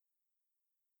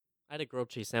I had a grilled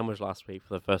cheese sandwich last week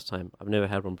for the first time. I've never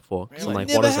had one before. So I'm Really? like,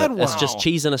 Never what is had it? It's one. just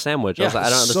cheese in a sandwich. I was Yeah. like, I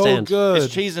don't So understand. good.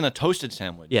 It's cheese in a toasted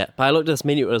sandwich. Yeah, but I looked at this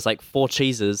menu. It was like 4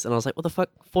 cheeses, and I was like, what the fuck?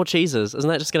 4 cheeses? Isn't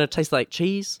that just gonna taste like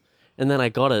cheese? And then I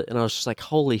got it, and I was just like,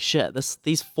 holy shit!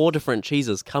 These 4 different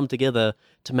cheeses come together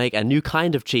to make a new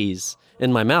kind of cheese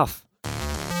in my mouth.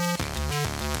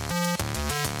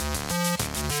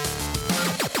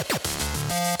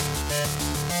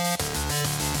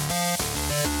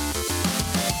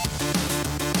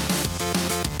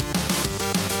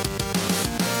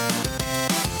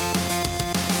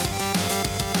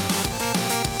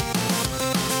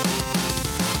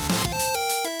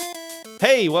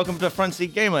 Hey, welcome to Front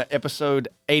Seat Gamer, episode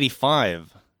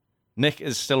 85. Nick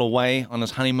is still away on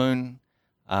his honeymoon.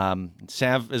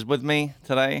 Sav is with me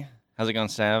today. How's it going,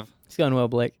 Sav? It's going well,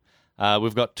 Blake.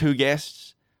 We've got 2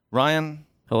 guests, Ryan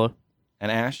Hello.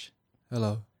 and Ash.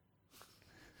 Hello.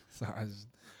 Sorry, I was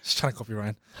just trying to copy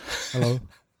Ryan. Hello.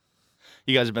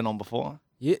 You guys have been on before?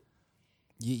 Yeah.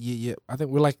 I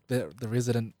think we're like the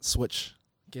resident Switch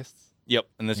guests. Yep,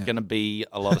 and there's Yeah. going to be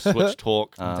a lot of Switch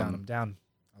talk. I'm down.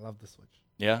 I love the Switch.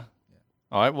 Yeah?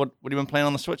 All right, what have you been playing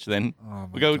on the Switch then? Oh my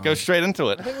We go God. straight into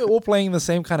it. I think we're all playing the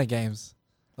same kind of games.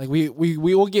 Like we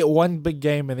all get one big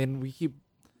game and then we keep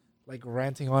like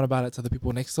ranting on about it to the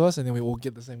people next to us and then we all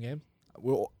get the same game.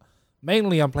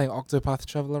 Mainly I'm playing Octopath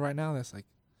Traveler right now. That's like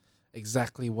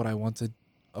exactly what I wanted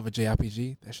of a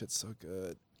JRPG. That shit's so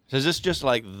good. So is this just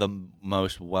like the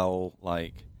most refined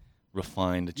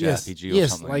JRPG or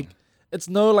yes, something? like it's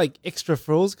no like extra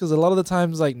frills because a lot of the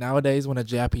times like nowadays when a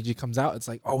JRPG comes out, it's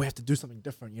like, oh, we have to do something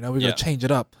different. You know, we're Yeah. gonna change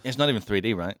it up. It's not even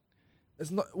 3D, right? It's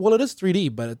not. Well, it is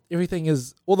 3D, but everything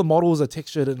is. All the models are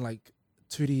textured in like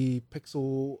 2D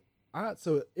pixel art,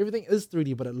 so everything is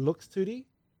 3D, but it looks 2D.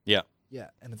 Yeah. Yeah,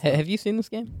 and it's Have you seen this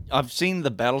game? I've seen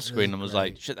the battle screen and was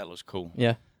like, great. shit, that looks cool.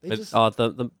 Yeah. they but- just, Oh,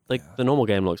 the Yeah. normal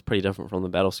game looks pretty different from the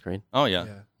battle screen. Oh, yeah.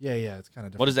 yeah. It's kind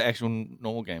of different. What does the actual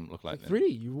normal game look like Like then?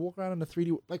 3D. You walk around in a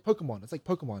 3D like Pokemon. It's like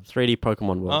Pokemon. 3D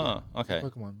Pokemon world Oh, okay.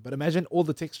 Pokemon. But imagine all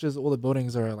the textures, all the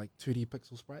buildings are like 2D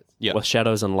pixel sprites. Yeah. with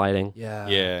shadows and lighting, Yeah.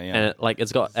 Yeah. and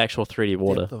it's got actual 3D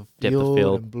water. Depth of Depth of field,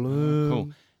 field. and bloom.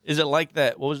 Cool. Is it like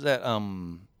that? What was that?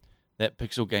 That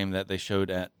pixel game that they showed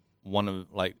at one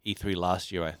of like E3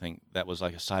 last year, I think. That was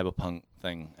like a cyberpunk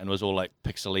thing, and it was all like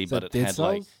pixely, Is but that it Dead had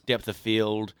like Cells? depth of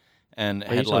field, and it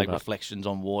What are you had talking like about? reflections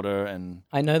on water, and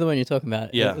I know the one you're talking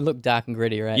about. Yeah. It looked dark and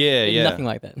gritty, right? Yeah, yeah. Nothing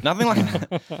like that. nothing like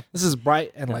that. This is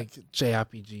bright and Yeah. like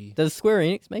JRPG. Does Square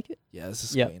Enix make it? Yeah, this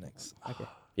is Yep. Square Enix. Okay.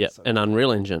 Yeah, So- an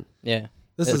Unreal Engine, Yeah.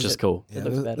 This It's which is cool. yeah, It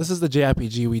looks better. this is the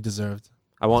JRPG we deserved.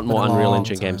 I want been more a Unreal long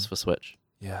Engine games time. for Switch.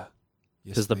 Yeah.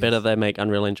 Yes, Because the please. better they make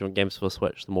Unreal Engine games for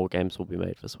Switch, the more games will be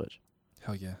made for Switch.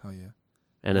 Hell yeah.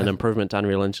 And an Yeah. improvement to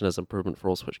Unreal Engine is improvement for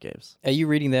all Switch games. Are you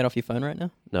reading that off your phone right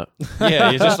now? No. Yeah,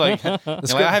 you're just like, you're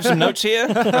like, I have some notes here.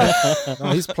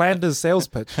 No, he's planned his sales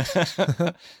pitch.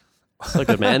 So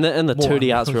good, man. And the More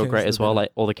 2D art's real games great the as well. better.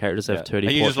 Like all the characters have Yeah. 2D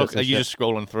Are you just portraits. are and you shit. just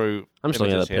scrolling through? I'm just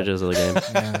looking at the images here? pictures of the game.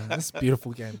 Yeah, it's a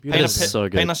beautiful game. Paint Beautiful us, game. so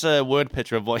good. paint us a word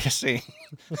picture of what you're seeing.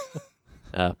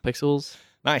 Pixels,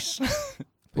 Nice.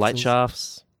 light Pixels.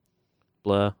 shafts,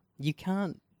 blur. You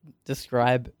can't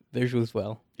describe visuals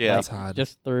well. Yeah. It's hard.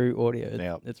 Just through audio.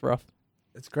 Yeah. It's rough.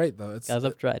 It's great though. It's Guys,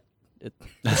 I've tried.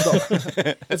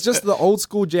 it's just the old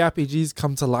school JRPGs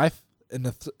come to life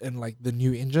in like the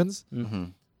new engines, hmm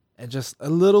and just a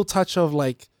little touch of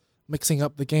like mixing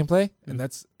up the gameplay,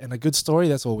 Mm. and a good story.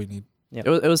 That's all we need. Yep.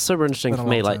 It was super interesting been a for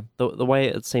me. long Like the way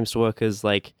it seems to work is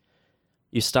like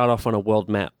you start off on a world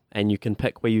map and you can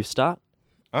pick where you start.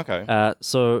 Okay.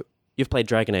 So you've played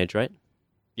Dragon Age, right?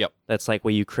 Yep. That's like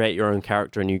where you create your own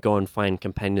character and you go and find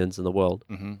companions in the world.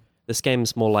 hmm This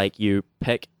game's more like you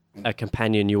pick a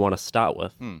companion you want to start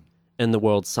with Hmm. in the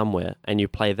world somewhere, and you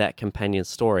play that companion's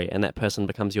story, and that person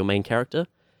becomes your main character.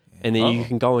 And then you Oh.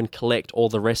 can go and collect all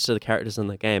the rest of the characters in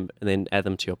the game and then add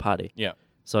them to your party. Yeah.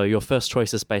 So your first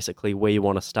choice is basically where you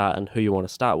want to start and who you want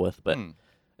to start with. But Hmm.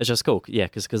 it's just cool. Yeah,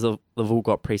 because they've all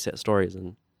got preset stories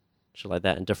and shit like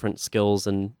that, and different skills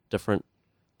and different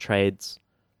trades.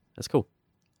 It's cool.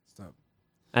 So,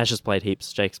 Ash has played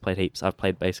heaps. Jake's played heaps. I've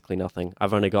played basically nothing.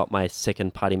 I've only got my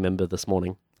second party member this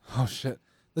morning. oh shit!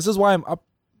 This is why I'm up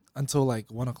until like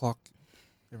 1:00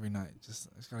 every night.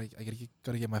 I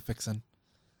gotta get my fix in.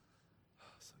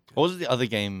 So good. What was the other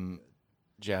game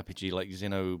JRPG like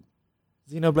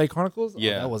Xenoblade Chronicles?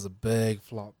 Yeah. Oh, that was a big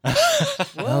flop. That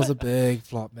was a big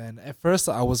flop, man. At first,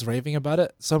 I was raving about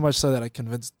it, so much so that I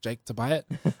convinced Jake to buy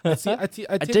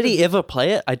it. Did he ever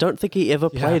play it? I don't think he ever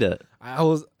Yeah. played it. I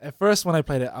was at first when I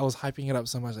played it, I was hyping it up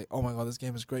so much, like, oh my god, this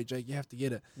game is great, Jake, you have to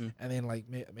get it. Mm. And then like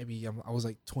maybe I was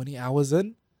like 20 hours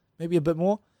in, maybe a bit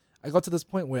more. I got to this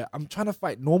point where I'm trying to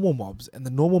fight normal mobs, and the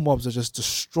normal mobs are just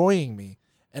destroying me,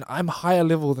 and I'm higher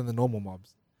level than the normal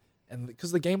mobs, and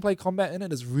because the gameplay combat in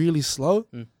it is really slow,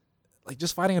 like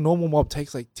just fighting a normal mob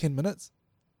takes like 10 minutes,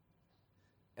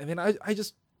 and then I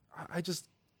just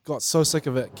got so sick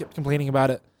of it, kept complaining about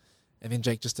it, and then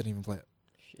Jake just didn't even play it.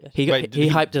 Shit. He Wait, did he he-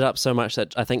 hyped it up so much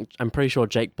that I'm pretty sure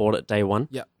Jake bought it day one.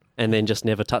 Yeah. And then just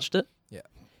never touched it. Yeah.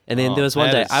 And then Oh, there was one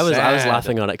that day is I was sad.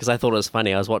 laughing on it because I thought it was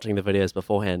funny. I was watching the videos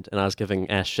beforehand and I was giving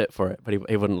Ash shit for it, but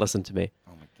he wouldn't listen to me.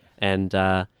 Oh my god. And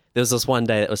there was this one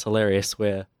day that was hilarious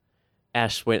where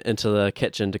Ash went into the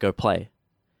kitchen to go play.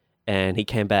 And he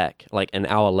came back like an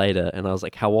hour later, and I was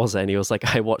like, "How was it?" And he was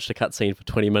like, "I watched a cutscene for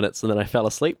 20 minutes, and then I fell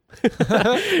asleep. and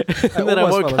then I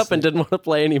almost woke fell up and didn't want to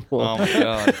play anymore." Oh my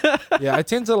god. Yeah, I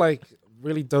tend to like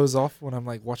really doze off when I'm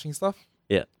like watching stuff.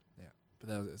 Yeah. But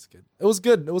it's good. It was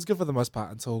good. It was good for the most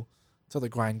part until the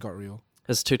grind got real.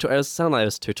 It sounded like it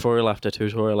was tutorial after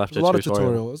tutorial It after was a lot of tutorial.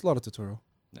 tutorial. It was a lot of tutorial.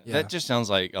 Yeah. That just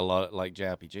sounds like a lot like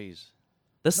JRPGs.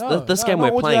 This No, this no, game not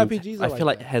we're all playing, JRPGs I are feel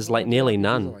like that. has Not like all nearly JRPGs are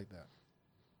none. like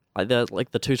that.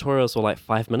 Like the tutorials were like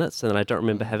 5 minutes, and then I don't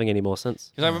remember having any more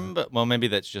since. Because I remember, well, maybe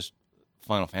that's just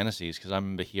Final Fantasies. Because I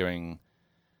remember hearing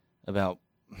about,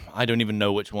 I don't even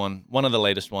know which one of the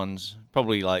latest ones,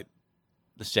 probably like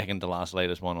the second to last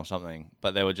latest one or something.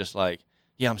 But they were just like,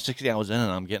 yeah, I'm 60 hours in and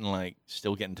I'm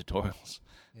still getting tutorials.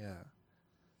 Yeah.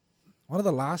 One of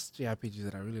the last JRPGs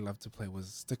that I really loved to play was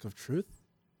Stick of Truth.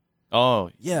 Oh,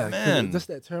 Yeah, 'cause man. just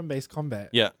that turn-based combat.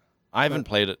 Yeah, I haven't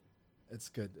played it. It's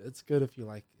good. It's good if you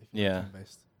like. Yeah.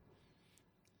 Turn-based.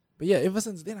 But yeah, ever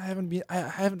since then, I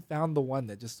haven't found the one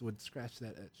that just would scratch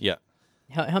that itch. Yeah.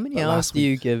 How many But hours last do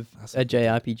you week- give last a week.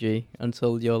 JRPG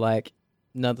until you're like,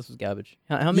 no, this was garbage?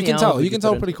 How You many can hours tell. would You can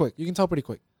tell put pretty into quick. You can tell pretty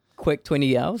quick. it? Quick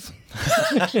 20 hours?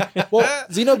 Well,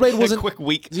 Xenoblade A wasn't. quick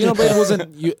week.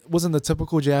 Xenoblade wasn't the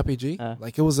typical JRPG. Uh.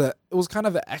 It was kind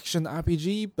of an action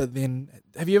RPG. But then,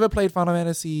 have you ever played Final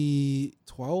Fantasy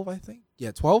 12? I think.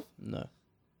 Yeah, 12. No.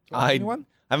 Anyone?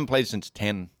 I haven't played since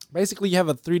 10. Basically, you have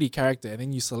a 3D character, and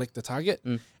then you select the target,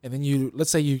 Mm. and then let's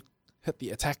say you hit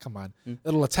the attack command. Mm.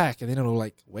 It'll attack, and then it'll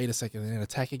like wait a second, and then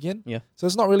attack again. Yeah. So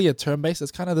it's not really a turn-based.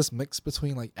 It's kind of this mix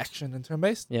between like action and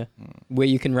turn-based. Where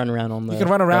you can run around on the You can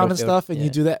run around and battlefield. stuff, and you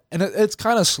Yeah. do that, and it's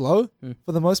kind of slow Mm.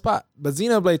 for the most part. But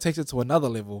Xenoblade takes it to another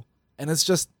level, and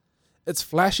it's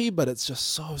flashy, but it's just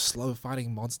so slow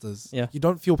fighting monsters. Yeah. You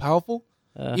don't feel powerful,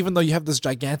 Uh, even though you have this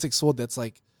gigantic sword that's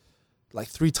like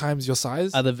 3 times your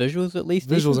size. are the visuals at least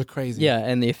Visuals decent? are crazy. Yeah,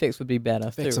 and the effects would be badass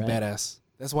Effects too, are right? badass.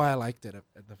 That's why I liked it in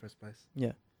the first place.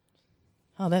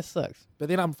 Oh, that sucks. But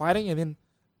then I'm fighting, and then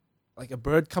like a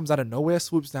bird comes out of nowhere,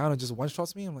 swoops down, and just one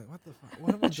shots me. I'm like, what the fuck?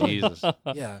 What am I doing? Jesus.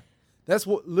 Yeah, that's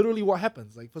literally what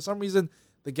happens. Like for some reason,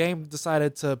 the game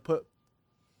decided to put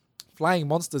flying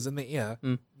monsters in the air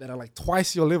Mm. that are like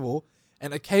twice your level,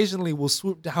 and occasionally will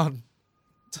swoop down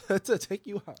to take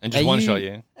you out And just Are one you- shot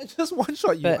you. and just one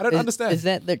shot you. But I don't understand. Is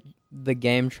that the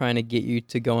game trying to get you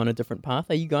to go on a different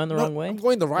path? Are you going the No, wrong way? I'm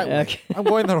going the right Yeah, way. okay. I'm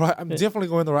going the right. I'm definitely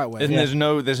going the right way. And there's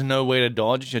no way to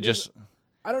dodge. You're just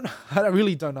I don't know. I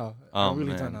really don't know. I Oh, really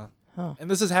man. don't know. Huh. And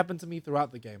this has happened to me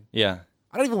throughout the game. yeah.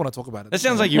 I don't even want to talk about it. That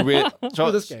sounds like you really.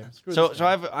 Screw this game. Screw So this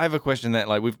so game. I have a question that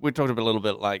like we've talked a little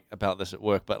bit like about this at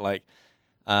work, but like,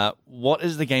 what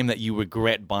is the game that you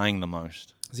regret buying the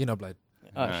most? Xenoblade.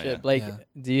 Oh, Oh, shit. yeah. Blake, Yeah.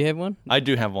 do you have one? I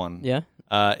do have one. Yeah?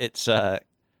 It's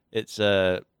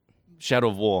Shadow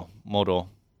of War, Mordor.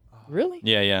 Really?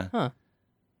 Yeah. Huh.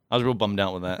 I was real bummed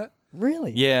out with that.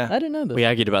 Really? Yeah. I didn't know this. We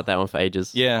argued about that one for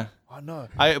ages. Yeah. Oh no.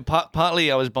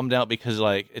 Partly I was bummed out because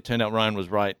like it turned out Ryan was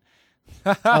right.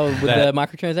 Oh, with That- the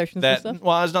microtransactions and That stuff?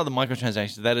 well, it's not the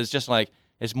microtransactions. That is just like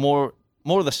it's more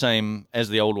of the same as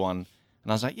the old one.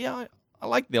 And I was like, yeah, I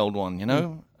like the old one, you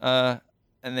know.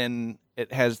 And then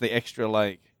it has the extra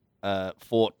like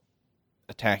fort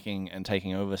attacking and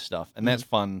taking over stuff, and that's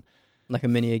fun. Like a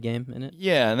mini game in it?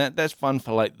 Yeah, and that's fun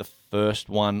for like the first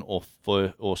one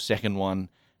or second one,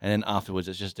 and then afterwards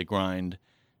it's just a grind,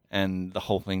 and the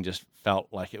whole thing just felt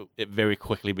like it very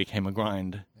quickly became a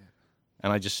grind.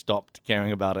 And I just stopped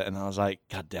caring about it, and I was like,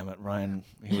 God damn it, Ryan,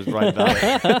 he was right about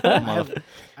it.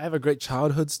 I have a great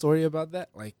childhood story about that.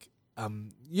 Like,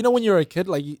 you know, when you were a kid,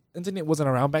 like internet wasn't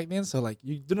around back then, so like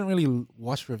you didn't really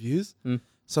watch reviews. Mm.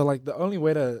 So like the only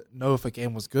way to know if a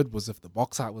game was good was if the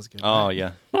box art was good. Oh right?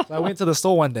 yeah, So I went to the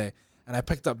store one day and I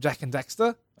picked up Jack and Daxter.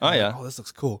 and Oh, I was yeah. like, oh, this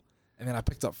looks cool. And then I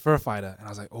picked up Fur Fighter, and I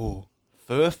was like, oh,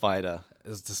 Fur Fighter.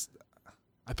 it's just.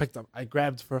 I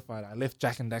grabbed Fur Fighter. I left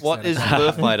Jack and Daxter. What at is home.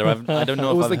 Fur Fighter? I don't know.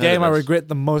 It if was I've the heard game of I this. regret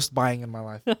the most buying in my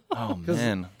life. Oh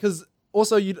man, Because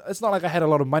also, it's not like I had a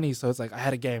lot of money, so it's like I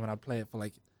had a game and I'd play it for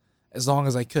like as long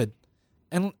as I could.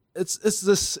 and it's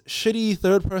this shitty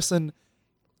third person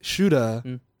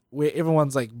shooter where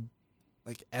everyone's like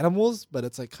animals, but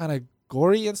it's like kind of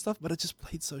gory and stuff. But it just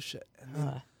played so shit. And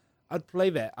then I'd play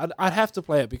that. I'd have to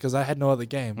play it because I had no other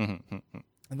game.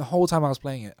 And the whole time I was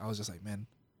playing it, I was just like, man,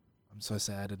 I'm so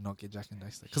sad I did not get Jak and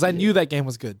Daxter because I knew that game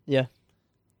was good. Yeah.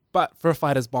 But Fur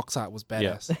Fighter's box art was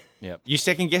badass. Yeah. You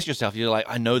second guess yourself. You're like,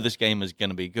 I know this game is going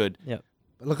to be good. Yeah.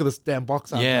 But look at this damn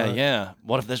box art. Yeah, bro. yeah.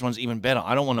 What if this one's even better?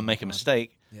 I don't want to make a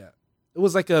mistake. Yeah. It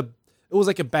was like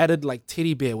a battered like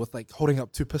teddy bear with like holding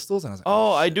up two pistols, and I was like,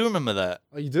 Oh, I shit. do remember that.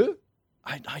 Oh, you do?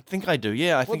 I think I do.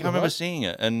 Yeah, I think the I remember fuck? seeing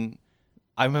it, and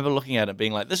I remember looking at it,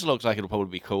 being like, "This looks like it'll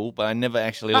probably be cool," but I never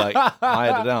actually like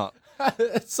hired it out.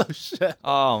 It's so shit.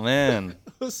 Oh man,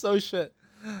 It was so shit.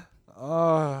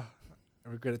 Oh, I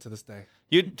regret it to this day.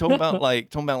 you talking about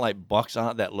like box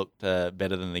art that looked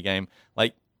better than the game.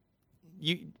 Like,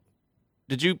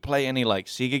 did you play any like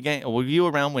Sega game? Or were you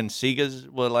around when Segas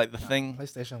were like the thing?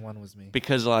 PlayStation 1 was me.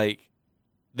 Because like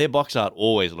their box art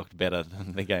always looked better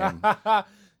than the game.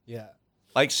 Yeah.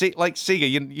 like Sega,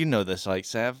 you know this, like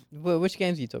Sav. Which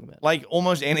games are you talking about? Like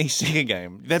almost any Sega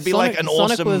game, there'd be Sonic, like an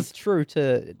Sonic awesome. was true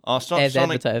to as Sonic,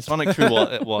 advertised. Sonic True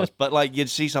it was, but like you'd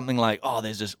see something like, oh,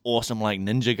 there's this awesome like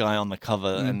ninja guy on the cover,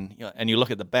 and you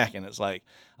look at the back and it's like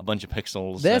a bunch of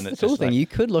pixels. That's and the it's cool just thing. like- You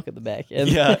could look at the back. And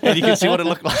yeah, and you can see what it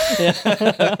looked like.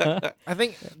 I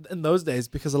think in those days,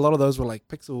 because a lot of those were like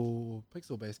pixel based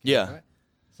games, Yeah. right?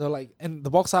 So like, and the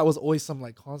box art was always some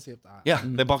like concept art. Yeah,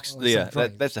 the box. Well, Yeah, some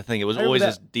drawings. that's the thing. It was I remember always that-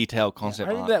 this detailed Yeah, concept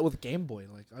I remember art. that with Game Boy.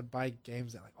 Like I'd buy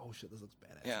games that like, oh shit, this looks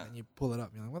badass. Yeah. And you pull it up,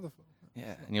 and you're like, what the fuck?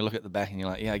 Yeah, and you look at the back and you're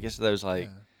like, yeah, I guess those like Yeah.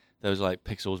 those like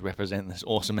pixels represent this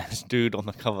awesome ass dude on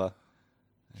the cover.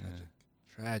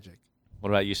 Tragic. What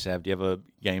about you, Sav? Do you have a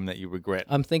game that you regret?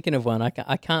 I'm thinking of one. I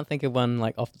can't think of one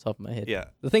like off the top of my head. Yeah.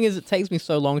 The thing is, it takes me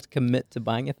so long to commit to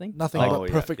buying a thing. Nothing Oh, but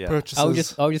yeah, perfect yeah.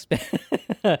 purchases. I'll just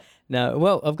no.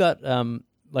 Well, I've got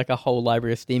like a whole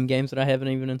library of Steam games that I haven't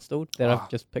even installed that Ah, I've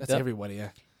just picked That's up. everybody,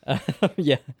 yeah.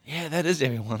 Yeah. Yeah, that is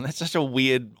everyone. That's such a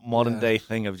weird modern Yeah. day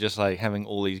thing of just like having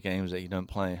all these games that you don't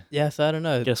play. Yeah. So I don't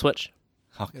know. Get a Switch.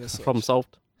 Get a Switch. Problem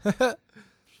solved.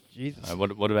 Jesus.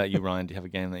 What about you, Ryan? Do you have a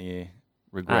game that you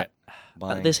regret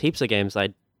buying? There's heaps of games I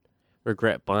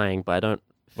regret buying, but I don't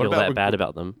What feel about that bad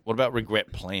about them. What about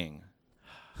regret playing?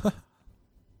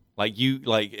 Like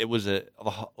it was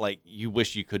like you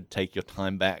wish you could take your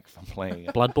time back from playing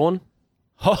it. Bloodborne?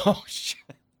 Oh shit!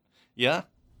 Yeah.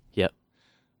 Yep.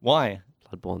 Why?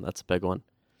 Bloodborne, that's a big one.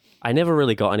 I never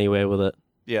really got anywhere with it.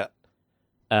 Yeah.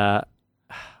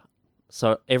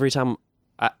 So every time,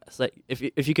 so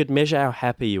if you could measure how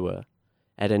happy you were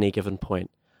at any given point,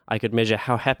 I could measure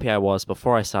how happy I was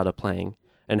before I started playing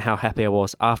and how happy I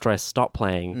was after I stopped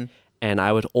playing, and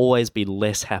I would always be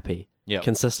less happy Yeah.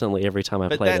 consistently every time I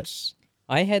But played it. that's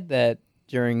I had that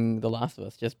during The Last of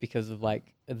Us just because of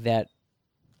like that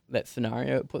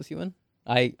scenario it puts you in.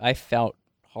 I felt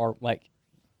like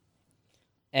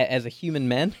as a human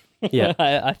man. Yeah.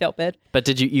 I felt bad. But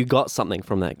did you got something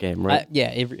from that game, right?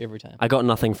 Yeah, every time. I got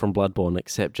nothing from Bloodborne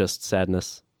except just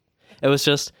sadness. It was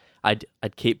just I'd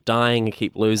keep dying and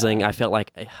keep losing. I felt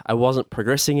like I wasn't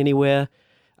progressing anywhere.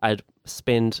 I'd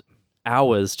spend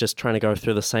hours just trying to go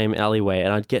through the same alleyway,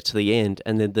 and I'd get to the end,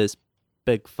 and then this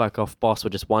big fuck off boss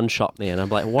would just one shot me, and I'm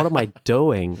like, what am I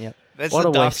doing? Yep. that's What the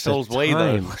a Dark waste of Souls way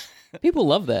though. time. People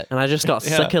love that. And I just got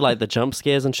Yeah. sick of like the jump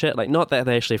scares and shit. Like, not that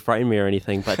they actually frighten me or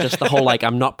anything, but just the whole like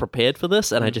I'm not prepared for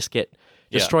this, and I just get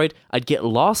destroyed. I'd get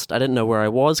lost. I didn't know where I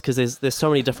was because there's so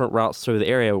many different routes through the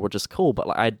area, which is cool. But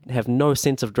like I have no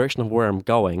sense of direction of where I'm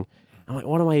going. I'm like,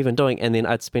 what am I even doing? And then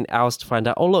I'd spend hours to find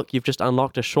out. Oh look, you've just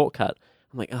unlocked a shortcut.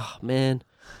 I'm like, oh man,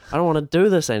 I don't want to do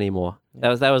this anymore. That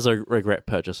was a regret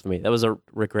purchase for me. That was a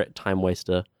regret time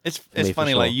waster. It's me, for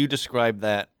funny, sure. like you described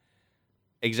that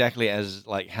exactly as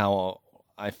like how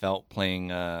I felt playing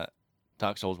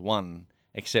Dark Souls 1,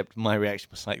 except my reaction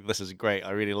was like, this is great,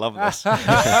 I really love this.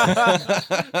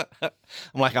 I'm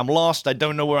like, I'm lost, I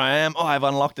don't know where I am. Oh, I've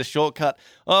unlocked a shortcut.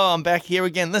 Oh, I'm back here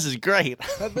again, this is great.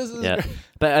 This is Yeah,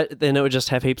 but then it would just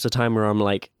have heaps of time where I'm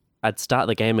like, I'd start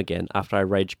the game again after I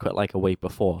rage quit like a week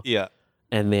before. Yeah.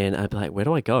 And then I'd be like, where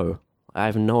do I go? I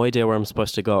have no idea where I'm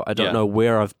supposed to go. I don't Yeah. know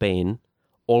where I've been.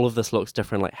 All of this looks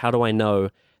different. Like, how do I know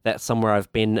that somewhere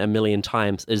I've been a million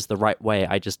times is the right way?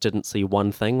 I just didn't see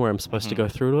one thing where I'm supposed to go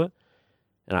through to it.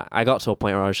 And I got to a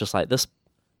point where I was just like, this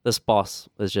boss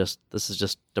is just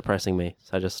depressing me.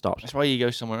 So I just stopped. That's why you go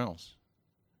somewhere else.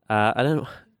 I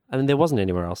mean, there wasn't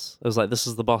anywhere else. It was like, this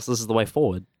is the boss. This is the way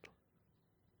forward.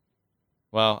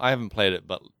 Well, I haven't played it,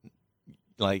 but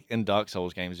like in Dark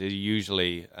Souls games, there's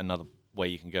usually another way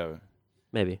you can go.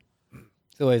 Maybe.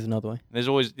 There's always another way. There's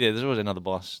always another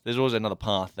boss. There's always another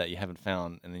path that you haven't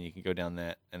found, and then you can go down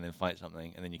that and then fight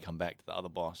something, and then you come back to the other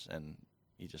boss and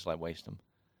you just like waste them.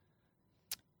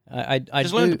 I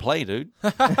Just learn to play, dude.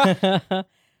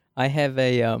 I have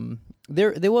a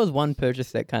there was one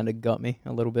purchase that kind of got me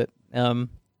a little bit.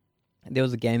 There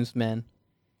was a games man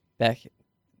back,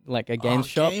 like a games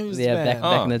shop. Games Yeah, Man.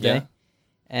 back in the day. Yeah.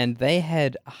 And they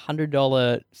had $100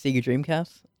 Sega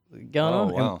Dreamcast going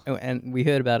Oh, on. wow. And we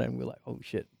heard about it and we were like, oh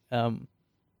shit, I'm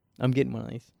getting one of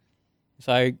these.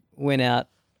 So I went out,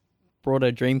 brought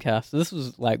a Dreamcast. So this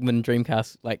was like when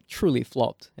Dreamcast like truly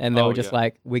flopped, and they Oh, were just yeah.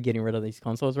 like, we're getting rid of these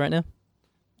consoles right now.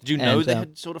 Did you know And, they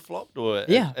had sort of flopped, or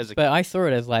Yeah, as a but I saw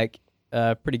it as like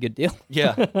a pretty good deal.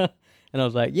 yeah, And I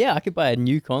was like, yeah, I could buy a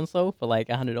new console for like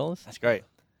 $100. that's great.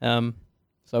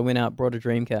 So I went out, brought a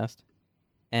Dreamcast,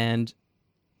 and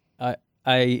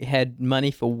I had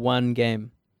money for one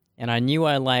game, and I knew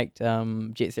I liked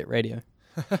Jet Set Radio,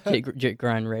 Jet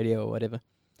Grind Radio or whatever.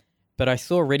 But I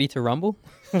saw Ready to Rumble.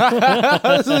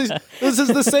 this is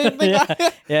the same thing.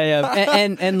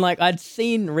 Yeah. And like I'd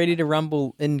seen Ready to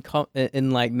Rumble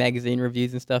in like magazine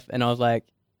reviews and stuff, and I was like,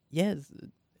 yeah,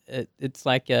 it's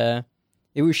like it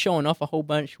was showing off a whole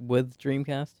bunch with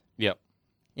Dreamcast. Yep.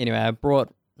 Anyway, I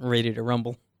brought Ready to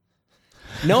Rumble,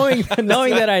 knowing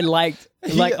that I liked,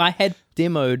 like I had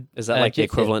demoed. Is that like the Jet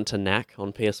Set. equivalent to Knack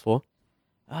on PS4?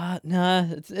 Nah,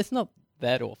 it's not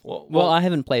that awful. Well, I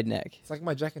haven't played Knack. It's like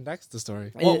my Jack and Daxter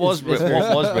story. What was It's very-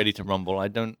 what was Ready to Rumble? I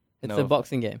don't It's know. a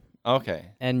boxing game, Okay.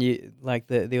 and you like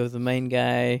there was the main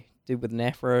guy, dude with an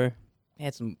afro, he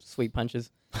had some sweet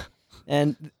punches,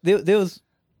 and there was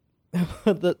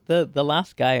the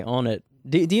last guy on it.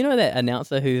 Do you know that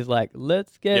announcer who's like,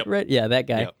 let's get Yep. ready? Yeah, that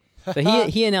guy. Yep. So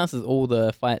he announces all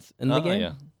the fights in the Oh, game.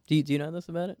 yeah. Do you know this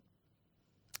about it?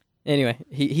 Anyway,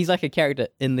 he's like a character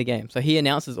in the game, so he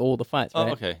announces all the fights, Oh,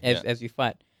 right? okay, As you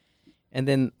fight, and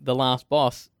then the last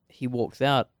boss, he walks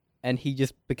out and he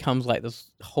just becomes like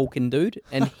this hulking dude,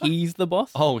 and he's the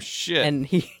boss. Oh shit! And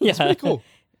he yeah, Pretty cool.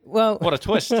 Well, What a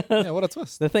twist! Yeah, what a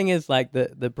twist. the thing is, like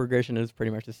the progression is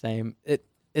pretty much the same.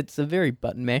 It's a very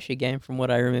button mashy game from what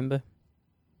I remember.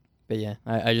 But yeah,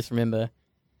 I just remember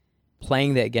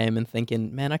playing that game and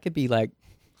thinking, man, I could be like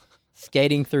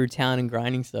skating through town and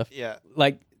grinding stuff, Yeah,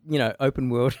 like open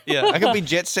world. yeah. I could be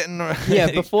jet setting.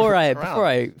 Yeah, before around.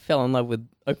 I fell in love with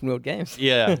open world games.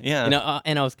 Yeah, yeah.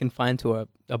 And I was confined to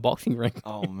a boxing ring.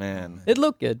 Oh man. It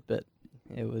looked good, but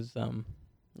it was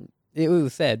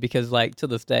sad because like to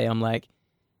this day I'm like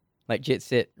Jet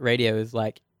Set Radio is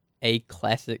like a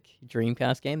classic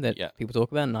Dreamcast game that Yeah. people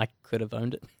talk about, and I could have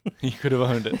owned it. You could have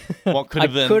owned it. What could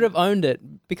have I been? could have owned it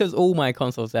because all my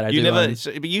consoles that I You do never. own,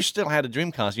 But you still had a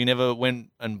Dreamcast. You never went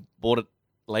and bought it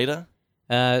later.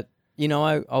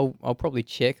 I'll probably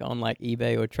check on like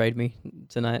eBay or Trade Me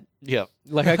tonight. Yeah.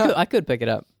 Like I could pick it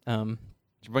up. Did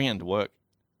you bring it into work?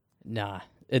 Nah,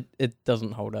 it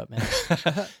doesn't hold up, man.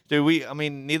 Dude, I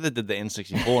mean, neither did the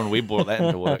N64, and we brought that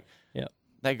into work. Yeah.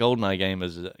 That GoldenEye game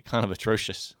is kind of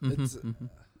atrocious. It's, Mhm.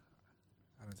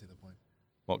 I don't see the point.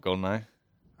 What, GoldenEye?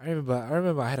 I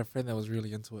remember I had a friend that was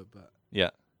really into it, but Yeah.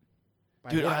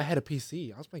 Dude, I had a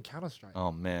PC. I was playing Counter Strike.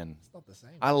 Oh, man. It's not the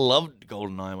same. I loved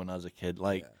GoldenEye when I was a kid.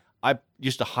 Like, I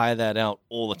used to hire that out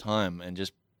all the time and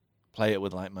just play it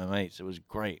with, like, my mates. It was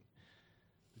great.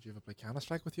 Did you ever play Counter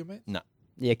Strike with your mates? Yeah, Not,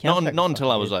 Counter-Strike not was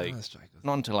until I fucking was, good. like, Counter-Strike was-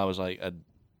 not until I was, like, a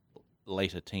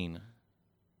later teen.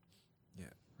 Yeah.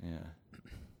 Yeah.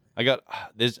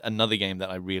 There's another game that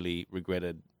I really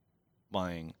regretted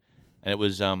buying, and it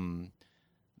was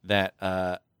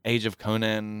that Age of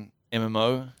Conan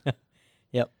MMO.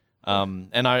 Yep.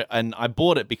 And I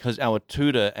bought it because our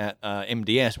tutor at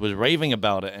MDS was raving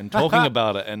about it and talking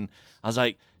about it, and I was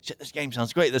like, "Shit, this game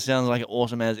sounds great. This sounds like an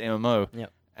awesome as MMO."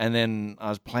 Yep. And then I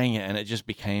was playing it, and it just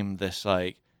became this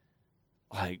like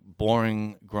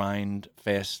boring grind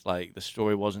fest. Like the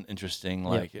story wasn't interesting.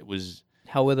 Like it was.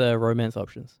 How were the romance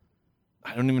options?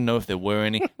 I don't even know if there were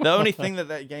any. The only thing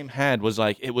that game had was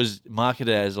like it was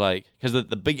marketed as like because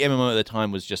the big MMO at the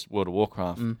time was just World of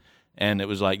Warcraft, and it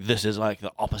was like this is like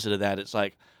the opposite of that. It's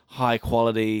like high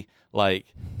quality like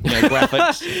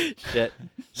graphics. Shit.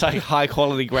 It's like high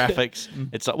quality graphics.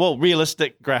 It's like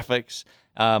realistic graphics.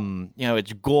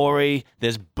 It's gory.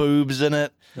 There's boobs in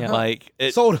it. Yeah. Like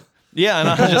it, Sold. yeah, and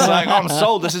I was just like, I'm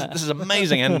sold. This is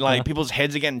amazing, and like people's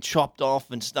heads are getting chopped off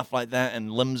and stuff like that,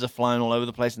 and limbs are flying all over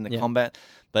the place in the Yeah. combat.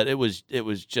 But it was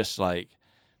just like,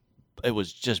 it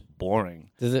was just boring.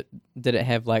 Did it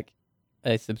have like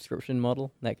a subscription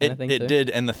model, that kind of thing? It too? did,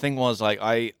 and the thing was like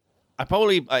I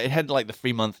it had like the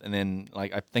free month, and then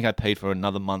like I think I paid for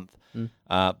another month.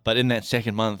 But in that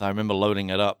second month, I remember loading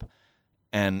it up,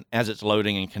 And as it's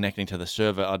loading and connecting to the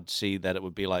server, I'd see that it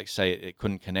would be like, say, it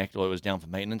couldn't connect or it was down for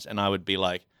maintenance, and I would be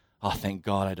like, oh, thank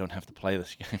God I don't have to play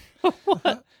this game.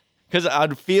 Because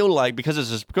I'd feel like, because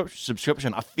it's a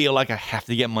subscription, I feel like I have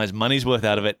to get my money's worth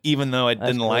out of it, even though I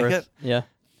didn't like it. Yeah.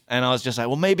 And I was just like,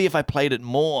 well, maybe if I played it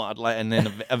more, I'd like. And then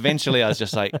eventually, I was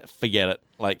just like, forget it.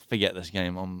 Like, forget this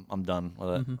game. I'm done with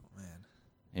it. Mhm. Man.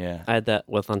 Yeah. I had that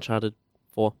with Uncharted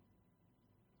 4,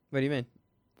 What do you mean?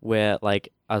 where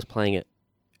like I was playing it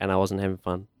and I wasn't having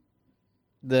fun,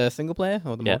 The single player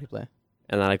or the Yeah. multiplayer?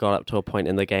 and then I got up to a point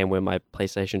in the game where my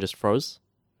PlayStation just froze.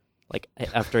 Like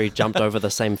after he jumped over the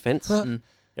same fence, Mm.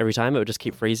 every time it would just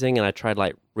keep freezing, and I tried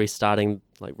like restarting,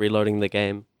 like reloading the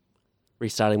game,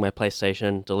 restarting my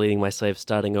PlayStation, deleting my save,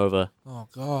 starting over, Oh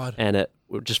God. and it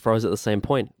just froze at the same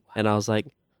point. And I was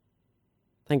like,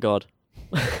 "Thank God,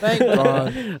 Thank God.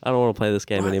 I don't want to play this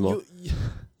game But anymore."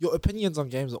 Your opinions on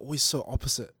games are always so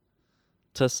opposite.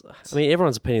 I mean,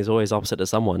 everyone's opinion is always opposite to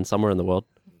someone somewhere in the world.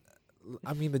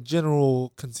 I mean, the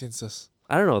general consensus.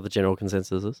 I don't know what the general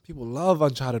consensus is. People love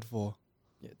Uncharted 4.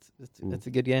 Yeah, it's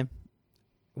a good game.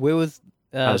 Where was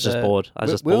I was just bored. I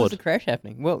was just where was bored. the crash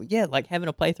happening? Well, yeah, like having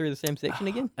to play through the same section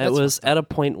again. It That's was fucked at a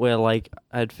point where like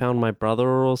I'd found my brother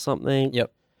or something.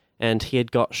 Yep. And he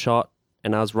had got shot,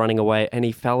 and I was running away, and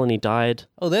he fell and he died.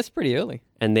 Oh, that's pretty early.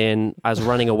 And then I was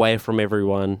running away from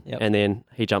everyone, Yep. and then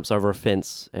he jumps over a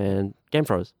fence, and game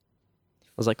froze.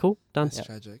 I was like, cool, done. That's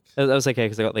tragic. That was okay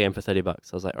because I got the game for $30.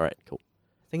 I was like, all right, cool.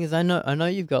 Thing is, I know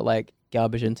you've got like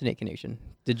garbage internet connection.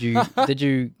 Did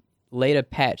you later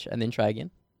patch and then try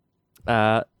again?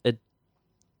 It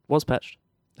was patched.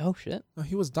 Oh shit. No,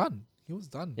 he was done. He was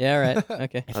done. Yeah, right.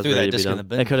 Okay. I I was threw ready that to be disc in done. the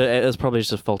bin. It was probably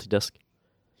just a faulty disc.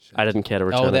 Shit. I didn't care to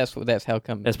return Oh, it. that's how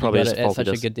come. It's you probably got just it at faulty such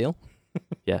a disc. good deal.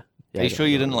 Yeah. Are you sure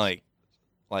you didn't like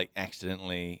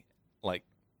accidentally, like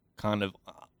kind of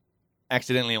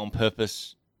accidentally on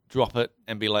purpose drop it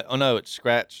and be like, oh no, it's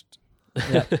scratched.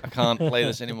 Yeah. I can't play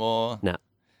this anymore.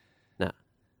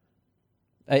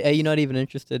 Are you not even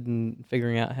interested in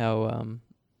figuring out how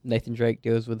Nathan Drake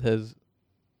deals with his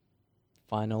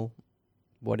final,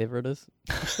 whatever it is,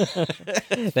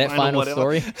 that final whatever.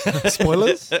 story?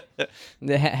 Spoilers?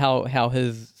 How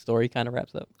his story kind of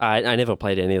wraps up. I never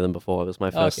played any of them before. It was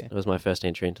my first. Okay. It was my first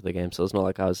entry into the game, so it's not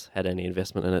like I had any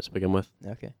investment in it to begin with.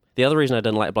 Okay. The other reason I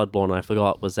didn't like Bloodborne, I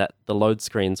forgot, was that the load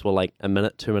screens were like a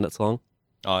minute, 2 minutes long.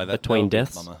 Oh, that Between would be a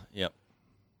deaths? bummer. Yep.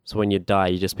 So when you die,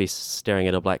 you just be staring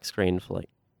at a black screen for like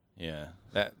Yeah.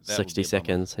 That would 60 be a bummer.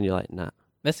 seconds, and you're like, nah.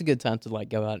 That's a good time to like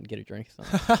go out and get a drink or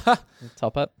something.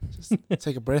 Top up. Just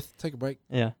take a breath, take a break.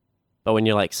 Yeah. But when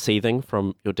you're like seething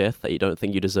from your death that you don't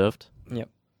think you deserved, Yep.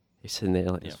 you're sitting there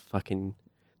like Yep.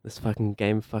 this fucking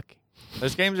game,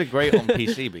 Those games are great on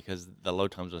PC because the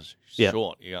load times are Yeah.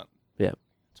 short. You got. Yeah.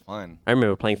 It's fine. I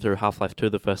remember playing through Half-Life 2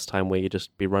 the first time, where you'd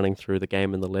just be running through the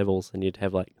game and the levels, and you'd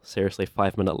have like seriously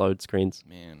 5-minute load screens.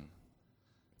 Man.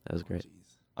 That was great. Jeez.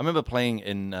 I remember playing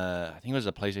in, I think it was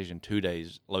a PlayStation 2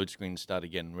 days, load screens started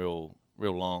getting real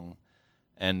long.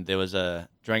 And there was a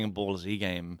Dragon Ball Z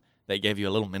game that gave you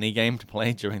a little mini game to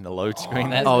play during the load screen.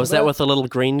 that's- Oh, is that with the little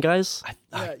green guys?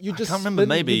 Yeah, you I just can't remember, spin,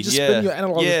 maybe. You just yeah. spin your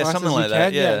analog yeah, as fast something as like you that.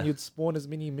 can, Yeah. and you'd spawn as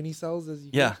many mini cells as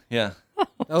you Yeah, can. yeah.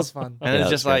 That was fun. And Yeah, it's that's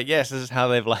just like, yes, this is how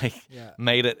they've like Yeah.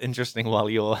 made it interesting while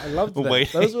you're I loved that.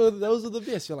 waiting. Those were the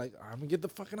best. You're like, I'm gonna get the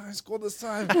fucking high score this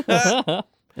time.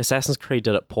 Assassin's Creed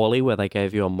did it poorly, where they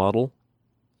gave you a model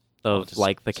of just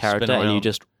like the spin character, and you around.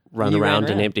 just run You ran around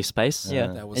in around. empty space. Yeah.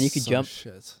 That was And you could so jump.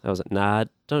 Shit. I was like, nah, I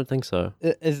don't think so.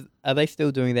 Are they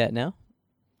still doing that now?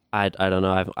 I don't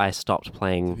know. I stopped Do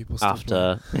playing people still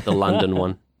after the London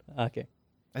one. Okay.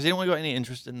 Has anyone got any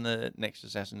interest in the next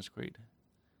Assassin's Creed?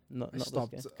 Not I this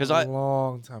stopped game. 'Cause a I-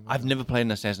 long time ago. I've never played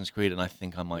an Assassin's Creed, and I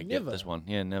think I might get Never? this one.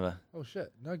 Yeah, never. Oh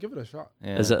shit! No, give it a shot.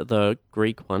 Yeah. Is it the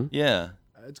Greek one? Yeah.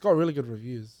 It's got really good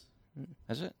reviews.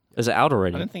 Is it? Is it out I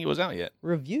already? didn't think it was out yet.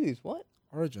 Reviews? What?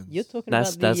 Origins. You're talking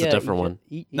That's- about that's a different one.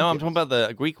 No, I'm talking about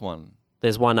the Greek one.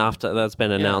 There's one after that's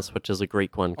been announced, which is a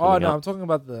Greek one Oh coming no, up. I'm talking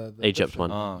about the Egypt Egyptian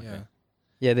one. Oh, okay. Yeah.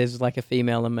 Yeah, there's like a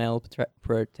female and male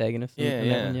protagonist. Yeah, in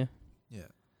that one, yeah. yeah.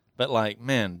 But like,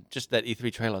 man, just that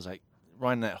E3 trailer, I was like,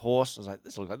 riding that horse, I was like,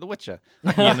 this looks like The Witcher.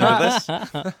 I can get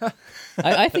into this.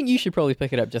 I think you should probably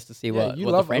pick it up just to see what you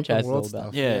the love franchise is open all world about.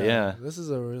 stuff. Yeah, yeah. This is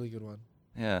a really good one.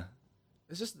 Yeah.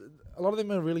 It's just a lot of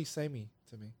them are really samey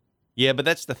to me. Yeah, but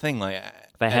that's the thing. Like,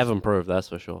 They as- have improved, that's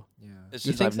for sure. Yeah. Since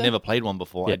think I've so? never played one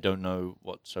before, Yeah. I don't know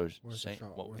what so Worth a say.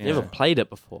 shot, What, worth a yeah. Never played it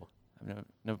before. I've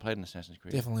never played an Assassin's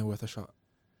Creed. Definitely worth a shot.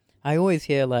 I always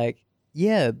hear like,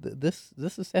 yeah, this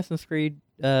Assassin's Creed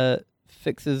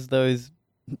fixes those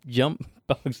jump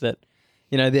bugs that,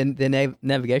 their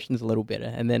navigation's a little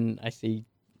better, and then I see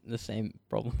the same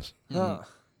problems. Huh.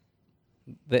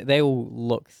 They all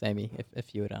look samey.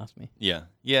 If you would ask me. Yeah,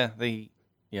 they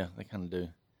kind of do.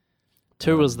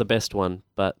 2 was the best one,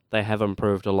 but they have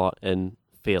improved a lot in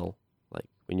feel. Like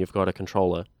when you've got a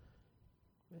controller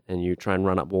and you try and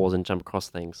run up walls and jump across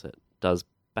things, it does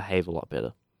behave a lot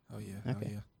better. Oh yeah. Okay.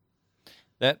 Oh yeah.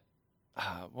 That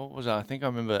what was I think I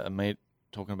remember a mate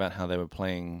talking about how they were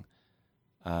playing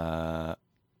Black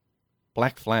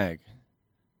Flag,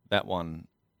 that one,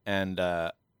 and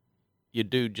your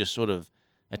dude just sort of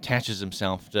attaches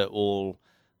himself to all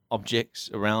objects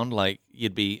around. Like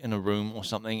you'd be in a room or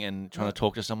something and trying to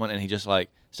talk to someone, and he just like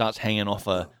starts hanging off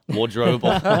a wardrobe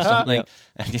or something, Yep.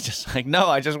 and you're just like, no,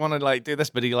 I just want to like do this,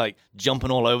 but he like jumping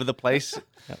all over the place.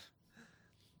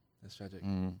 That's tragic.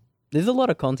 There's a lot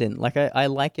of content. Like I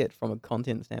like it from a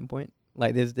content standpoint.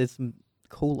 Like there's some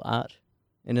cool art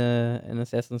in an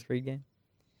Assassin's Creed game.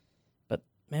 But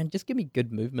man, just give me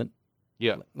good movement.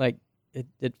 Yeah. Like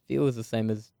it feels the same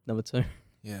as number 2.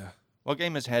 Yeah. What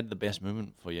game has had the best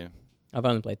movement for you? I've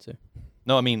only played 2.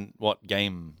 No, I mean what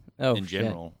game Oh, in shit.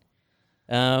 general?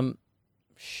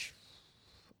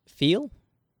 Feel?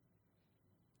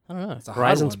 I don't know. It's a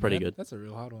Horizon's hard one, pretty man. good. That's a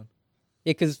real hard one.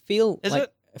 Yeah, because feel Is like,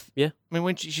 it? Yeah. I mean,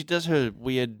 when she does her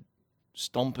weird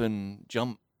stomp and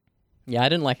jump, Yeah, I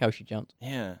didn't like how she jumped.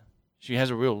 yeah, she has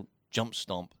a real jump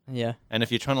stomp. Yeah. And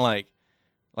if you're trying to like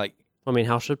I mean,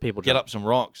 how should people get jump? up some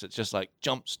rocks, it's just like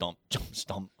jump stomp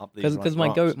up these. Because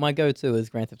rocks. my go-to is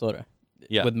Grand Theft Auto.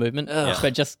 Yeah. With movement. Ugh.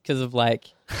 But just because of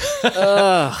like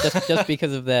Ugh. just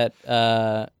because of that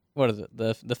what is it?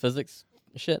 The physics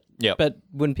shit. Yep. But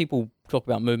when people talk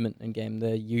about movement in game,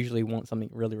 they usually want something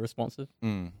really responsive.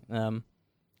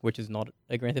 Which is not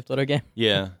a Grand Theft Auto game.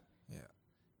 Yeah.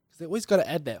 Because they always got to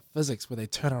add that physics where they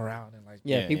turn around and like.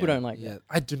 Yeah, Yeah, people yeah. don't like Yeah, that.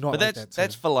 I do not But like that's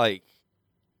that. for like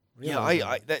Realism.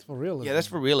 I It's for realism. yeah, that's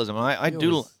for realism. I do.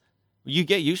 Realism. You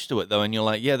get used to it though, and you're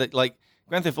like, yeah, that like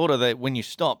Grand Theft Auto. They when you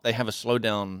stop, they have a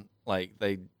slowdown. Like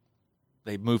they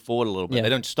move forward a little bit. Yeah. They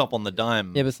don't stop on the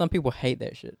dime. Yeah, but some people hate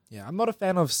that shit. Yeah, I'm not a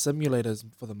fan of simulators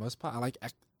for the most part. I like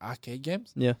arcade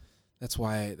games. Yeah. That's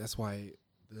why this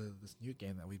new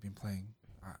game that we've been playing,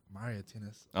 Mario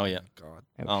Tennis. Oh, yeah. my god.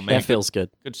 Oh man, That feels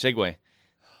good. good segue.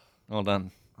 Well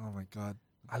done. Oh my god.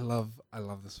 I love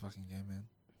this fucking game, man.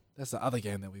 That's the other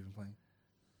game that we've been playing.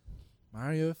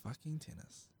 Mario fucking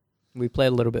Tennis. We played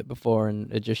a little bit before,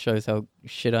 and it just shows how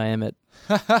shit I am at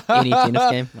any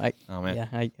tennis game. Like, Oh man, yeah,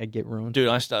 I get ruined. dude,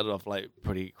 I started off like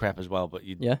pretty crap as well, but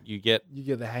you Yeah? you get You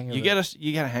get the hang of you it.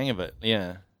 get a hang of it.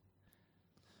 Yeah.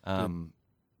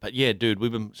 But yeah, dude,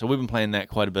 we've been playing that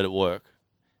quite a bit at work.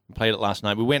 We played it last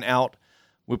night. We went out.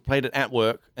 We played it at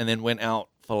work, and then went out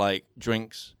for like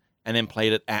drinks, and then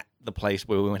played it at the place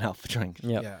where we went out for drinks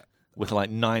Yep. Yeah. with like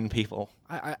 9 people.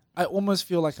 I almost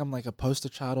feel like I'm like a poster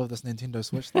child of this Nintendo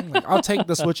Switch thing. Like I'll take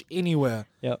the Switch anywhere.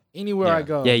 Yep. Anywhere I Yeah.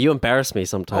 go. Yeah, you embarrass me I'll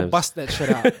sometimes. bust that shit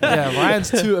out. Yeah, Ryan's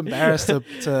too embarrassed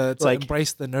to Like-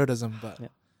 embrace the nerdism, but Yeah.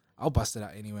 I'll bust it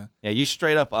out anywhere. Yeah, you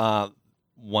straight up are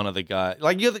one of the guys.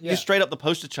 Like Yeah. you're straight up the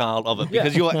poster child of it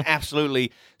because you are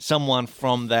absolutely someone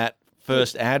from that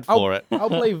first ad for it. I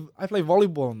play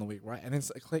volleyball in the week, right? And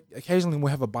it's like occasionally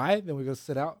we'll have a bye, then we go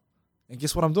sit out. And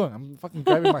guess what I'm doing? I'm fucking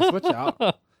grabbing my Switch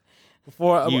out.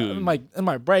 Before You- in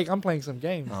my break, I'm playing some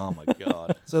games. Oh my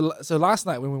god. So last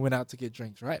night when we went out to get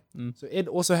drinks, right? Mm. So Ed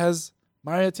also has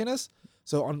Mario Tennis.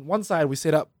 So on one side we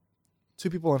set up 2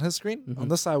 people on his screen. Mhm. On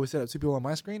this side we set up 2 people on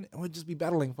my screen, and we'd just be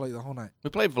battling for like the whole night. We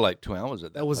played for like 2 hours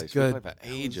at that That was place. good. We played for That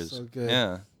was ages. so good.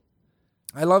 Yeah.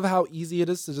 I love how easy it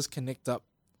is to just connect up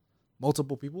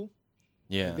multiple people.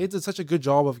 Yeah. They did such a good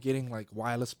job of getting like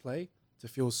wireless play to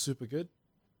feel super good.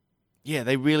 Yeah,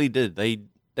 they really did.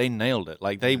 They nailed it.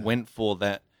 Like they Yeah. went for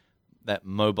that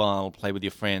mobile play with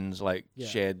your friends, like Yeah.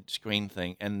 shared screen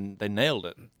thing, and they nailed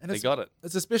it. And They got it.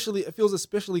 it feels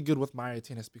especially good with Mario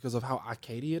Tennis because of how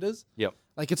arcadey it is. Yep.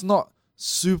 Like it's not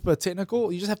super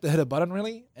technical. You just have to hit a button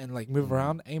really and like move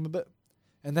around, aim a bit,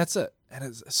 and that's it. And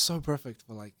it's so perfect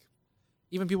for like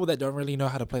even people that don't really know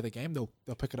how to play the game. They'll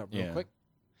pick it up real Yeah. quick.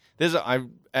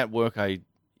 At work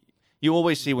you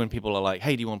always see when people are like,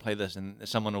 "Hey, do you want to play this?" and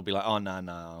someone will be like, "Oh, no,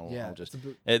 I'll just." it's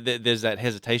a bit- There's that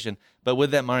hesitation, but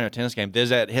with that Mario Tennis game, there's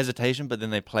that hesitation, but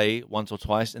then they play once or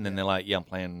twice, and then they're like, "Yeah, I'm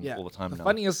playing yeah. all the time The now."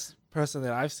 funniest person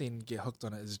that I've seen get hooked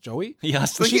on it is Joey. Yeah,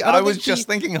 But I I don't was think just she-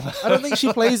 thinking about. I don't think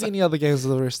she plays any other games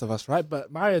with the rest of us, right?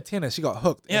 But Mario Tennis, she got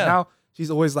hooked. Yeah. And now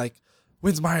she's always like,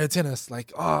 when's Mario Tennis?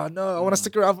 Like, oh no, I want to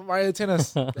stick around for Mario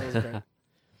Tennis. That was great.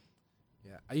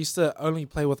 Yeah. I used to only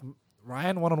play with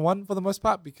Ryan one-on-one for the most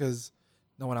part because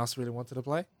no one else really wanted to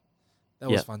play.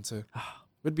 That was Yeah. fun too.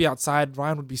 We'd be outside,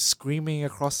 Ryan would be screaming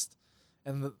across,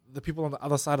 and the people on the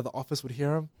other side of the office would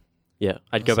hear him. Yeah,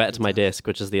 I'd go That's a back good to my time. desk,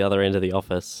 which is the other end of the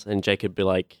office, and Jake would be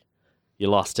like, "You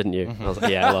lost, didn't you?" I was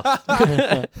like, "Yeah, I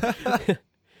lost."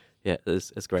 Yeah,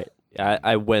 it's great.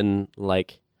 I win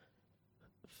like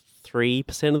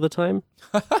 3% of the time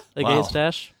against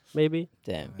Ash, maybe.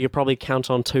 Damn. You could probably count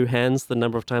on two hands the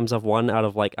number of times I've won out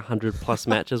of like 100+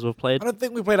 matches we've played. I don't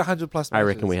think we played 100+ matches. I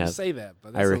reckon we You have. say that, but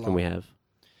I that's a reckon lot. we have.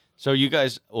 So you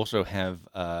guys also have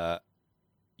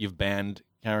you've banned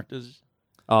characters.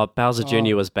 Oh, Bowser Oh.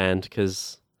 Jr. was banned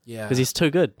because Yeah. he's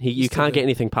too good. You He's too can't get good.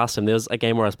 anything past him. There was a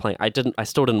game where I was playing. I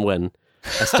still didn't win.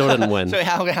 I still didn't win. So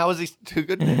how is he too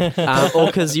good? Or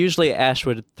because usually Ash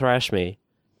would thrash me.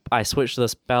 I switched to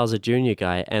this Bowser Jr.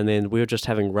 guy, and then we were just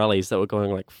having rallies that were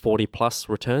going like 40+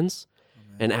 returns.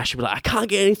 And Ash would be like, I can't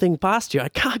get anything past you. I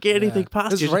can't get anything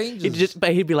past His you. range is-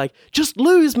 But he'd be like, just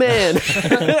lose, man.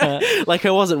 Like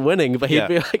I wasn't winning, but he'd Yeah.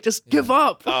 be like, just give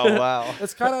up. Oh wow.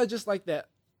 It's kind of just like that,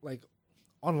 like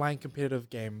online competitive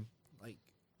game. Like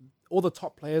all the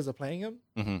top players are playing him,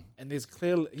 hmm and he's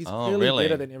clearly Oh, really?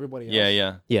 better than everybody else.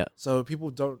 Yeah, yeah. So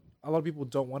a lot of people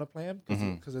don't want to play him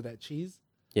Mhm. because of that cheese.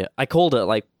 Yeah, I called it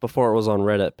like before it was on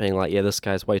Reddit, being like, yeah, this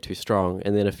guy's way too strong.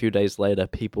 And then a few days later,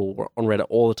 people were on Reddit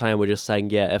all the time were just saying,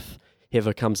 yeah, if he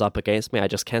ever comes up against me, I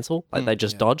just cancel. Like they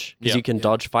just Yeah. dodge because Yeah. you can Yeah.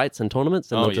 dodge fights in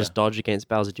tournaments, and Oh, they'll just dodge against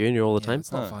Bowser Jr. all the Yeah, time.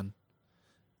 it's not Huh. fun.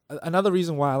 Another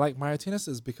reason why I like Mario Tennis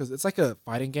is because it's like a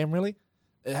fighting game. Really,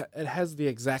 it has the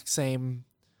exact same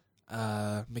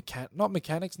not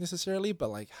mechanics necessarily, but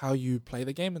like how you play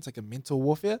the game. It's like a mental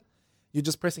warfare. You're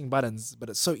just pressing buttons, but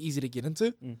it's so easy to get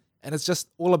into, and it's just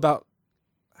all about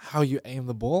how you aim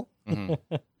the ball. hmm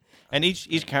And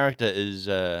each character is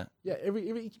Yeah, each character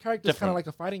is kind Different. of like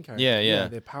a fighting character. Yeah.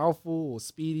 They're powerful or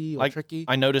speedy or Like, tricky.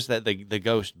 I noticed that the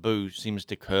ghost Boo seems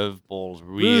to curve balls Boo's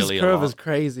really a curve lot. is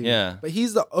crazy. Yeah. But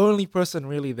he's the only person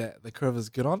really that the curve is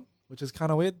good on, which is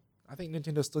kind of weird. I think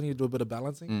Nintendo still need to do a bit of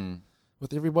balancing Mm,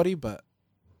 with everybody, but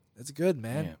it's good,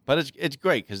 man. yeah. But it's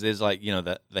great because there's like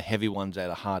the heavy ones that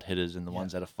are hard hitters and the Yeah.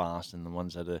 ones that are fast and the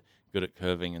ones that are good at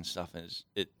curving and stuff. And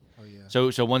Oh yeah.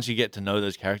 so once you get to know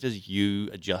those characters, you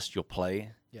adjust your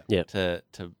play Yeah. to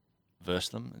verse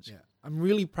them. Yeah. I'm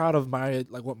really proud of Mario,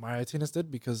 like what Mario Tennis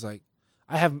did, because like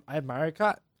I have Mario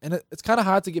Kart, and it's kind of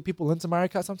hard to get people into Mario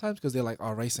Kart sometimes because they're like,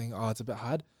 oh, racing, oh, it's a bit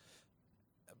hard.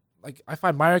 Like I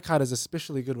find Mario Kart is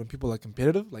especially good when people are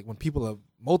competitive. Like when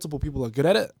multiple people are good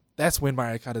at it, that's when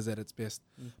Mario Kart is at its best.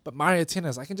 But Mario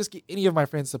Tennis, I can just get any of my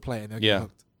friends to play and they'll Yeah. get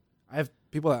hooked. I have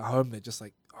people at home that just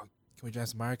like, oh, can we join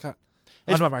some Mario Kart?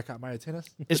 It's- Not Mario Kart, Mario Tennis.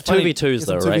 It's It's funny. 2v2s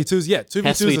though, right? 2v2s, yeah, 2v2s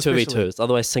Has to be especially. 2v2s.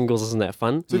 Otherwise, singles isn't that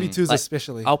fun. 2v2s Like,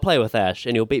 especially. I'll play with Ash,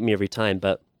 and he'll beat me every time,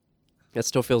 but it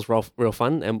still feels real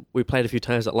fun. And we played a few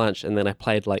times at lunch, and then I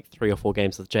played like 3 or 4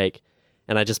 games with Jake,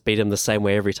 and I just beat him the same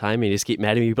way every time. And he just keep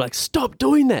mad at me. He'd be like, "Stop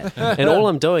doing that!" And all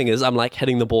I'm doing is I'm like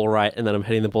hitting the ball right, and then I'm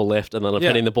hitting the ball left, and then I'm Yeah.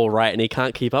 hitting the ball right, and he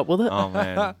can't keep up with it. Oh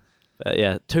man. But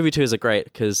yeah, 2v2s are great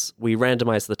because we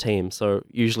randomize the team. So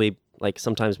usually, like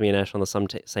sometimes me and Ash on the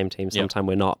same team, Yep. sometimes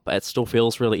we're not. But it still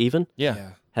feels really even.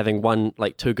 Yeah. Having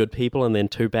like 2 good people and then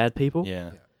 2 bad people.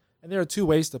 Yeah. And there are 2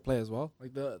 ways to play as well.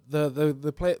 Like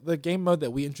the game mode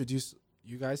that we introduced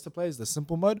you guys to play is the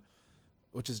simple mode,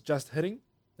 which is just hitting.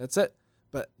 That's it.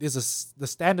 But there's the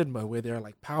standard mode where there are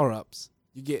like power ups.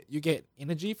 You get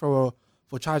energy for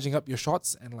charging up your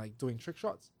shots and like doing trick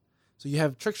shots. So you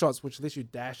have trick shots which lets you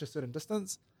dash a certain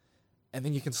distance, and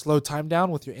then you can slow time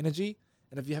down with your energy.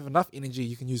 And if you have enough energy,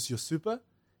 you can use your super,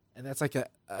 and that's like a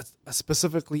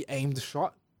specifically aimed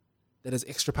shot that is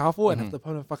extra powerful. And if the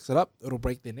opponent fucks it up, it'll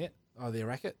break their net or their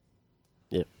racket.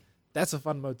 Yeah. That's a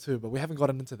fun mode too, but we haven't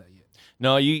gotten into that yet.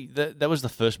 No, that was the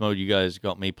first mode you guys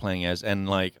got me playing as, and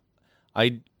like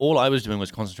all I was doing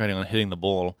was concentrating on hitting the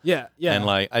ball. Yeah, yeah. And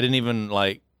like I didn't even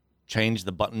like change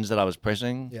the buttons that I was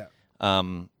pressing. Yeah.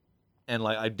 And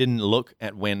like I didn't look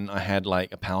at when I had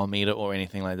like a power meter or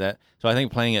anything like that. So I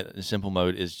think playing it in simple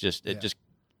mode is just just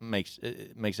makes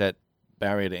that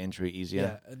barrier to entry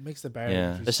easier. Yeah, it makes the barrier. Yeah.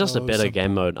 entry It's just a so better simple.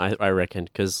 game mode, I reckon,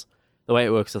 because the way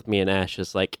it works with me and Ash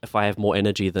is like if I have more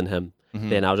energy than him,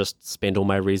 then I'll just spend all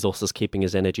my resources keeping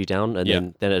his energy down,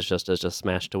 and then it's just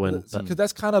smash to win. But, Because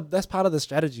that's part of the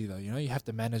strategy, though. You know, you have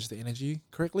to manage the energy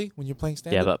correctly when you're playing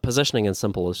standard. yeah, but positioning in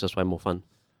simple is just way more fun.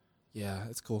 Yeah,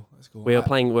 it's cool. It's cool. We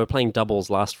were playing doubles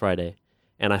last Friday,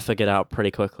 and I figured out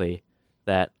pretty quickly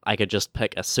that I could just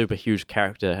pick a super huge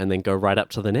character and then go right up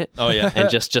to the net. Oh yeah. And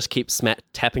just keep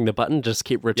tapping the button, just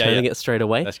keep returning it straight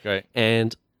away. That's great.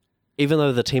 And even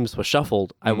though the teams were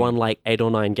shuffled, I won like 8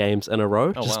 or 9 games in a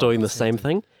row just wow. doing the same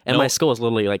thing. And No- my score was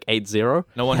literally like 8-0.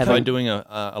 No one tried doing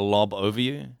a lob over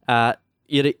you?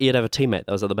 you'd have a teammate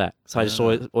that was at the back. So I just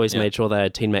always Yeah. made sure that I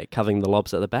had a teammate covering the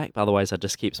lobs at the back. But otherwise, I'd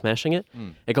just keep smashing it.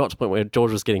 It got to the point where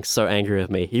George was getting so angry with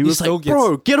me. He was still like,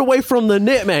 "Bro, get away from the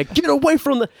net, man! Get away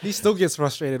from the." He still gets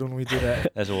frustrated when we do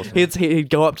that. That's awesome. He'd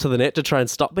go up to the net to try and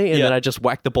stop me, and Yeah. then I just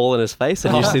whack the ball in his face,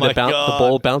 and you Oh see my the God.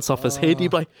 ball bounce off his head.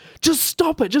 You'd be like, "Just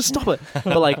stop it! Just stop it!"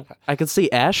 But like, I could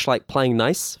see Ash like playing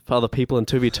nice for other people in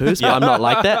 2v2s, but I'm not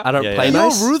like that. I don't Yeah, play yeah. You're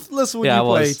nice. ruthless when Yeah, you I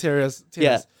play was. Terrace.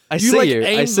 Yeah, I you see like you. I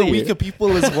aim see the you. weaker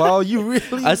people as well. You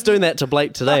really. I was doing that to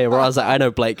Blake today, where I was like, I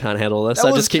know Blake can't handle this. That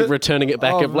I was just keep tri- returning it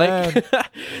back Oh, at Blake.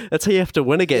 That's how you have to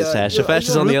win against Yeah, Ash. If you're- Ash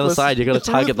is you're on the other ruthless. side, you got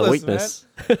to You're target the ruthless,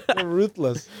 weakness. You're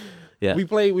ruthless. Yeah. We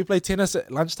play tennis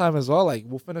at lunchtime as well. Like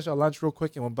we'll finish our lunch real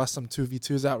quick and we'll bust some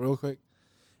 2v2s out real quick.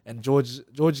 And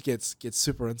George gets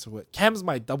super into it. Cam's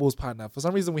my doubles partner. For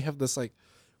some reason we have this like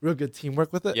real good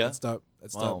teamwork with it. Yeah? It's dope.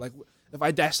 It's Wow. dope. Like if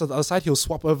I dash to the other side, he'll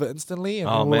swap over instantly and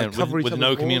Oh we'll man, like cover each with other's no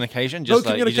balls. communication, No just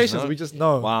like, you just communications. know? We just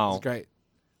know. Wow. It's great.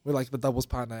 We're like the doubles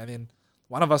partner, and then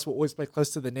one of us will always play close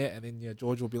to the net, and then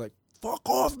George will be like, "Fuck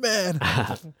off, man."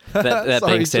 That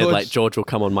Sorry, being said, George. like George will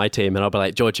come on my team, and I'll be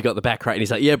like, George, you got the back right, and he's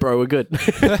like, yeah, bro, we're good.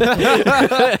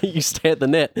 You stay at the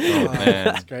net. Oh, Oh, man.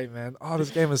 that's great, man. Oh,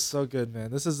 this game is so good,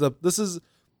 man.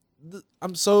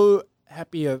 I'm so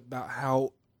happy about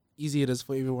how easy it is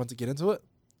for everyone to get into it.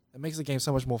 It makes the game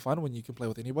so much more fun when you can play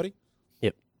with anybody.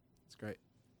 Yep. It's great.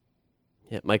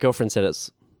 Yeah, my girlfriend said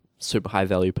it's super high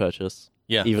value purchase,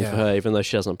 Yeah. even Yeah. for her, even though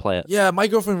she doesn't play it. Yeah, my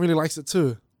girlfriend really likes it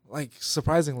too. Like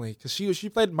surprisingly, because she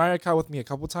played Mario Kart with me a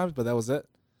couple times, but that was it.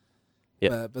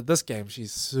 Yep. But this game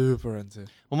she's super into.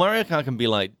 Well, Mario Kart can be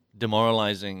like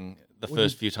demoralizing the When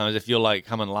first you- few times. If you're like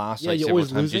coming last, Yeah, like you're several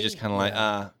always times, you're losing. just kind of like,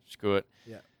 Yeah. screw it.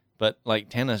 Yeah. But like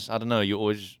tennis, I don't know. You're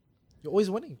always, You're always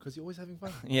winning because you're always having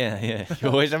fun. yeah.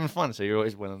 You're always having fun, so you're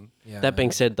always winning. Yeah. That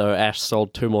being said, though, Ash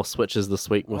sold 2 more Switches this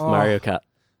week with Oh. Mario Kart.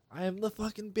 I am the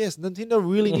fucking best. Nintendo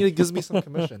really need to give me some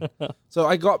commission. So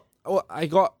I got.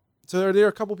 So there are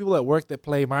a couple people at work that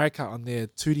play Mario Kart on their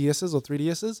 2DSs or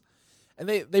 3DSs, and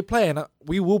they play, and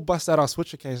we will bust out our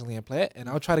Switch occasionally and play it, and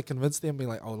I'll try to convince them, be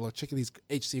like, oh, look, check these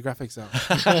HD graphics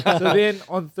out. So then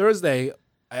on Thursday,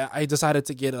 I decided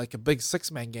to get like a big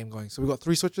 6-man game going. So we got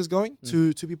 3 Switches going,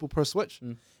 two people per Switch,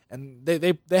 and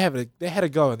they had a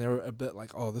go, and they were a bit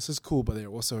like, oh, this is cool, but they're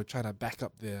also trying to back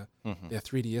up their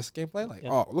 3DS gameplay. Like,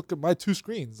 Yep. oh, look at my 2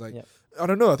 screens. Like, Yep. I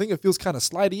don't know. I think it feels kind of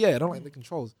slidey. Yeah, I don't like the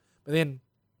controls. But then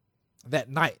that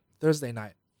night, Thursday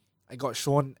night, I got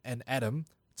Sean and Adam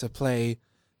to play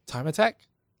Time Attack.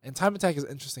 And Time Attack is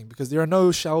interesting because there are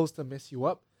no shells to mess you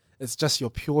up. It's just your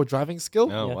pure driving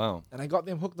skill. Oh Yeah. wow. And I got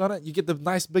them hooked on it. You get the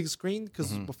nice big screen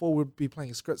because before we'd be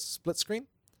playing a split screen.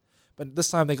 But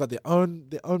this time they got their own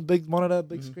big monitor,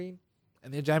 big screen,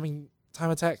 and they're jamming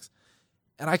Time Attacks.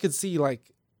 And I could see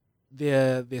like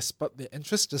their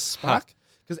interest just spark.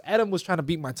 Because Adam was trying to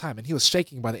beat my time and he was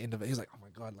shaking by the end of it. He was like, "Oh my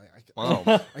god, like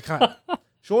Wow. I can't."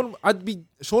 Sean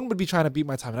would be trying to beat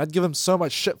my time, and I'd give him so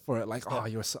much shit for it. Like, "Oh,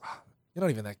 you're not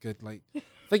even that good. Like, I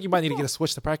think you might need to get a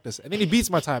Switch to practice." And then he beats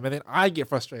my time, and then I get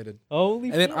frustrated, Holy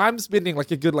and then I'm spending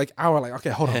like a good like hour. Like, okay,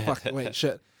 hold on, fuck, wait,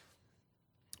 shit.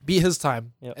 Beat his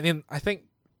time, Yep. and then I think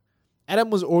Adam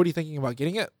was already thinking about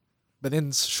getting it, but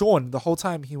then Sean the whole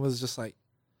time he was just like,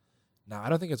 "Nah, I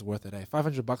don't think it's worth it.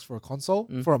 $500 for a console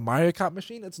for a Mario Kart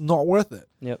machine, it's not worth it.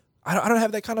 Yep. I don't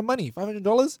have that kind of money.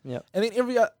 $500. Yep. And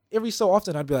then every so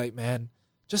often I'd be like, man,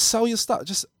 just sell your stuff.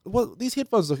 These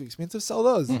headphones look expensive. Sell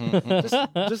those.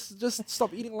 just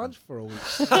stop eating lunch for a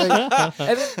week. Like,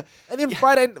 and then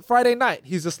Friday night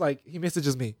he's just like he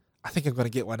messages me. I think I'm gonna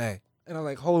get one A. And I'm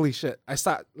like, holy shit. I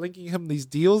start linking him these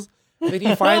deals. And then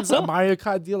he finds a Mario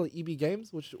Kart deal at EB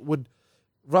Games, which would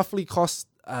roughly cost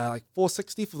like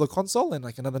 $460 for the console and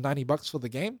like another $90 for the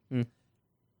game. And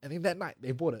then that night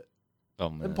they bought it. Oh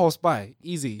man. Impulse buy,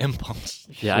 easy. Impulse.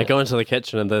 Yeah, I go into the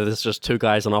kitchen and there's just 2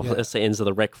 guys on opposite ends of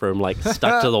the rec room, like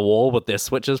stuck to the wall with their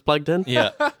switches plugged in. Yeah.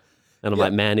 And I'm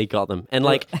like, man, he got them. And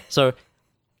like, so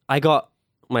I got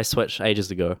my Switch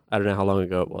ages ago. I don't know how long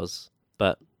ago it was,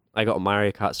 but I got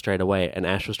Mario Kart straight away. And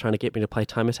Ash was trying to get me to play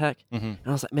Time Attack. And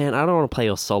I was like, man, I don't want to play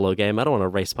your solo game. I don't want to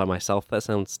race by myself. That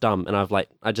sounds dumb. And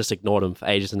I just ignored him for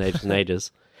ages and ages and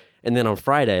ages. And then on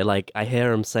Friday, like I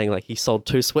hear him saying like he sold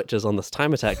 2 Switches on this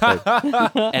Time Attack thing.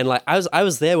 And like I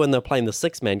was there when they were playing the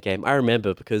 6-man game. I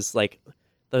remember because like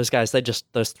those guys, those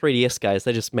 3DS guys,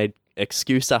 they just made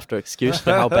excuse after excuse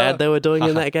for how bad they were doing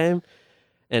in that game.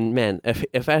 And man,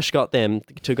 if Ash got them,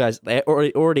 2 guys, they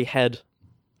already had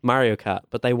Mario Kart,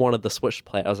 but they wanted the Switch to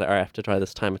play it. I was like, all right, I have to try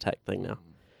this Time Attack thing now.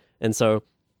 And so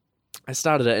I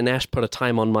started it, and Ash put a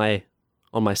time on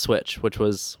my Switch, which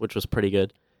was pretty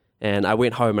good. And I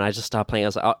went home and I just started playing. I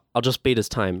was like, I'll just beat his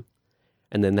time.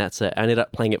 and then that's it. I ended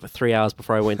up playing it for 3 hours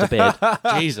before I went to bed,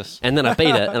 Jesus. and then I beat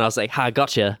it, and I was like, "Ha,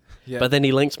 gotcha." Yeah. But then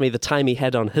he linked me the time he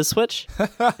had on his Switch, and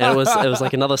it was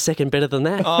like another second better than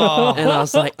that. Oh. And I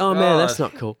was like, "Oh man, God. that's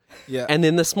not cool." Yeah. And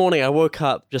then this morning I woke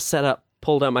up, just sat up,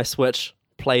 pulled out my Switch,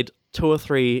 played 2 or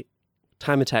 3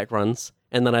 time attack runs,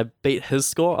 and then I beat his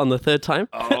score on the third time.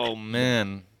 Oh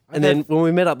man. And then when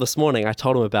we met up this morning, I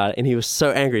told him about it, and he was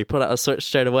so angry. He put out a Switch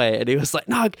straight away, and he was like,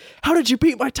 "Nog, how did you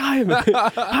beat my time?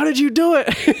 How did you do it?"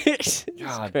 It's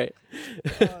God. great.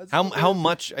 How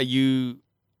much are you,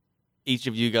 each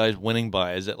of you guys, winning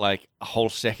by? Is it like a whole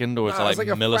second, or is it It's like, like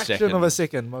a fraction millisecond? of a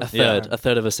second. A most of the third, time. a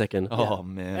third of a second. Oh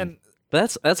man. And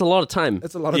But that's a lot of time.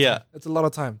 it's a lot of Yeah. time. It's a lot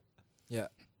of time. Yeah.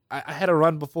 I had a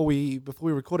run before we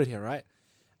recorded here, right?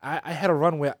 I had a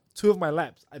run where 2 of my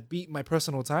laps I beat my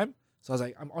personal time. So I was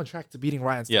like, I'm on track to beating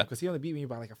Ryan's time Yeah. because he only beat me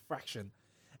by like a fraction.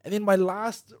 And then my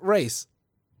last race,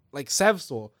 like Sav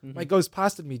saw, my goes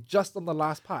past me just on the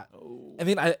last part. And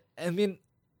then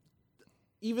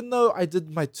even though I did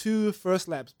my 2 first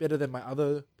laps better than my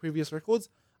other previous records,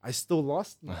 I still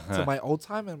lost to my old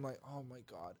time. And I'm like, oh my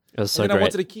God. It was so and then I great.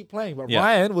 wanted to keep playing, but Yeah.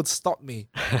 Ryan would stop me.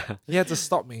 He had to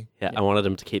stop me. Yeah, I wanted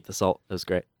him to keep the salt. It was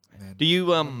great. Man, do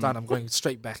you I'm done. I'm going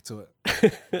straight back to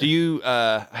it. do you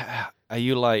are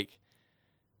you like,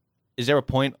 is there a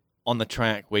point on the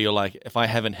track where you're like, if I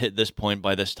haven't hit this point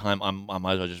by this time, I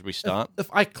might as well just restart? If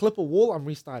I clip a wall, I'm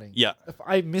restarting. Yeah. If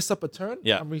I mess up a turn,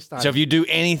 Yeah. I'm restarting. So if you do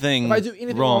anything, If I do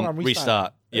anything wrong, I'm restart.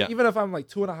 restarting. Yeah. Even if I'm like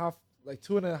two and a half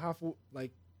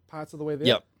like parts of the way there.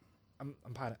 Yep. I'm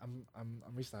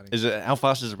restarting. Is it, how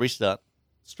fast is a restart?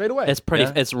 Straight away. It's pretty.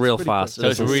 Yeah. It's real pretty fast. quick. So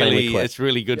It's it's insanely really quick. it's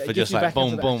really good Yeah, it for gets just you like back into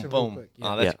boom, the boom, action real boom. quick,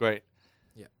 yeah. Oh, that's Yeah. great.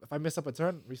 Yeah. If I mess up a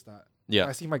turn, restart. Yeah. If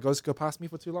I see my ghost go past me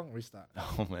for too long, restart.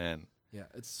 Oh man. Yeah,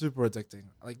 it's super addicting.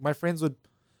 Like my friends would.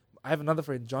 I have another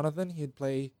friend, Jonathan.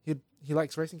 He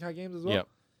likes racing car games as well. Yeah.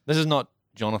 This is not No,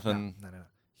 Jonathan. no.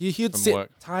 He'd From set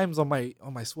work. times on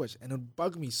my Switch, and it would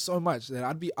bug me so much that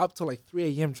I'd be up till like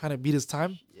 3 a.m. trying to beat his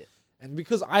time. Yeah. And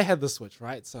because I had the Switch,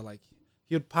 right? So like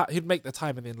he'd make the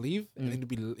time and then leave, and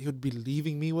then he would be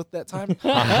leaving me with that time,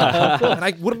 and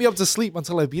I wouldn't be able to sleep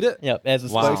until I beat it. Yep, as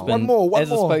a Wow. spokesman, One as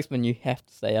more. a spokesman, you have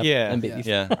to stay up Yeah. and beat Yeah. these.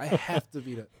 Yeah. I have to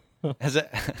beat it. As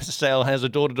a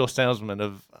door-to-door salesman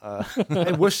of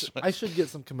I wish I should get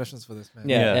some commissions for this, man.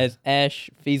 Yeah, Yeah. as Ash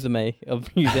Fizame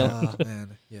of New Zealand. Oh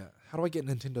man, yeah. How do I get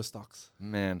Nintendo stocks?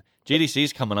 man.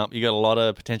 GDC's coming up. You got a lot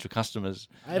of potential customers.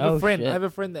 I have Oh, a friend. shit. I have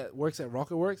a friend that works at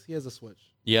RocketWorks. He has a Switch.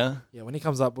 Yeah. Yeah, when he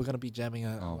comes up, we're gonna be jamming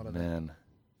a Oh lot of that. man.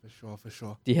 For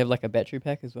sure. Do you have like a battery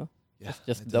pack as well? Yeah,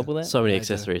 Just I do. double that? So many I do.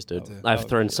 accessories, dude. I do. I've Oh,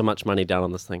 thrown shit. so much money down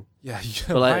on this thing. Yeah,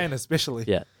 But like- Ryan especially.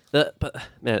 Yeah. But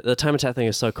man, the time attack thing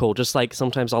is so cool. Just like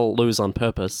sometimes I'll lose on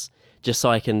purpose just so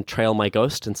I can trail my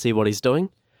ghost and see what he's doing.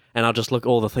 And I'll just look at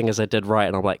all the things I did right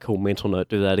and I'm like, cool, mental note,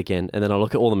 do that again. And then I'll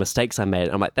look at all the mistakes I made.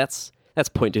 And I'm like, that's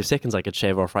 0.2 seconds I could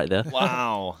shave off right there.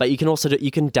 Wow. But you can also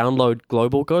you can download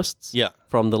global ghosts Yeah.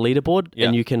 from the leaderboard Yeah.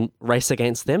 and you can race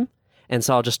against them. And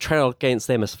so I'll just trail against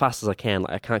them as fast as I can.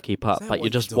 Like I can't keep up. that But what you're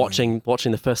just you're doing?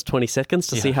 watching the first 20 seconds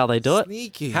to Yeah. see how they do it.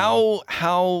 Sneaky. How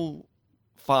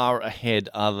far ahead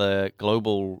are the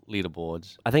global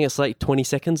leaderboards? I think it's like 20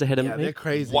 seconds ahead of Yeah, me. they're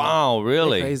crazy. Wow, They're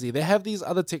really? crazy. They have these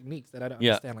other techniques that I don't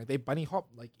Yeah. understand. Like they bunny hop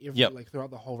like Yep. like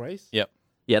throughout the whole race. Yep.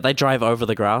 Yeah, they drive over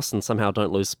the grass and somehow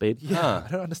don't lose speed. Yeah, Huh.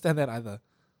 I don't understand that either.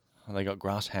 Oh, they got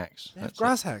grass hacks. They have That's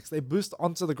grass hacks. They boost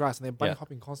onto the grass and they're bunny Yeah.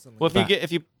 hopping constantly. Well,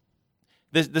 if you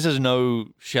this is no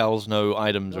shells, no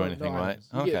items or No- anything, no right? items.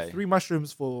 You Okay. get 3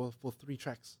 mushrooms for 3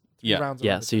 tracks. 3 Yeah. rounds.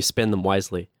 Yeah, around so you spend them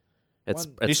wisely. It's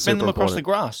One- it's You spin them super across the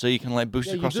important. grass so you can like boost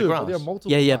yeah, across you the do, grass. but there are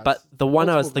multiple Yeah, parts. but the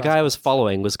Multiple guy grass I was parts.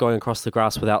 following was going across the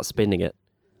grass without spending it.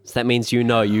 So that means you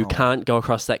Wow. can't go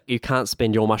across that. You can't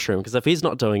spend your mushroom because if he's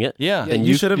not doing it, Yeah. then you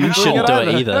you shouldn't you be shouldn't doing do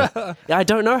it it either. Yeah, I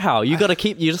don't know how. You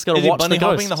just gotta Is he watch bunny the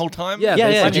hopping ghost. the whole time? Yeah, Yeah,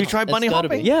 yeah. Did you It's try bunny gotta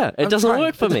be. hopping? Yeah, it I'm doesn't trying.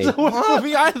 work for It me. doesn't work for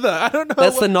me either. I don't know.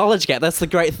 That's the knowledge gap. That's the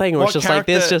great thing. Where What it's just like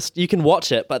there's character- just you can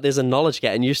watch it, but there's a knowledge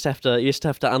gap, and you just have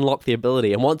to unlock the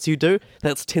ability. And once you do,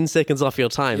 that's 10 seconds off your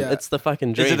time. Yeah. It's the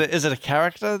fucking dream. Is it a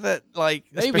character that like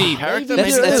a Maybe, special character? maybe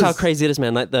That's, there that's how is. crazy it is,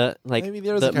 man. Maybe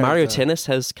there is a the Mario character. Tennis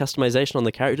has customization on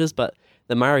the characters, but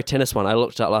the Mario Tennis one I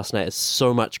looked at last night is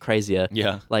so much crazier.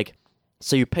 Yeah. Like,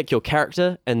 so you pick your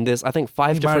character, and there's I think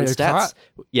 5 In different Mario stats.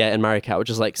 Yeah, in Mario Kart, which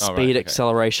is like Oh, right, speed, okay.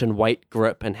 acceleration, weight,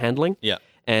 grip, and handling. Yeah.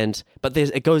 But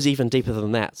it goes even deeper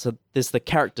than that. So there's the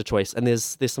character choice, and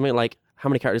there's something like how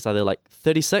many characters are there? Like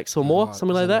 36 or more,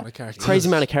 something like that. Crazy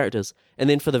amount of characters. And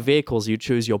then for the vehicles, you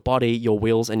choose your body, your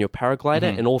wheels, and your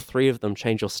paraglider, and all three of them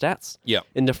change your stats Yeah.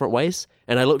 in different ways.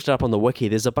 And I looked it up on the wiki.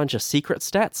 There's a bunch of secret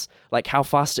stats, like how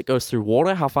fast it goes through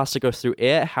water, how fast it goes through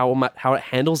air, how it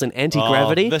handles in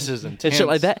anti-gravity. This is intense. And shit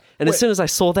like that. And as soon as I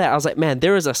saw that, I was like, man,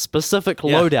 there is a specific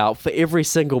loadout for every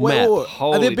single map. Are there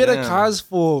Holy better damn. cars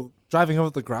for driving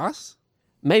over the grass?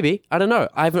 Maybe. I don't know.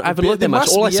 I haven't There looked that much.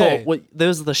 must All I be, saw, yeah. there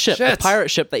was the ship. The Shit. pirate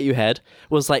ship that you had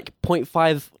was like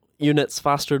 0.5 units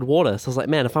faster in water. So I was like,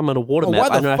 man, if I'm on a water Oh, map,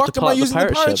 why I the don't have to fuck am I pilot the using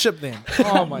the pirate ship. then?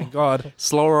 Oh my god.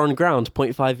 Slower on ground,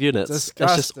 0.5 units. It's just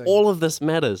Disgusting. all of this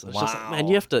matters. It's just like, man, Wow.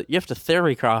 you have to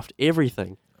theory craft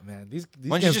everything. Man, these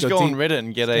Why don't you games just go deep. on Reddit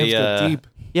and get These games go a deep.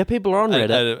 Yeah, people are on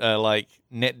Reddit. a like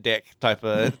net deck type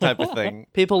of thing?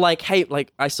 People like, hey,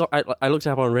 like I looked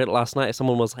up on Reddit last night.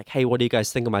 Someone was like, hey, what do you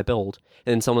guys think of my build?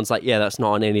 And then someone's like, yeah, that's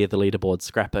not on any of the leaderboards.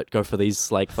 Scrap it. Go for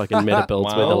these like fucking meta builds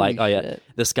where they're Wow. like, oh yeah, Shit.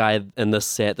 this guy in this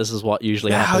set, this is what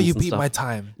usually Yeah, happens. how you and beat stuff. my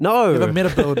time. No, You have a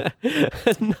meta build.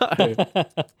 no. I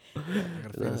gotta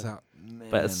figure this out.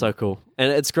 But it's so cool,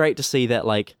 and it's great to see that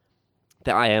like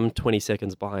that I am 20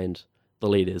 seconds behind the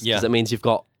leaders because Yeah. it means you've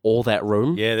got all that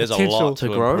room. Yeah, there's Potential a lot to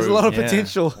to grow. There's a improve. lot of Yeah.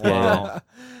 potential. Wow.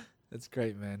 That's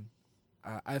great, man.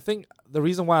 I think the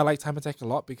reason why I like Time Attack a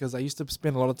lot because I used to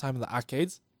spend a lot of time in the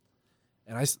arcades,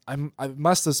 and I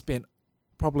must have spent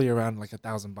probably around like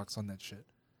 $1,000 on that shit.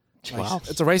 Like, Wow.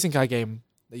 It's a racing car game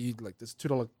that you like. There's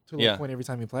 $2 Yeah. coin every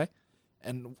time you play,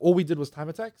 and all we did was time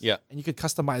attacks. Yeah. and you could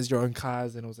customize your own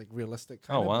cars, and it was like realistic,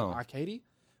 kind Oh, of wow. arcadey.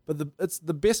 But it's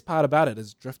the best part about it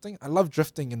is drifting. I love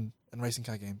drifting in racing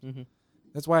car games. Mhm.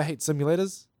 That's why I hate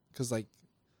simulators because like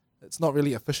it's not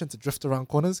really efficient to drift around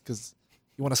corners because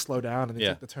you want to slow down and then Yeah.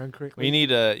 take the turn correctly.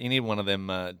 Well, you need one of them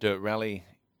dirt rally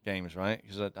games, right?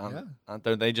 Because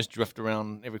don't they just drift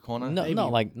around every corner? No, Maybe.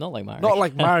 not like Mario. Not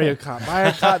like Mario Kart.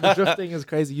 Mario Kart, the drifting is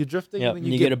crazy. You're drifting Yep, and then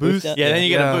you, you get get a boost boost. out. Yeah, then you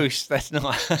get Yeah. a boost. That's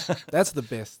not. That's the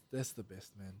best. That's the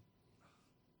best, man.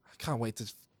 I can't wait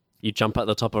to. You jump at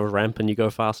the top of a ramp and you go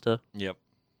faster. Yep.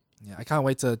 Yeah, I can't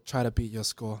wait to try to beat your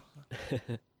score.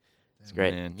 It's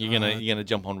great. Man, you're gonna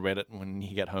jump on Reddit when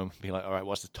you get home and be like, all right,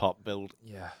 what's the top build?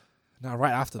 Yeah. No,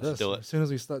 right after Let's this, do it. as soon as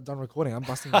we start done recording, I'm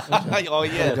busting. the session. Oh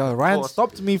yeah. There you go. of Ryan course.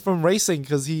 stopped me from racing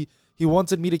because he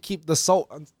wanted me to keep the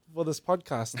salt for this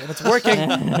podcast, and it's working.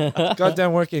 It's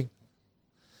goddamn working.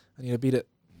 I need to beat it.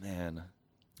 Man.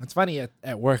 It's funny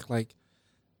at work, like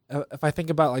if I think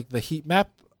about like the heat map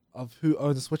of who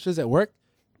owns Switches at work,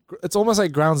 it's almost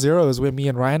like Ground Zero is where me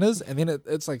and Ryan is, and then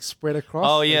it's like spread across.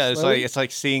 Oh like, yeah, slowly. it's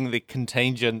like seeing the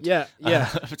contagion yeah.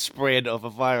 spread of a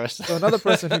virus. So another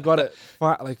person who got it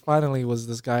finally was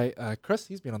this guy Chris.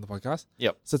 He's been on the podcast.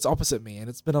 Yep. So it's opposite me, and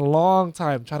it's been a long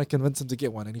time trying to convince him to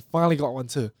get one, and he finally got one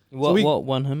too. What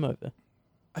won him over?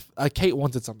 Kate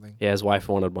wanted something. Yeah, his wife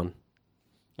wanted one.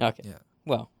 Okay. Yeah.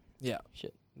 Well, Yeah.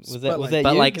 shit. But Was like- that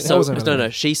But you? like, That so wasn't no, really- no.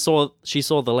 She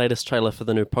saw the latest trailer for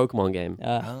the new Pokemon game,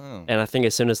 Oh. and I think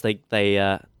as soon as they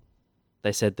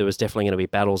said there was definitely going to be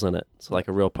battles in it, so like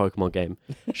a real Pokemon game,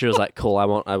 she was like, "Cool, I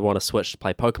want to switch to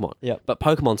play Pokemon." Yep. But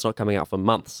Pokemon's not coming out for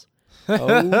months.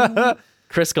 Oh.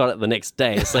 Chris got it the next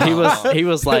day, so he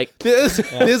was like, There's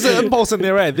an impulse in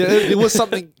there, right? There was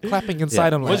something clapping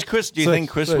inside him. Like, Was Chris? Do you switch, think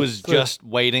Chris switch, was switch. just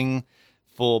waiting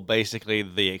for basically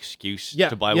the excuse Yeah,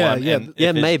 to buy yeah, one? yeah. And if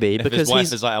Yeah, his- maybe, if because his wife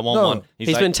he's- is like, I want No. one. he's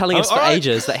like, been telling us "Oh, for all right."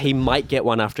 ages that he might get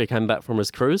one after he came back from his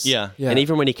cruise. Yeah. Yeah. And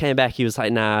even when he came back, he was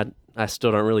like, "Nah, I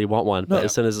still don't really want one." No. But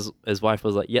as soon as his wife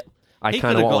was like, "Yep, I He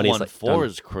kind could of have want got one," he's one like, for "Done."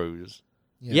 his cruise.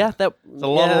 Yeah, that It's a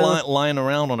lot yeah, of lying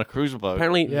around on a cruise boat.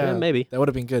 Apparently, yeah, maybe. that would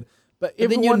have been good. But But then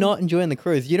everyone, you're not enjoying the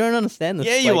cruise. You don't understand this.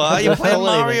 Yeah, you like, are. You're playing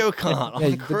believe it. Mario Kart on Yeah,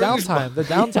 a the cruise downtime, the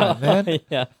downtime, man.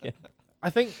 yeah. I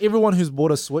think everyone who's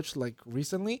bought a Switch like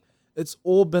recently, it's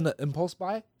all been an impulse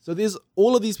buy. So there's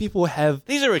all of these people have.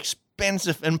 These are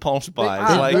expensive impulse buys.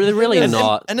 are. Like, They're really an-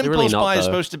 not. An They're impulse really not, buy is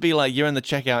though. supposed to be like you're in the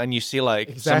checkout and you see like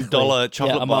Exactly. some dollar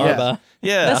chocolate Yeah, a bar. Mario bar.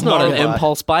 Yeah, That's a not Mario an bar.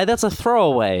 impulse buy. That's a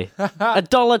throwaway.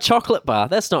 $1 chocolate bar.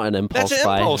 That's not an impulse That's an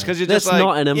buy. impulse because you're That's just like,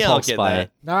 not an yeah, I'll impulse get buy.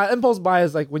 that. Nah, impulse buy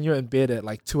is like when you're in bed at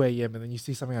like 2 a.m. and then you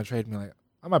see something on trade and you're like,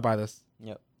 I might buy this.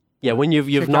 Yeah, when you've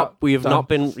Check not out, you've done. not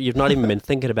been you've not even been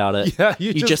thinking about it. Yeah,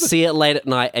 You just see it late at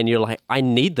night and you're like, I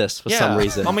need this for some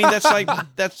reason. I mean, that's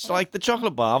like the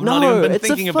chocolate bar. I've not no, even been it's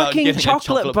thinking a about fucking getting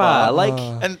chocolate bar. Like,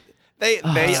 and they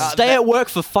are, stay at work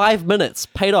for 5 minutes,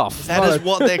 paid off. That is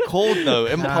what they're called, though.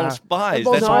 Impulse buys.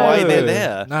 Impulse That's buys. why they're No.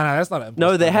 there. No, that's not an impulse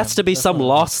No, there buy, has man. to be That's some not an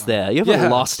loss impulse buy. there. You haven't Yeah.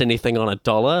 lost anything on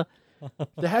 $1.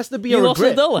 There has to be You a lost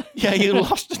regret. $1. Yeah, you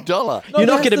lost $1. No, You're there not has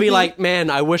going to to be be- like, man,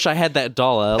 I wish I had that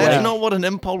dollar. That's Like, not what an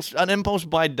impulse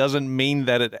buy doesn't mean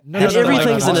that it. No, has no, to, no, like,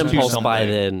 everything's an cost you impulse buy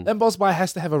something. then. Impulse buy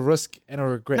has to have a risk and a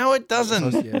regret. No, it doesn't.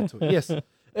 associated to it. Yes.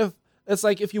 If it's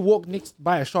like if you walk next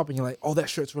by a shop and you're like, oh, that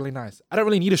shirt's really nice. I don't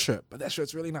really need a shirt, but that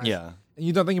shirt's really nice. Yeah. And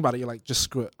you don't think about it. You're like, just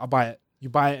screw it. I'll buy it. You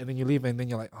buy it and then you leave it and then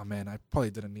you're like, oh man, I probably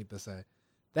didn't need this.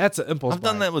 That's an impulse. I've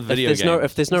done buy. that with If video there's games.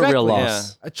 if there's no real Exactly.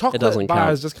 loss, A chocolate doesn't bar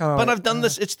count. is just kind of. But I've done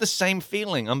this. It's the same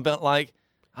feeling. I'm like,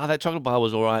 that chocolate bar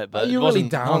was all right, but Are you it really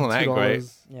wasn't, down wasn't that $2? great.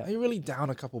 Yeah. Are you really down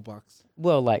a couple bucks?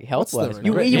 Well, like health What's wise.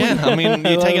 the regret? Yeah, I mean,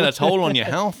 you're taking a toll on your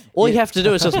health. all you have to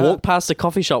do is just walk past a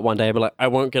coffee shop one day and be like, I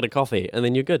won't get a coffee, and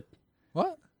then you're good.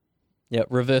 What? Yeah,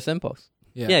 reverse impulse.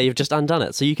 Yeah, you've just undone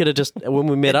it. So you could have just, when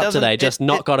we met It up doesn't- today, just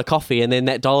not got a coffee, and then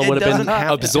that dollar It would have doesn't been have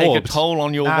to absorbed. take a toll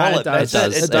on your Nah, wallet. it does.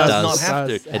 That's It it. Does does. not have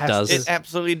to. It does. It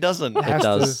absolutely doesn't. It has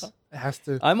does. to. It has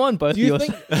to. I'm on both Do you yours.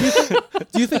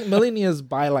 think? Do you think millionaires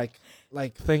buy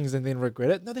like things and then regret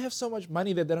it? No, they have so much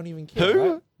money that they don't even care.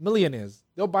 Who? Right? Millionaires.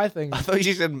 They'll buy things. I thought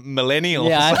you said millennials.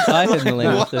 Yeah, I heard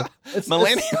millennials too. It's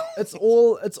Millennial.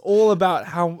 It's all about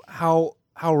how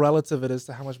relative it is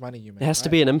to how much money you make. It has to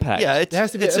right? be an impact. Yeah, There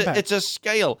has to be it's an a, impact. it's a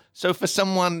scale. So for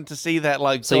someone to see that,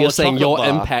 like, So you're dollar saying your chocolate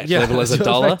bar- impact level is a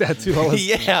dollar? That $2.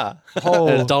 Yeah,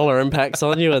 A dollar impacts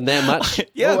on you and that much?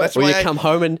 yeah. That's Where why you I- come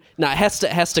home and it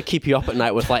has to keep you up at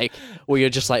night with like, where you're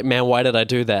just like, man, why did I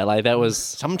do that? Like that was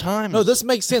sometimes. No, this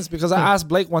makes sense because I asked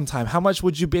Blake one time, how much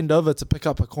would you bend over to pick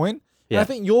up a coin? And Yeah. I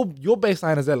think your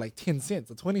baseline is at like 10 cents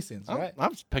or 20 cents, right?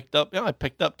 I've picked up. Yeah, I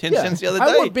picked up 10 cents the other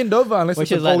I day. won't bend over unless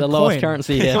Which it's is a like gold the lowest coin.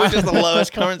 currency It here. was just the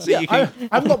lowest currency you can.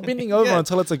 I'm not bending over Yeah.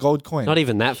 until it's a gold coin. not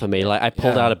even that for me. Like I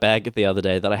pulled Yeah. out a bag the other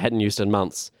day that I hadn't used in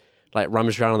months. Like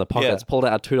rummaged around in the pockets, Yeah. pulled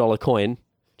out a $2 coin,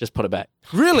 just put it back.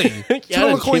 Really? I $2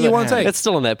 don't coin give you a- want to take? It's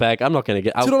still in that bag. I'm not going to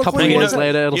get. A $2 couple coin of you years wanna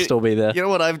take? later, it'll still be there. You know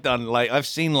what I've done? Like I've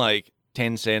seen like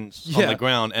 10 cents on Yeah. the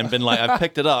ground and been like, I've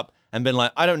picked it up and been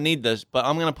like, I don't need this, but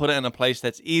I'm gonna put it in a place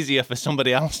that's easier for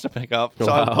somebody else to pick up.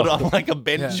 So I Wow. put it on like a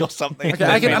bench Yeah. or something. Okay,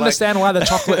 I can Like- understand why the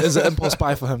chocolate is an impulse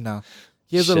buy for him now.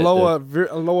 He has Shit, a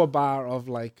lower bar of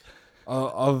like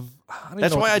of. I don't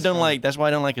That's even know why what I to don't describe. like. That's why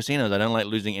I don't like casinos. I don't like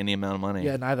losing any amount of money.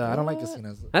 Yeah, neither. I don't like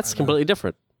casinos. That's either. completely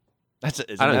different.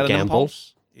 Isn't I don't that an gamble.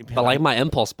 impulse? But like my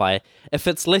impulse buy, if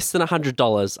it's less than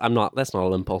 $100, I'm not. That's not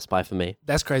an impulse buy for me.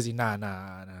 That's crazy. Nah.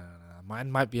 Mine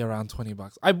might be around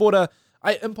 $20.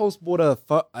 I impulse bought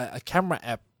a camera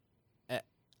app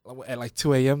at like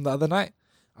 2 a.m. the other night.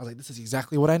 I was like, this is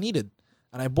exactly what I needed.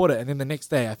 And I bought it. And then the next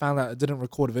day I found out it didn't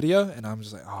record video. And I'm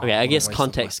just like, oh. Okay, I guess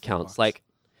context counts. Like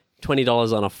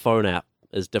 $20 on a phone app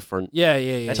is different yeah.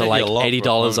 That's to actually like a lot for a $80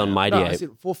 phone on app. Mighty No, I Ape. said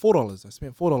 $4. I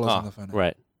spent $4 on Oh, the phone app.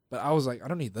 Right. But I was like, I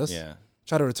don't need this. Yeah.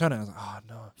 Try to return it. I was like, oh,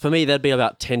 no. For me, that'd be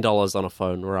about $10 on a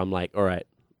phone where I'm like, all right,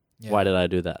 Yeah. why did I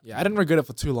do that? Yeah, I didn't regret it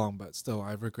for too long, but still,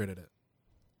 I regretted it.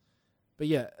 But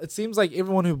yeah, it seems like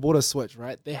everyone who bought a Switch,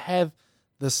 right? They have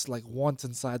this like want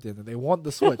inside them that they want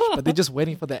the Switch, but they're just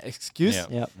waiting for that excuse. Yeah.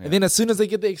 Yep. And then as soon as they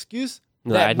get the excuse,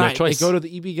 No, I that had no night choice. they go to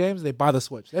the EB Games, they buy the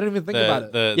Switch. They don't even think about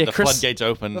it. The Yeah, Chris- floodgates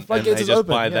open. The floodgates and they is just open,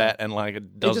 buy yeah. that and like a They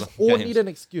dozen just all games. need an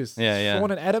excuse. Yeah, yeah. Sean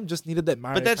and Adam just needed that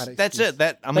Mario But Kart that's excuse. it.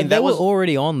 That I But mean, they that were was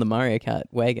already on the Mario Kart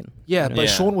wagon. Yeah, but Yeah.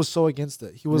 Sean was so against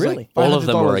it. He was Really? like, All of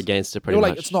them were $500. against it They pretty were much.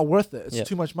 like, it's not worth it. It's Yep.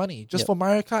 too much money. Just Yep. for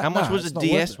Mario Kart? how much Nah, was it's a not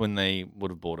DS worth it. when they would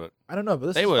have bought it? I don't know, but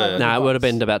this They is were- $500. Nah, it would have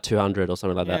been about 200 or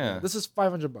something like that. Yeah. This is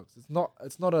 $500. It's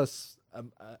not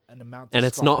an amount. to And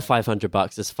it's scoff not at.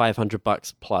 $500. It's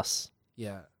 $500 plus.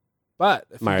 Yeah, but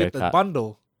if Mario you get the Kart.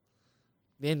 bundle,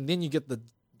 then you get the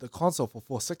console for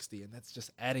 $460, and that's just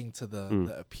adding to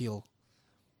the appeal.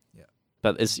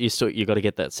 But you got to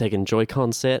get that second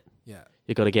Joy-Con set. Yeah,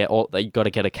 You got to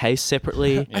get a case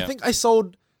separately. I Yeah. think I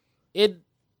sold Ed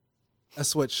a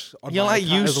Switch. On You're Mario like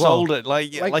Kart you as well. sold it.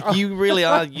 Like you really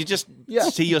are. You just Yeah.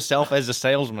 see yourself as a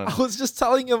salesman. I was just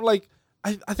telling him like.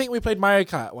 I think we played Mario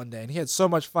Kart one day and he had so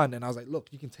much fun and I was like, look,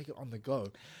 you can take it on the go.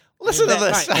 Listen to And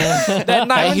this. That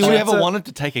night Haven't he you went ever to, wanted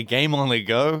to take a game on the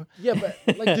go? Yeah, but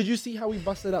like, did you see how we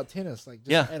busted out tennis like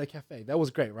just Yeah. at a cafe? That was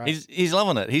great, right? He's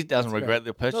loving it. He doesn't That's regret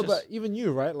the purchase. No, but even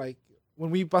you, right? Like when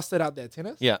we busted out that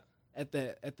tennis, Yeah, at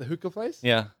the hookah place,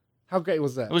 yeah, how great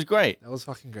was that? it was great. That was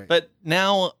fucking great. But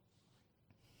now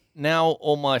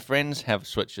all my friends have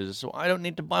Switches, so I don't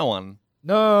need to buy one.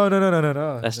 no.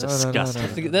 That's No,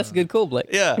 disgusting. That's a good call, Blake.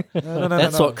 Yeah, No,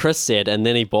 That's what Chris said, and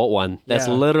then he bought one. That's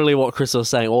Yeah. literally what Chris was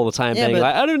saying all the time, Yeah, being but-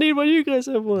 like, I don't need one, you guys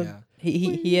have one. Yeah.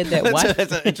 He had that that's, wife.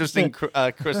 that's an interesting Chris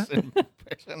impression.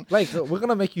 Blake, we're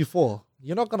gonna make you fall.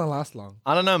 You're not gonna last long.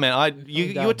 I don't know, man.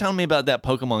 You down. were telling me about that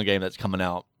Pokemon game that's coming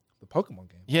out. The Pokemon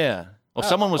game. Yeah, or I-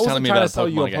 someone was I telling wasn't me trying about to the sell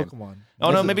you Pokemon a game. Pokemon. Oh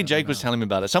no, This maybe isn't Jake was now. telling me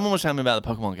about it. Someone was telling me about the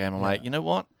Pokemon game. I'm Yeah. like, you know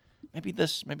what? maybe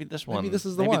this one. this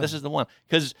is the one. This is the one.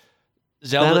 Because No,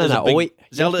 Zelda no, is no. a big, Wait,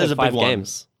 Zelda is a big 5 one.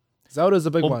 games. Zelda's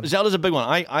a big Well, one. Zelda's a big one.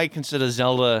 I consider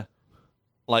Zelda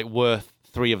like worth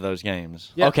 3 of those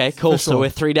games. Yeah, Okay, cool. for So sure. we're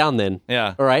 3 down then.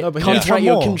 Yeah. All right. No, but here's one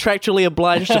You're more. contractually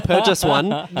obliged to purchase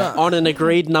one on an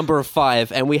agreed number of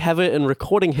 5, and we have it in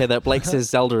recording here that Blake says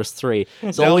Zelda is 3.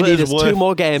 So all we Zelda need is is 2 worth-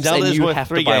 more games, Zelda and is you worth have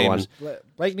to 3 buy games. one.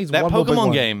 Blake needs That one more big Pokemon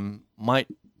one. game might.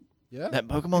 Yeah. That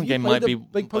Pokemon Have you game played might the be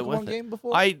big worth Pokemon it. game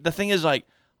before. The thing is, like,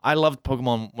 I loved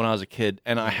Pokemon when I was a kid,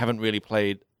 and I haven't really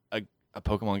played a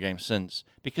Pokemon game since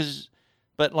because,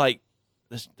 but like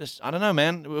this I don't know,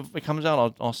 man. If it comes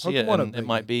out, I'll see it, Pokemon are and it big.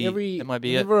 might be it.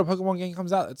 Whenever a Pokemon game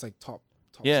comes out, it's like top.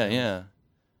 Yeah, sales. yeah,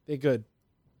 They're good.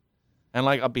 and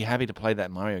like I'd be happy to play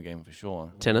that Mario game for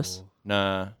sure. Tennis?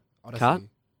 Nah, Odyssey. Card?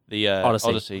 the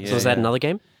Odyssey. yeah, So is that yeah. another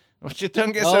game? Well, you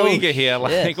don't get so Oh, eager here. shit.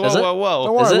 Like, whoa, Is it? whoa, Don't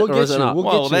whoa. worry, it, we'll or get is it you. not? We'll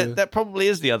Well, get you. that probably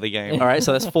is the other game. All right,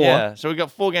 so that's 4. Yeah, so we got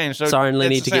 4 games. So Sorry, Lee, that's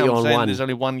need the to get same. you I'm on saying one. There's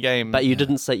only one game. But you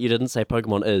didn't say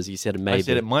Pokemon is. You said maybe. I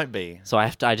said it might be. So I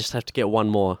just have to get one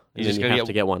more, and just then you gotta have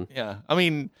to get one. Yeah, I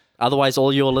mean. Otherwise,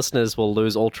 all your listeners will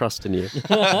lose all trust in you.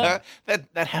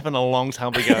 that happened a long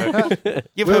time ago.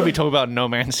 You've heard me talk about No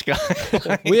Man's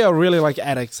Sky. We are really like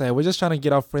addicts. We're just trying to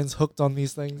get our friends hooked on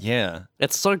these things. Yeah.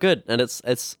 It's so good, and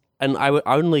and I would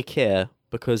only care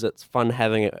because it's fun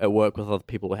having it at work with other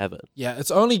people who have it. Yeah,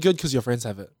 it's only good because your friends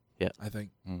have it. Yeah. I think.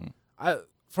 Mm.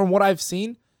 From what I've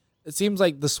seen, it seems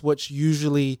like the Switch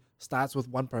usually starts with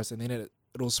one person, then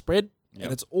it'll spread, Yep.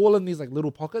 and it's all in these like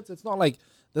little pockets. It's not like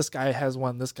this guy has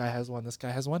one, this guy has one, this guy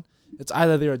has one. It's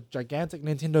either they're a gigantic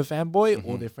Nintendo fanboy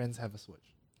or their friends have a Switch.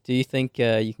 Do you think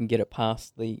you can get it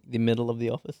past the middle of the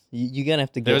office? You're gonna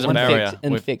have to There get is a one barrier fixed,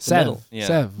 with- infect the middle. Sev, Yeah.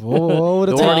 Sev, what would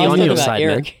it They're take? already I was on talking your about side, man.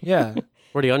 Eric. Yeah,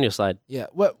 Already on your side. yeah.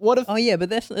 What if Oh yeah,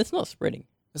 but it's not spreading.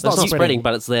 it's It's not spreading,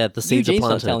 but it's there. The seeds Eugene's are not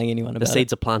planted. telling anyone The about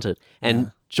seeds are planted, and Yeah.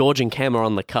 George and Cam are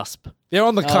on the cusp. They're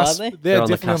on the Oh, are cusp. they? They're on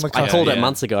the definitely on the cusp. I cusp. called it Yeah.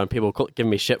 months ago, and people give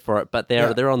me shit for it, but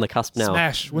Yeah. they're on the cusp now.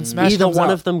 Smash when Smash Either comes one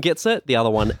out. of them gets it, the other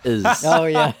one is. Oh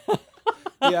yeah,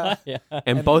 Yeah, yeah.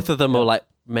 And both of them are like,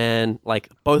 man, like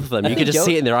both of them. You think could just Joe-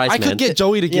 see it in their eyes, I man. could get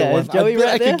Joey to get Yeah, one. is Joey I bet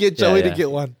right I there? could get Yeah, Joey yeah. to get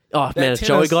one. Oh man, if Joey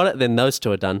tennis- got it, then those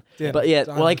two are done. Yeah, But yeah,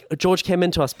 done. well, like George came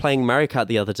into us playing Mario Kart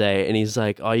the other day, and he's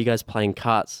like, "Oh, you guys playing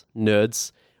karts,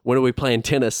 nerds? When are we playing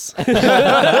tennis?"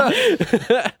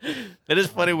 It is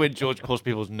funny when George calls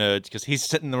people nerds because he's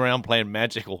sitting around playing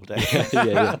Magic all day.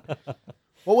 yeah.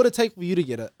 What would it take for you to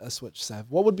get a Switch, Sav?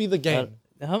 What would be the game?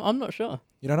 I'm not sure.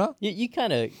 You don't know? You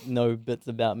kind of know bits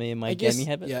about me and my I guess- gaming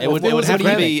habits. yeah. It would, What it would was have the to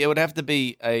game? be. It would have to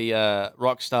be a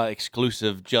Rockstar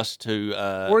exclusive, just to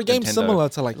Or a game Nintendo. similar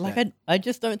to like Like that? I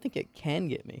just don't think it can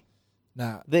get me.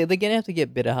 Nah. They're gonna have to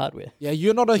get better hardware. Yeah,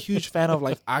 you're not a huge fan of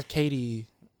like arcadey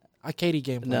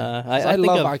gameplay. Nah, 'Cause I I think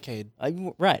love I've- arcade.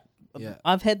 Right. Yeah.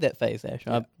 I've had that phase, Ash.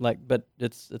 Yeah. But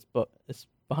it's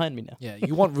behind me now. Yeah,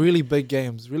 you want really big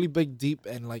games, really big, deep,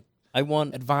 and like I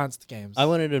want advanced games.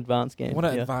 an advanced game. You want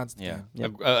an yeah. advanced Yeah,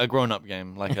 game. Yep. a grown-up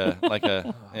game, like a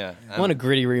yeah. I want a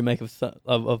gritty remake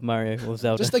of Mario or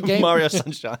Zelda. Just a game, Mario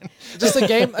Sunshine. just a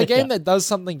game that does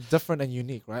something different and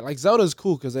unique, right? Like Zelda's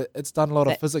cool because it's done a lot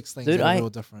of That- physics things dude, that are I- real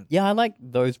different. Yeah, I like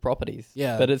those properties.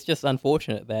 Yeah. But it's just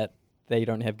unfortunate that they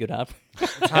don't have good hardware.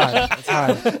 It's hard. It's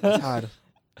hard. It's hard.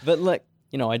 But like,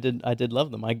 I did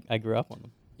love them. I grew up on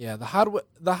them. Yeah, the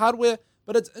hardware,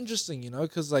 but it's interesting,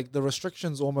 because like the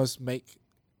restrictions almost make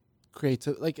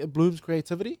like it blooms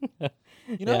creativity.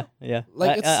 You know, Yeah, yeah.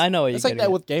 like I know what you're it's like getting that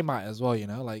at. with game art as well.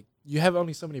 Like you have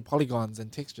only so many polygons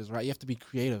and textures, right? You have to be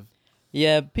creative.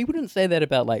 Yeah, people didn't say that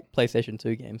about like PlayStation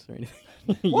 2 games or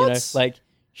anything. What? Like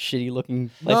shitty looking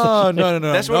No, PlayStation. no,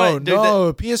 no, That's no, what I- no, dude,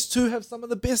 no. PS2 have some of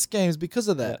the best games because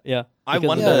of Yeah, that. yeah. I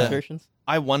Because of the wonder- restrictions.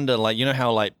 I wonder, like, you know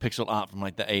how like pixel art from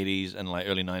like the 80s and like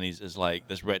early 90s is like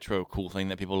this retro cool thing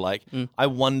that people like. Mm. I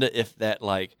wonder if that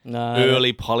like No,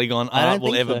 early polygon I don't art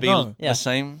will think ever so. be No. Yeah. the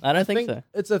same. I don't think so.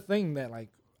 It's a thing that like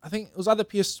I think it was either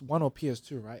PS1 or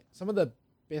PS2, right? Some of the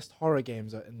best horror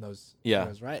games are in those Yeah.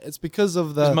 eras, right? It's because of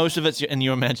 'Cause the most of it's in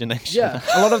your imagination. yeah.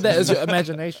 A lot of that is your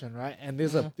imagination, right? And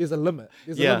there's a limit.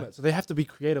 There's a Yeah. limit, so they have to be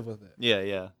creative with it, yeah,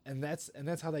 yeah. and that's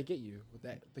how they get you with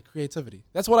the creativity.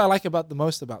 That's what I like about the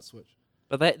most about Switch.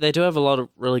 But they do have a lot of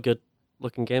really good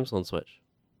looking games on Switch.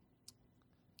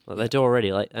 Like they do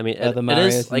already. Like I mean, The it Marios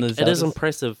is and like the it is Zeldas.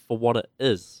 impressive for what it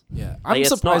is. Yeah, Like, I'm it's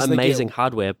surprised not they amazing Get,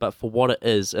 hardware, but for what it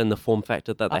is and the form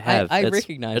factor that they have, I it's-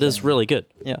 recognize it is that. really good.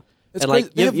 Yeah. it's and great.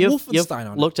 like They have you've Wolfenstein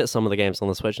on it. looked at some of the games on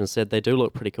the Switch and said they do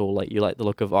look pretty cool. Like you like the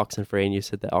look of Oxenfree, and you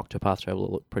said that Octopath Traveler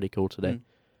looked pretty cool today. Mm.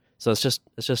 So it's just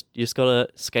you just gotta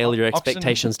scale your Oxen-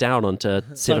 expectations down onto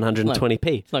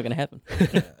 720p. It's not going to happen.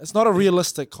 Yeah, it's not a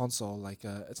realistic console. Like,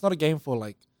 it's not a game for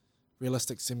like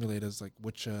realistic simulators like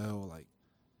Witcher or like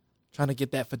trying to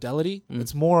get that fidelity. Mm.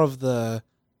 It's more of the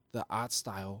art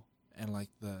style and like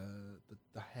the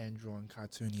hand drawn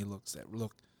cartoony looks that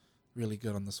look really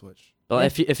good on the Switch.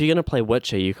 But if you're gonna play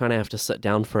Witcher, you kind of have to sit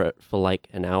down for it for like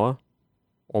an hour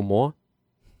or more.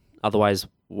 Otherwise,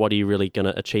 what are you really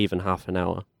gonna achieve in half an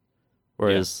hour?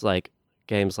 Whereas like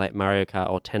games like Mario Kart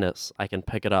or tennis, I can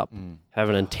pick it up, have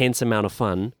an intense amount of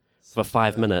fun for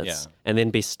 5 minutes, and then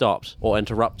be stopped or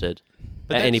interrupted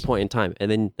at any point in time, and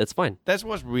then it's fine. That's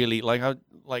what's really like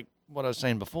what I was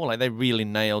saying before. Like they really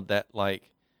nailed that like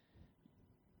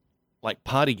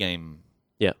party game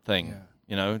thing. Yeah.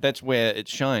 You know, that's where it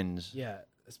shines. Yeah,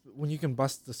 when you can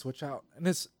bust the Switch out, and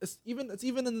it's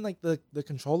even in like the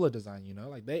controller design. You know,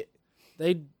 like they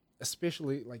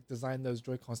especially like designed those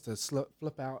Joy-Cons to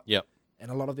flip out. Yep. And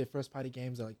a lot of their first party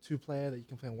games are like 2-player that you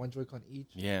can play on one Joy-Con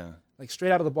each. Yeah. Like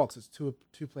straight out of the box, it's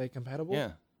two-player compatible.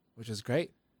 Yeah. Which is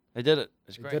great. They did it.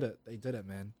 It's They great. did it,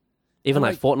 man. Even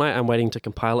And, like Fortnite, I'm waiting to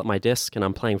compile at my desk, and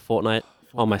I'm playing Fortnite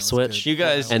on my was Switch. good. You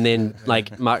guys- Fortnite And was then good, yeah.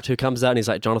 like Mark II comes out, and he's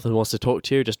like, "Jonathan wants to talk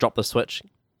to you. Just drop the Switch,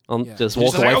 Yeah. just Just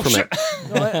walk like, away oh, from shit.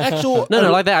 it." No, actual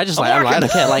No, like that. I just like I'm like, I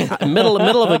don't care. Like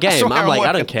middle of a game, Sorry, I'm like, I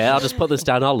I'm don't working. care. I'll just put this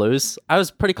down. I'll lose. I was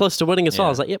pretty close to winning as well. I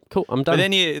was like, "Yep, cool. I'm done."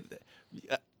 But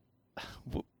then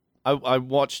I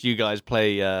watched you guys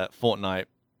play Fortnite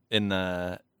in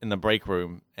the break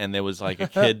room, and there was like a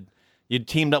kid. You'd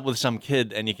teamed up with some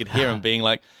kid, and you could hear him being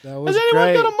like, that was "Has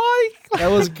anyone great. got a mic?" That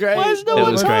was great. Why is no That It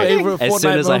one was my great. favorite As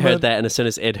soon Fortnite as I heard moment. that, and as soon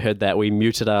as Ed heard that, we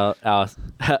muted our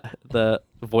the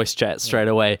voice chat straight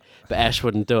away. But Ash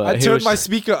wouldn't do it. I He turned was my just-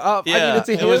 speaker up. I Yeah, needed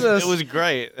to it hear was this. it was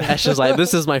great. Ash was like,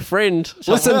 "This is my friend.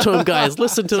 Listen to him, guys.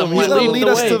 Listen to him. Someone He's He's gonna leading lead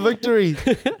the us way." to victory.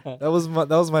 that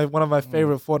was my one of my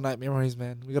favorite Fortnite memories,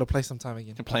 man. We gotta play sometime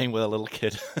again. Playing with a little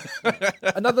kid.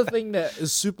 Another thing that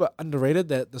is super underrated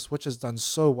that the Switch has done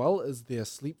so well is their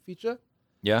sleep feature.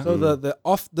 Yeah. So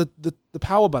the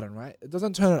power button, right? It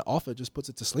doesn't turn it off, it just puts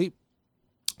it to sleep.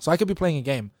 So I could be playing a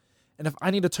game, and if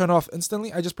I need to turn it off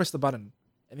instantly, I just press the button.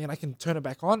 And then I can turn it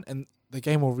back on and the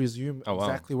game will resume Oh, wow.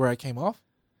 exactly where I came off.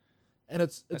 And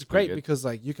it's That's great pretty good. because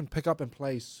like you can pick up and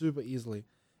play super easily.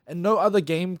 And no other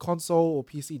game console or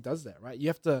PC does that, right? You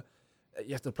have to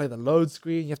play the load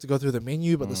screen, you have to go through the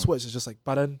menu, but the Switch is just like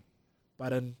button,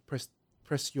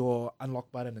 press your unlock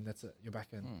button, and that's it. You're back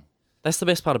in. That's the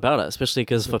best part about it, especially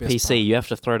because The for best PC, part. you have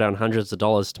to throw down hundreds of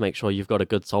dollars to make sure you've got a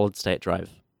good solid state drive.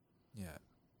 Yeah.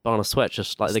 But on a Switch,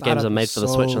 just like the Startup games are made is for the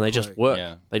Switch, so and they just quick. work.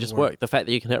 Yeah. They just Work. work. The fact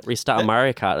that you can hit restart a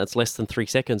Mario Kart, and it's less than 3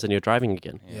 seconds, and you're driving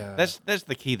again. Yeah. That's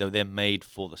the key though. They're made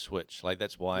for the Switch. Like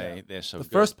that's why Yeah. they're so The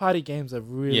good. first party games are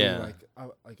really Yeah.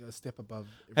 like a step above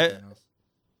Hey, everything else.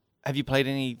 Have you played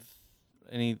any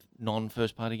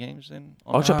non-first party games then?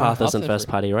 on- Octopath I'll isn't say first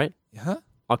free. party, right? Huh?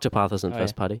 Octopath isn't Oh,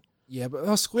 first yeah. party. Yeah,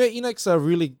 but Square Enix are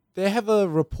really they have a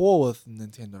rapport with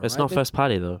Nintendo. It's right? not They- first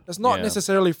party though. It's not Yeah.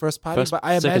 necessarily first party, First- but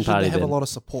I second imagine party they have then. a lot of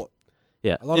support.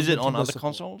 Yeah. A lot Is of it on Nintendo other support.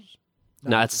 consoles?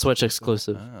 No, it's Switch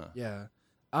exclusive. Ah. Yeah.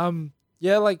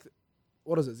 Yeah, like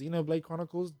what is it? Xenoblade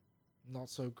Chronicles, not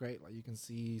so great. Like you can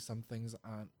see some things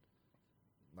aren't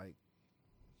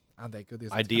that good.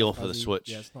 There's, it's Ideal kinda for the fuzzy. Switch.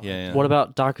 Yeah, it's not Yeah, ideal. yeah. What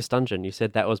about Darkest Dungeon? You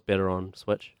said that was better on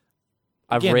Switch.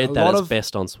 I've Again, a read that lot it's of-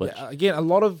 best on Switch. Yeah, again, a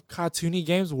lot of cartoony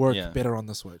games work Yeah. better on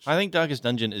the Switch. I think Darkest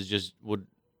Dungeon would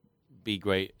be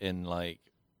great in like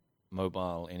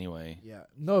mobile anyway. Yeah,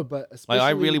 no, but especially Like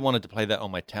I really wanted to play that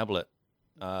on my tablet,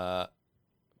 but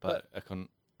I couldn't.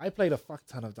 I played a fuck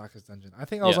ton of Darkest Dungeon. I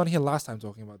think I was Yeah. on here last time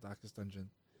talking about Darkest Dungeon.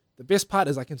 The best part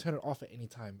is I can turn it off at any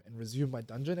time and resume my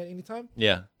dungeon at any time.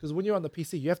 Yeah, Because when you're on the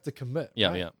PC, you have to commit. yeah,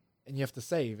 right? yeah. And you have to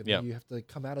save, and Yeah. then you have to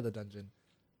come out of the dungeon.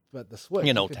 But the Switch,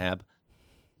 An you old could- tab.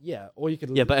 Yeah, or you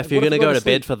could. Yeah, but like, if you're what going to you go to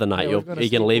bed sleep? for the night, Yeah, you're we're gonna going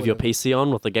to sleep leave or your whatever. PC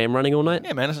on with the game running all night?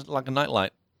 Yeah, man, it's like a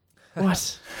nightlight.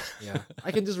 What? Yeah,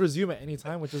 I can just resume at any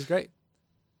time, which is great.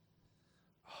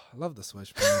 I love the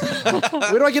Switch, man.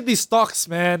 Where do I get these stocks,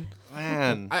 man?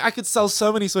 Man, I could sell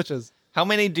so many Switches. how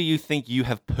many do you think you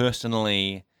have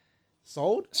personally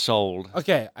Sold? sold?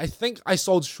 Okay, I think I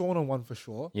sold Sean on one for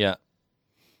sure. Yeah,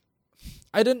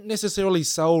 I didn't necessarily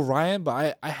sell Ryan,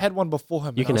 but I had one before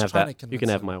him. You and can I was have trying that. to You convince can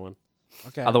have him. my one.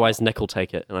 Okay. Otherwise, Nick will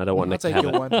take it, and I don't want I'll Nick to take have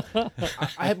your it. one.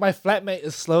 I have my flatmate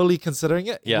is slowly considering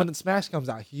it. Yeah. When Smash comes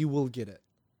out, he will get it.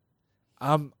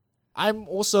 I'm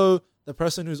also the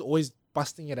person who's always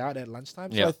busting it out at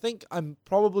lunchtime. So Yeah. I think I'm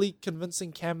probably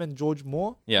convincing Cam and George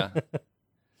more. yeah.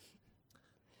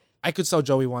 I could sell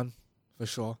Joey one for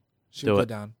sure. She'll Do go it.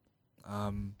 down.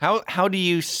 How do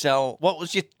you sell? What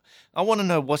was your? I want to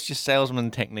know what's your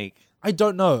salesman technique. I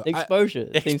don't know. Exposure.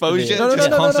 it seems to be Exposure? it. No, no, no, Just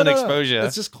no, no, constant no, no, no. exposure.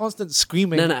 It's just constant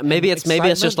screaming. No, maybe and it's just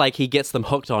excitement. like he gets them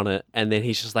hooked on it, and then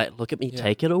he's just like, "Look at me, Yeah.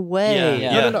 take it away."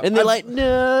 Yeah. No, no, no. And they're I've- like,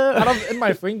 "No." in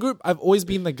my friend group, I've always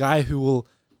been the guy who will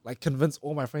like convince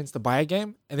all my friends to buy a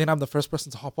game, and then I'm the first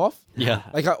person to hop off. Yeah.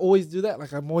 Like I always do that.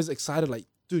 Like I'm always excited. Like,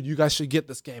 dude, you guys should get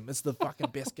this game. It's the fucking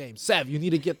best game. Sav, you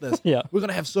need to get this. Yeah. We're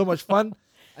gonna have so much fun.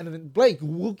 And then Blake,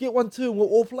 we'll get one too. And we'll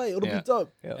all play. It'll Yeah. be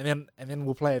dope. Yeah. And then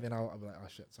we'll play. And then I'll be like, oh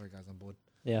shit, sorry guys, I'm bored.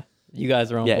 Yeah. You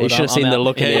guys are on Yeah, board. you should have I'm seen the out.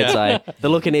 look in Yeah, Ed's yeah. eye. The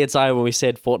look in Ed's eye when we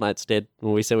said Fortnite's dead.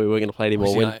 When we said we weren't going to play anymore.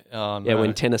 Was he When, like, oh, no. yeah,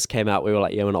 when tennis came out, we were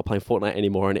like, "Yeah, we're not playing Fortnite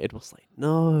anymore." And Ed was like,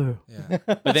 "No, Yeah.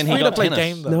 But then he free to got play tennis.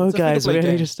 game though. no, It's a guys, free-to-play we only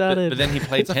game. just started." But then he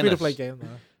played It's a tennis. free to play game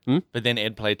though. But then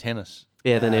Ed played tennis.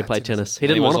 yeah, then Yeah, Ed played tennis tennis. is He cool.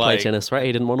 didn't He want was to play like- tennis, right?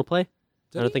 He didn't want to play.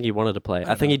 Did I don't he? think he wanted to play. I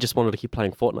don't think he know. just wanted to keep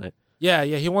playing Fortnite. Yeah,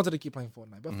 he wanted to keep playing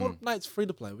Fortnite, but Mhm. Fortnite's free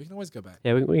to play. We can always go back.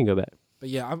 Yeah, we can go back. But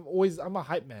yeah, I'm a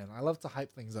hype man. I love to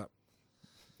hype things up.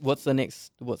 What's the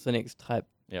next type?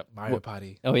 Mario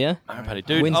Party. Oh yeah. Mario Mario Party. Party.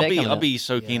 Dude, When's that I'll coming be out?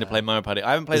 so keen to Yeah. play Mario Party.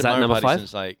 I haven't played Is that Mario number Party 5?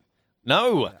 since like...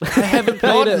 No. I haven't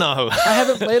played God, it. no. I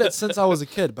haven't played it since I was a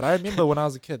kid, but I remember when I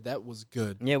was a kid, that was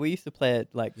good. Yeah, we used to play it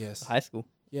like Yes. high school.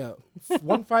 Yeah.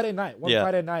 One Friday night,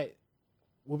 Yeah.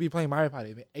 we'll be playing Mario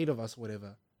Party, 8 of us,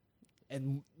 whatever.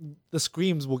 And the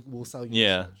screams will sell you.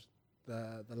 Yeah.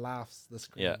 The laughs, the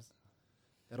screams. Yeah.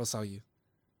 That'll sell you.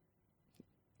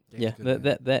 Game's Yeah, good,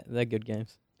 man. they're good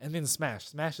games. And then Smash.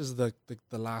 Smash is the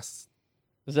last.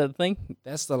 Is that the thing?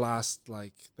 That's the last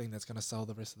like thing that's gonna sell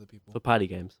the rest of the people. For party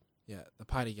games. Yeah, the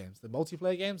party games, the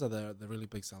multiplayer games are the really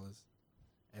big sellers,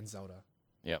 and Zelda.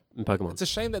 In Pokemon. It's a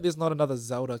shame that there's not another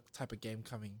Zelda type of game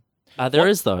coming. There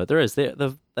is though. There is. They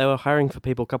were hiring for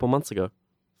people a couple months ago.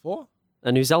 For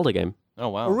A new Zelda game. Oh,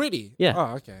 wow. already? Yeah.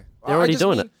 Oh, okay. They're already I just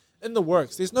doing mean in the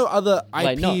works. There's no other IP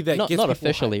Like not, that not, gets not people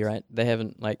officially, hyped. right? They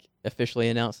haven't like officially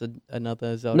announced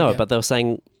another Zelda. No, Yeah. but they were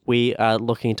saying we are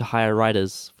looking to hire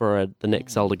writers for the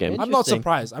next Zelda game. I'm not Interesting.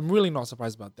 surprised. I'm really not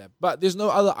surprised about that. But there's no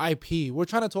other IP. We're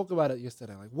trying to talk about it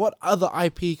yesterday. Like, what other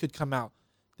IP could come out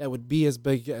that would be as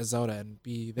big as Zelda and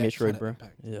be that Metroid, kind of bro.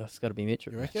 impact? Yeah, it's got to be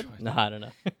Metroid. You reckon? Nah, I don't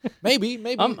know. Maybe.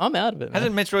 I'm out of it. Man.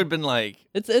 Hasn't Metroid been like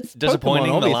It's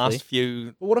disappointing Pokemon, the obviously. last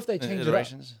few But what if they change it up?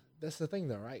 iterations? That's the thing,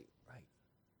 though, right? Like,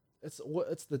 it's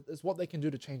what they can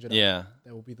do to change it up. Yeah,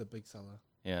 That will be the big seller.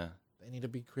 yeah. They need to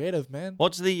be creative, man.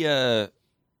 What's the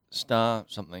Star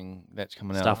something that's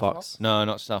coming out? Star Fox. No,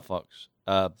 not Star Fox.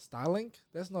 Starlink?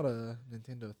 That's not a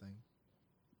Nintendo thing.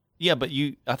 Yeah, but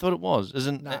I thought it was.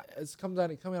 Isn't? Nah, it's coming out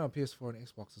on PS4 and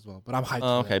Xbox as well. But I'm hyped.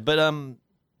 Oh, for okay, that. but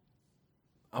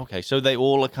okay. So they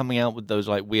all are coming out with those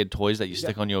like weird toys that you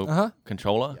stick on your Uh-huh.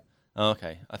 controller. Oh,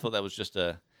 okay, I thought that was just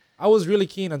a. I was really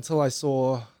keen until I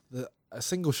saw a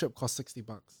single ship cost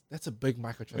 $60. That's a big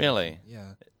microtransaction. Really?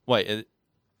 Yeah. Wait,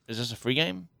 is this a free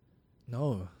game?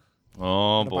 No.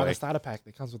 Oh You buy boy! the starter pack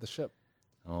that comes with the ship.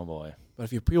 Oh boy! But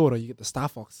if you pre-order, you get the Star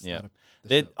Fox. Yeah. the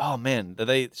They're, ship. oh man,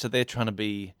 so they're trying to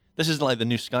be. This is like the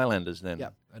new Skylanders then. Yeah,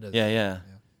 it is. Yeah.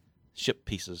 Ship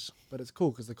pieces. But it's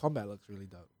cool because the combat looks really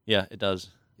dope. Yeah, it does.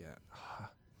 Yeah.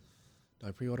 Do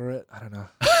I pre-order it? I don't know.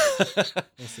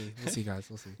 We'll see. We'll see, guys.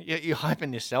 We'll see. You're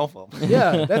hyping yourself up.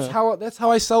 Yeah, that's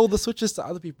how I sell the Switches to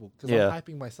other people because Yeah. I'm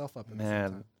hyping myself up at the same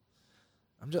Man.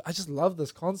 time. I just love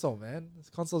this console, man. This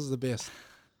console is the best.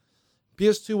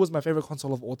 PS2 was my favorite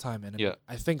console of all time, and Yeah.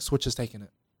 I think Switch has taken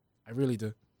it. I really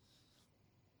do.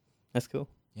 That's cool.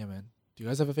 Yeah, man. Do you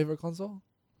guys have a favorite console?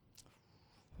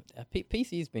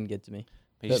 PC's been good to me.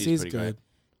 PC's PC's pretty great.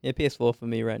 Yeah, PS4 for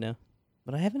me right now.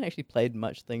 But I haven't actually played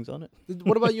much things on it.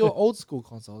 What about your old school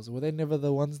consoles? Were they never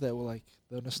the ones that were like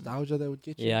the nostalgia that would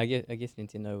get you? Yeah, I guess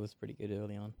Nintendo was pretty good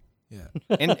early on. Yeah.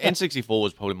 N64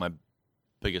 was probably my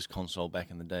biggest console back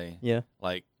in the day. Yeah.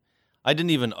 Like, I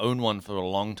didn't even own one for a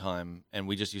long time, and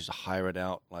we just used to hire it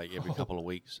out like every couple of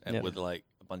weeks, and Yeah. with like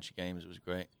a bunch of games. It was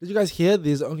great. Did you guys hear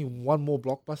there's only one more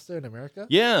Blockbuster in America?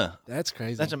 Yeah, That's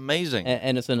crazy. that's amazing.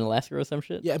 And it's in Alaska or some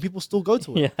shit. Yeah, and people still go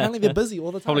to it. Yeah. Apparently they're busy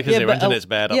all the time. Probably because Yeah, their but, internet's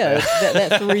bad up Yeah, there.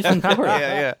 that's the reason for it.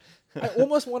 yeah. I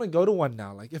almost want to go to one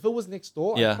now. Like if it was next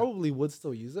door, I Yeah. probably would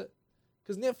still use it.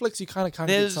 Because Netflix, you kind of can't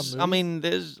get some There's, movies. I mean,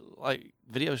 there's like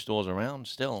video stores around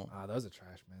still. Those are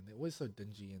trash, man. They're always so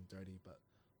dingy and dirty. But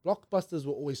Blockbusters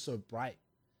were always so bright.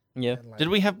 Yeah. and, like, Did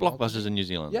we have multiple- blockbusters in New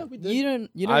Zealand? Yeah, we did. You don't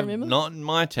I've remember? Not in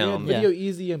my We had town. Yeah. Video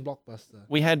Easy and Blockbuster.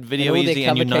 We had And Video all their Easy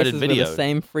and cover United cases were Video. the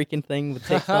same freaking thing with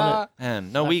text on it.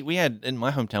 And no, we had in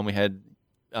my hometown we had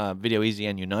Video Easy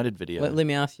and United Video. Let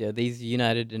me ask you: these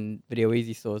United and Video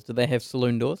Easy stores, do they have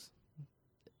saloon doors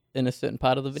in a certain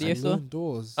part of the video Saloon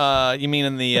doors. You mean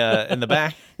in the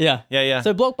back? store? Yeah. Yeah, yeah.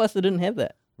 So Blockbuster didn't have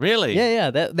that. Really?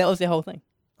 Yeah. That was their whole thing.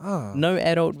 Ah. No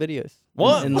adult videos.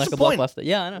 What? In What's like the a point? blockbuster.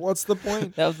 Yeah, I know. What's the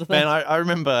point? That was the thing. Man, I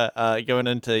remember going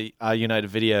into our United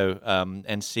Video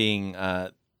and seeing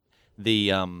the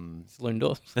Saloon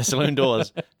doors. the saloon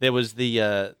doors. There was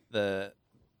the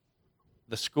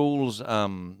school's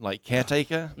like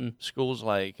caretaker, Mm. school's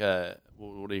like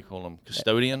what do you call them,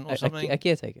 custodian or something? A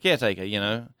caretaker. Caretaker, you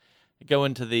know, go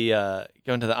into the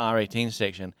R18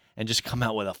 section and just come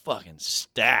out with a fucking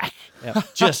stack, Yeah.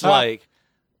 just like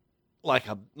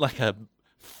a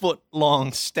foot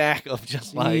long stack of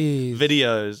just like Jeez.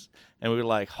 videos, and we were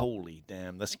like, holy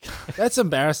damn, this guy. That's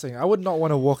embarrassing. I would not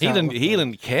want to walk He out. didn't. with He that.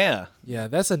 didn't care. Yeah,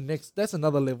 that's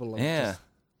another level of Yeah. just-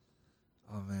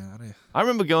 oh man, I don't. I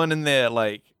remember going in there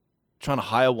like trying to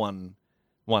hire one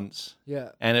once, Yeah.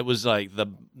 and it was like the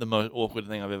most awkward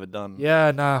thing I've ever done.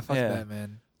 Yeah, nah, fuck Yeah. that,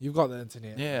 man. You've got the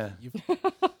internet. Yeah. You've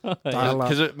Yeah.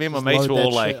 Because me and my Just mates load were that all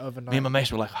shit like, overnight. me and my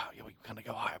mates were like, oh, yeah, we're gonna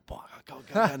go hire a bike. Go.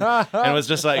 And it was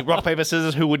just like rock paper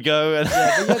scissors. Who would go? And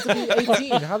yeah, but you had to be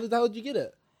 18. How did you get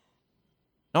it?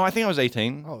 no, I think I was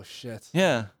 18. Oh shit.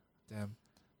 Yeah. Damn.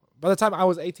 By the time I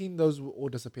was 18, those all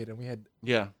disappeared, and we had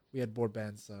Yeah.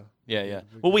 broadband. So Yeah.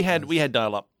 we Well, we could had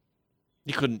dial up.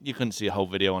 You couldn't see a whole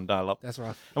video on dial up. that's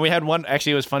rough. And we had one.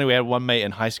 Actually, it was funny. We had one mate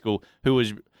in high school who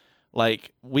was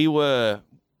like, we were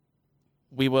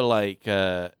like,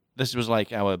 this was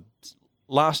like our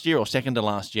last year or second to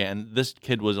last year, and this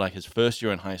kid was like his first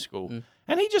year in high school, Mm.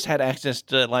 and he just had access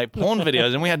to like porn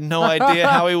videos, and we had no idea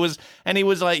how he was. And he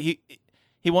was like,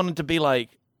 he wanted to be like,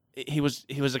 he was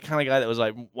the kind of guy that was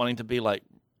like wanting to be like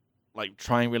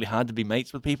trying really hard to be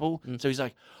mates with people. Mm. So he's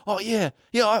like, oh yeah,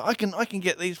 I can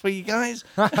get these for you guys.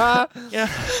 Yeah.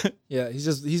 Yeah, he's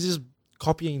just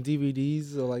copying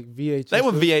DVDs or like VHS. They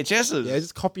were VHSs. Yeah,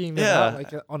 just copying them Yeah. out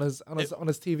like on his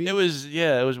TV. It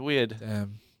was weird.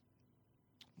 Damn,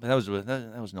 But that was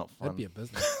not fun. that'd be a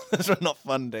business. Those were not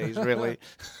fun days, really.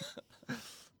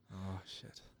 Oh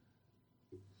shit.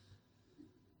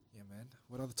 Yeah, man.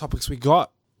 What other topics we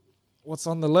got? What's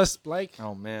on the list, Blake?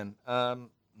 Oh man. Let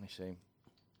me see.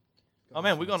 Oh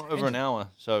man, we've gone over an hour,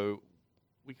 so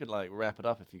we could like wrap it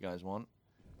up if you guys want.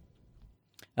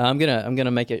 I'm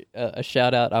gonna make a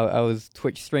shout out. I was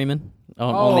Twitch streaming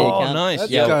on Oh, the account. nice.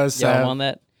 That's Yeah. because Yeah, I'm Sam. on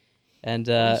that, and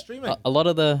What are you streaming? a lot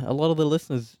of the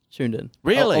listeners tuned in.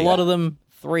 Really? a lot of them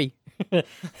 3,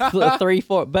 3,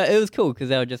 4. But it was cool because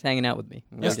they were just hanging out with me.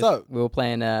 That's dope. We were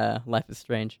playing Life is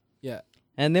Strange, Yeah.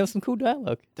 and there was some cool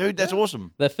dialogue. Dude, that's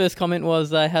awesome. The first comment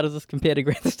was, "How does this compare to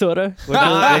Grand Theft Auto?" Which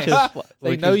Nice.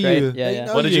 They which know is great. you. Yeah, They yeah.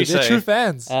 know What did you They're say? true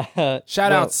fans.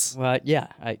 Shout outs. Well, yeah,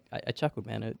 I chuckled,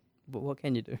 man. What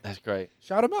can you do? That's great.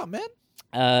 Shout them out,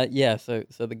 man. Yeah. So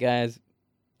the guys,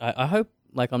 I hope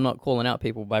like I'm not calling out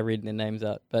people by reading their names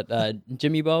out, but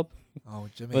Jimmy Bob Oh,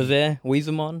 Jimmy. was there,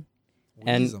 Weezermon,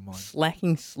 and Weezermon.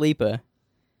 Slacking Sleeper,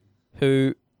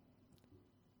 who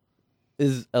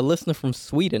is a listener from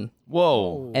Sweden,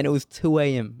 Whoa. and it was 2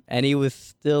 a.m. and he was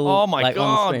still Oh my like, on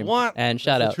God, the stream. what? And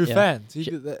shout They're out, true yeah. fans.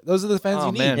 Those are the fans Oh,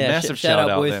 you need. man. Yeah, Massive shout shout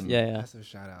out boys. then. Yeah, Massive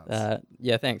shout outs.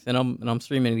 yeah, thanks. And I'm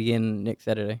streaming it again next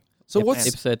Saturday. So Ep- what's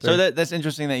episode 3? So that's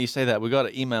interesting that you say that. We got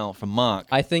an email from Mark.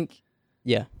 I think,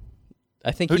 yeah,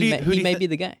 I think Who do he you- may, who do he you may thi- be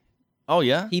the guy. Oh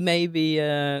yeah. He may be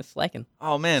slacking.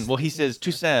 Oh man. Well, he says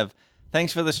to Sav,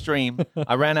 thanks for the stream.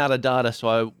 I ran out of data, so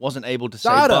I wasn't able to say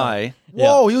Data? bye.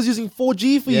 Whoa, he was using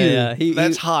 4G for you. Yeah,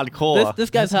 That's hardcore. This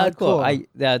guy's That's hardcore.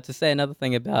 hardcore. To say another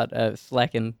thing about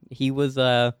slacking, he was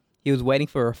waiting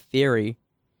for a ferry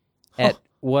at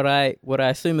what I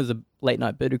assume is a late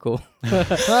night booty call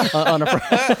on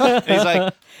a And he's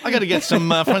like, I got to get some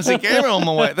forensic camera on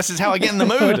my way. This is how I get in the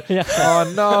mood. yeah.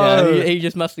 Oh no. Yeah, he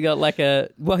just must have got like he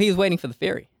was waiting for the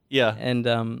ferry, Yeah.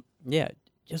 and yeah,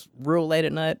 just real late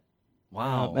at night.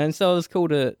 Wow. And so it was cool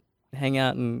to hang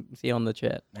out and see on the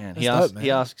chat. Man, That's dope, he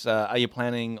man. asks, are you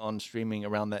planning on streaming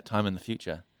around that time in the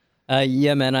future?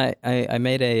 Yeah, man, I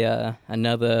made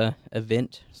another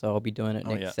event, so I'll be doing it Oh,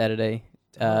 next yeah. Saturday.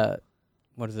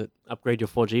 What is it? Upgrade your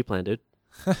 4G plan, dude.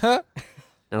 Now's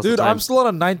the Dude, time. I'm still on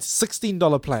a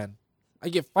 $16 plan. I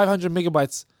get 500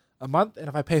 megabytes a month, and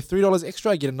if I pay $3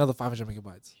 extra, I get another 500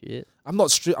 megabytes. Shit. I'm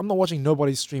not watching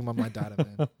nobody stream on my data,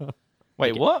 man.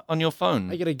 Wait, what? On your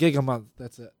phone? I get a gig a month.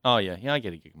 That's it. Oh, yeah. Yeah, I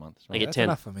get a gig a month. I get That's 10.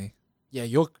 enough for me. Yeah,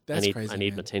 that's crazy. I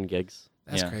need man. my 10 gigs.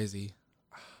 That's Yeah. crazy.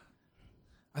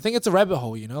 I think it's a rabbit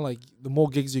hole, you know. Like the more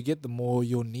gigs you get, the more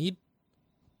you'll need.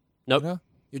 Nope. You know?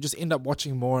 You just end up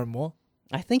watching more and more.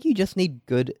 I think you just need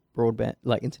good broadband,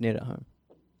 like internet at home,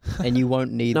 and you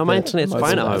won't need. No, my the internet's most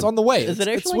fine at of It's home. on the way. Is it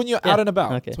It's actually? when you're Yeah. out and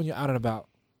about. Okay. It's when you're out and about.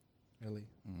 Really.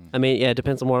 I mean, yeah, it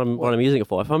depends on what I'm using it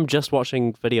for. If I'm just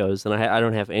watching videos, then I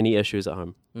don't have any issues at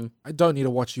home. I don't need to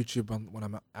watch YouTube when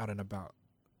I'm out and about.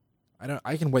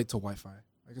 I can wait till Wi-Fi.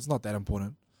 Like it's not that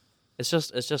important. It's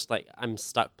just like I'm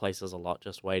stuck places a lot,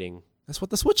 just waiting. That's what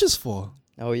the Switch is for.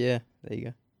 Oh yeah, there you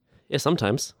go. Yeah,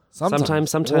 sometimes. Sometimes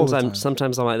Sometimes all the I'm time.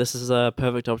 sometimes I'm like, this is a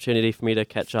perfect opportunity for me to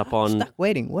catch up on Stuck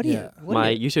waiting. What do Yeah. you? What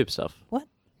my do you, YouTube stuff.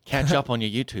 Catch up on your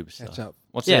YouTube stuff. Catch up.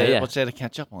 What's Yeah, there? yeah. What's there to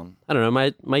catch up on? I don't know,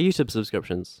 my YouTube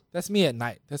subscriptions. That's me at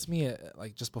night. That's me at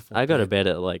like just before. I go to bed. bed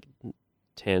at like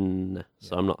 10,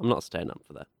 so I'm not staying up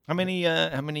for that. How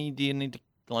many do you need to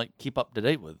like keep up to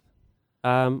date with?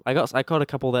 I got a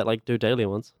couple that like do daily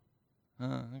ones.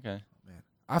 Oh, okay.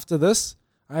 After this,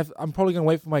 I'm probably gonna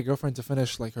wait for my girlfriend to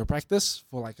finish like her practice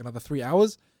for like another 3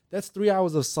 hours. That's 3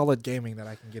 hours of solid gaming that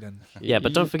I can get in. Yeah,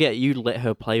 but don't forget you let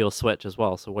her play your Switch as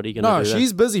well. So what are you gonna No, do? then?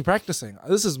 she's busy practicing.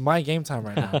 This is my game time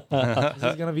right now. This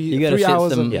is gonna be You gotta 3 set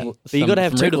hours some- of Yeah, me. but you got to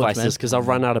have some two records, devices man. because I'll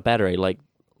run out of battery. Like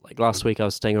last week, I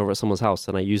was staying over at someone's house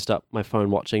and I used up my phone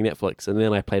watching Netflix, and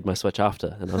then I played my Switch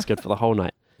after, and I was good for the whole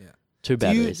night. Yeah. Two Do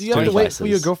you, batteries. do you two have to wait for your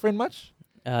devices. girlfriend much?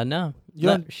 No, You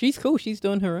no, don't- she's cool. She's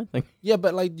doing her own thing. Yeah,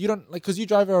 but like you don't like because you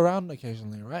drive her around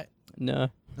occasionally, right? No,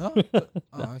 No.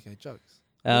 Oh, okay. Jokes.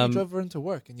 Well, you drove her into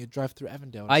work and you drive through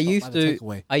Avondale. And I stop used by the to-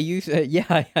 takeaway. I used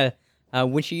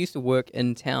when she used to work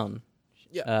in town.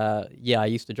 Yeah. I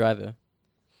used to drive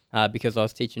her, because I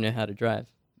was teaching her how to drive.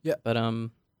 Yeah. But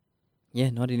yeah,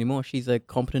 not anymore. She's a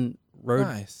competent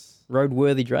Nice.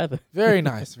 roadworthy driver. Very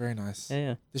nice. Very nice.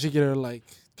 Yeah, Did she get her like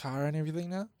car and everything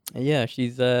now? yeah.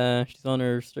 She's on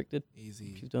her restricted.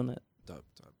 Easy. She's doing that. Dope.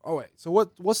 Oh wait. So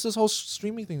what's this whole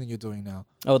streaming thing that you're doing now?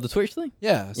 Oh, the Twitch thing,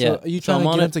 Yeah. So Yeah. are you So trying I'm to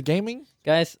on get it. into gaming?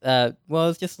 guys. Well,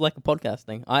 it's just like a podcast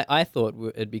thing. I thought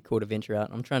it'd be cool to venture out.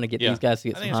 I'm trying to get Yeah. these guys to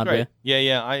I get some think it's hardware. great.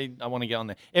 Yeah. I want to get on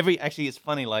there. Actually, it's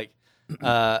funny. Like,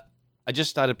 I just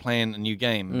started playing a new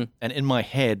game, and in my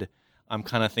head, I'm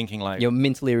kind of thinking like, You're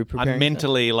mentally preparing. I'm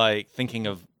mentally like thinking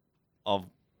of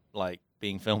like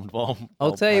being filmed while. I'll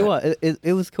while tell you playing. what,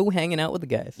 it was cool hanging out with the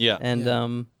guys. Yeah. And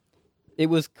Yeah. it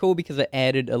was cool because it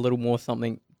added a little more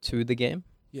something to the game.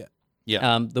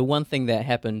 Yeah. The one thing that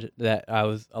happened that I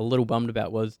was a little bummed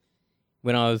about was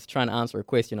when I was trying to answer a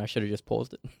question, I should have just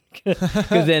paused it.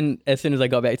 Because then as soon as I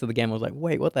got back to the game, I was like,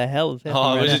 wait, what the hell is happening?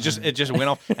 Oh, right now? it just went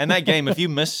off. And that game, if you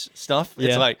miss stuff, it's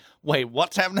Yeah. like, wait,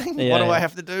 what's happening? Yeah, What do I yeah.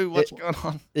 have to do? What's going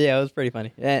on? Yeah, it was pretty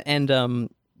funny. And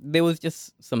there was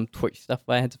just some Twitch stuff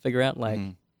I had to figure out. Like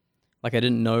I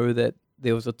didn't know that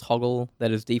there was a toggle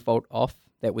that is default off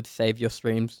that would save your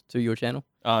streams to your channel.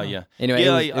 Oh yeah. Anyway,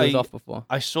 Yeah, it was off before.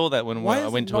 I saw that when Why I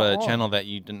is went it to a not on? channel that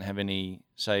you didn't have any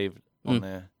saved on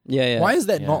there. Yeah, yeah. Why is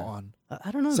that Yeah. not on?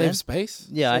 I don't know, Save man. space?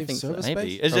 Yeah, I Save think so. server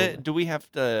Maybe. space? Is it? Do we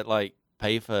have to like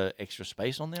pay for extra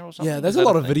space on there or something? Yeah, there's Is a that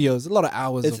lot of thing? videos, a lot of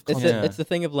hours It's of it's, content. Yeah. it's the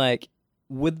thing of like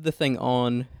with the thing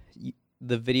on,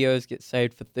 the videos get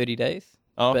saved for 30 days.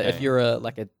 Oh, But if okay. you're a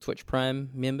Twitch Prime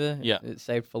member, Yeah. it's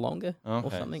saved for longer or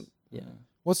Okay. something. Yeah.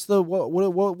 What's the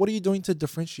what are you doing to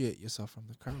differentiate yourself from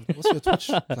the crowd? What's your Twitch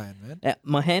plan, man?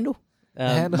 My handle,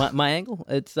 handle? my angle.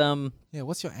 It's Yeah,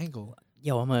 what's your angle?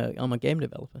 I'm a game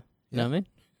developer. You know what I mean?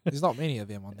 There's not many of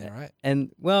them on there, right? And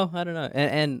well, I don't know.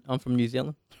 And I'm from New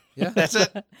Zealand. Yeah, That's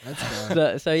it. that's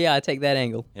good. So yeah, I take that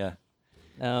angle. Yeah.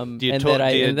 And Do you that talk-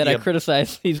 I do you- and that do I you-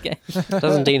 criticize these games.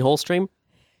 Doesn't Dean Hall stream?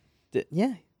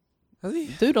 Yeah, Has he?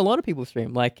 dude, a lot of people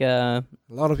stream. Like A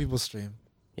lot of people stream.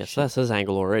 Yes, that's his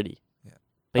angle already. Yeah.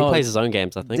 But he Oh, plays his own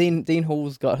games, I think. Dean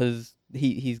Hall's got his.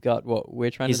 He's got what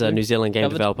we're trying He's to do. a New Zealand game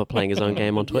Covered. developer playing his own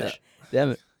game on Twitch.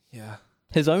 Damn it, Yeah.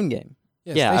 his own game.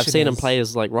 Yeah, I've seen him Stationers. play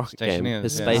his like rocket game, Stationers,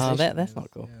 his yeah. space. Oh, Stationers, that's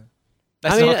not cool. yeah.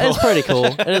 That's I mean, not cool. it's pretty cool.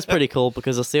 It is pretty cool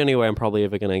because it's the only way I'm probably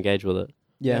ever going to engage with it.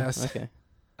 Yeah. Yes. Okay.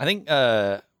 I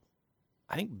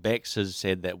think Bex has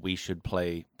said that we should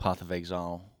play Path of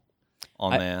Exile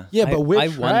on there. Yeah, but we're I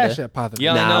trash wonder- at Path of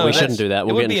Yeah, Exile. I Nah, know, we that's- shouldn't do that.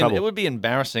 We'll it would get in be trouble. It would be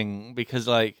embarrassing because,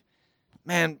 like,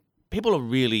 man, people are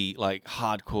really like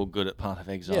hardcore good at Path of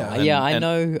Exile. Yeah. and- Yeah, I and-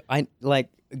 know. I like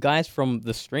guys from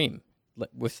the stream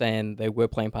were saying they were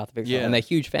playing Path of Exile Yeah. and they're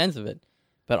huge fans of it,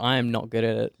 but I am not good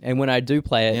at it. And when I do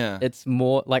play it, Yeah. it's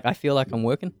more like I feel like I'm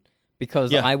working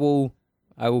because Yeah. I will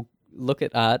look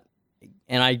at art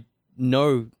and I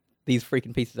know these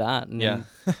freaking pieces of art. And Yeah.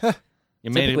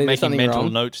 You're Typically, there's making something mental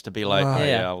wrong. notes to be like, Right. oh,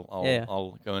 Yeah. yeah, I'll Yeah.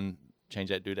 I'll go and change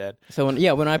that doodad. So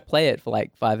when I play it for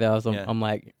like 5 hours, Yeah. I'm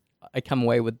like, I come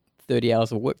away with 30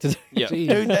 hours of work to do. Yeah,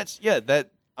 Jeez. dude,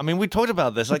 that. I mean, we talked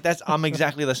about this. Like, I'm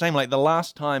exactly the same. Like the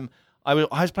last time I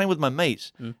was playing with my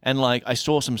mates, and like I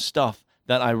saw some stuff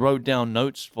that I wrote down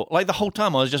notes for. Like the whole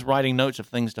time, I was just writing notes of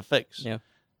things to fix. Yeah.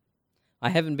 I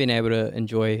haven't been able to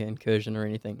enjoy Incursion or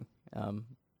anything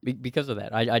because of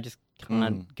that. I just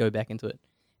can't go back into it.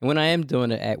 And when I am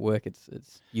doing it at work,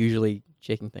 it's usually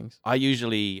checking things.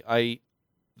 I've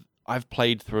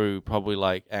played through probably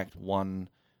like Act 1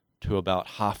 to about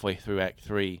halfway through Act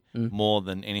 3 Mm. more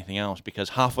than anything else, because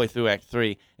halfway through Act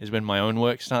 3 is when my own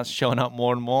work starts showing up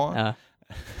more and more. Uh,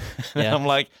 And yeah. I'm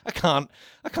like, I can't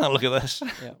look at this.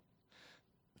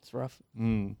 It's rough.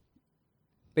 Mm.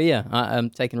 But yeah, I'm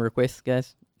taking requests,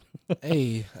 guys.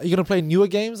 Hey, are you gonna play newer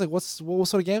games? Like, what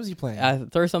sort of games are you playing?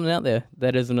 Throw something out there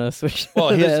that isn't a Switch. Well,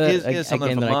 here's a something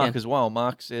game for that I Mark can. as well.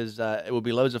 Mark says it would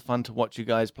be loads of fun to watch you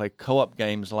guys play co-op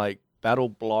games like Battle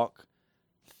Block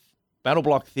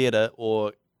Theater,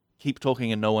 or Keep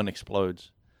Talking and No One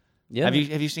Explodes. Yeah. Have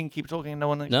you seen Keep Talking and No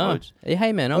One No. Explodes?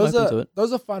 Hey, man, I'm those open are to it.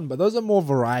 those are fun, but those are more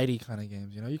variety kind of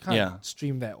games. You know, you can't Yeah.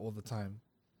 stream that all the time.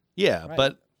 Yeah, Right.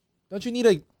 but Don't you need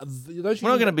a We're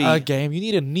not gonna be- a game? You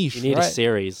need a niche. You need right? a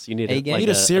series. You need A a, game. like You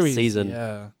need a series. season.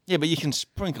 Yeah, but you can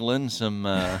sprinkle in some,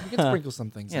 you can sprinkle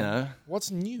some things. you in. know.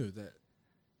 What's new that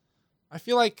I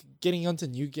feel like getting onto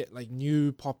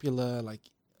new popular like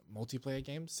multiplayer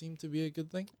games seem to be a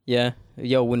good thing. Yeah.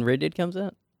 Yo, when Red Dead comes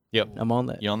out, Yep. I'm on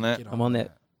that. You on that? Get I'm on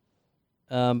that.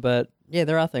 But yeah,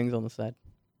 there are things on the side.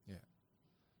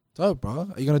 Dope, bro.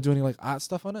 Are you gonna do any like art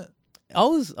stuff on it? I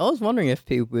was wondering if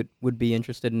people would be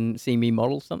interested in seeing me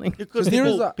model something. Because there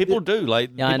is people, a- people do. Like,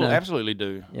 Yeah, I people know. absolutely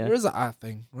do. Yeah. There is an art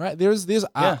thing, right? There's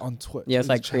art on Twitch. Yeah, it's There's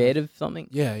like a channel. creative something.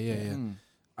 Yeah. Mm.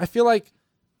 I feel like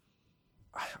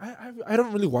I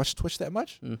don't really watch Twitch that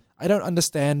much. Mm. I don't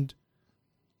understand,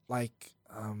 like,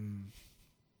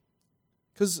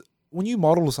 because when you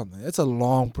model something, it's a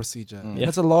long procedure. Mm. And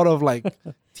it's a lot of like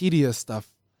tedious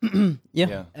stuff,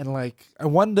 Yeah. and like I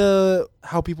wonder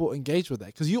how people engage with that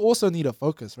because you also need a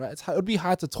focus, right? It would be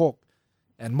hard to talk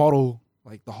and model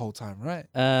like the whole time, right?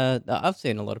 I've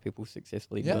seen a lot of people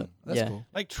successfully Yeah, do it. that's yeah. cool.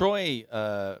 Like Troy,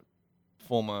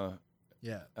 former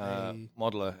Yeah,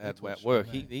 modeler at Twitch, work,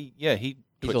 right. he He's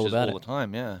twitches all all, about the it.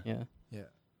 time. Yeah, Yeah.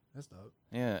 that's dope.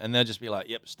 yeah, and they'll just be like,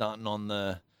 "Yep, starting on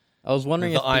the I was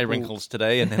wondering if eye people- wrinkles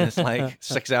today," and then it's like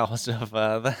 6 hours of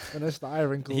the Finish the eye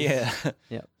wrinkles. yeah.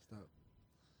 Dope.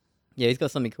 Yeah, he's got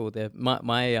something cool there. My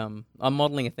I'm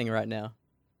modeling a thing right now.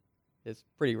 It's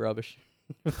pretty rubbish,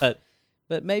 but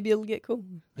maybe it'll get cool.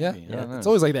 Yeah, Maybe, I don't know. it's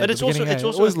always like that. But at it's the also- beginning, it's eh? It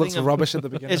also always a looks thing of- rubbish at the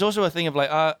beginning. It's also a thing of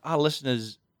like our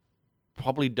listeners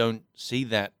probably don't see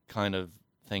that kind of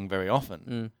thing very often,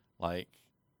 Mm. like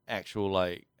actual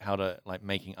like how to like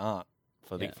making art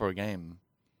for Yeah. for a game.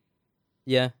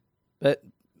 Yeah, but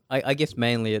I guess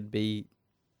mainly it'd be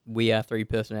we are three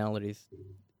personalities.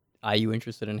 Are you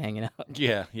interested in hanging out?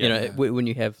 Yeah, yeah, You know, yeah. when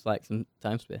you have like some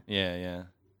time spare. yeah.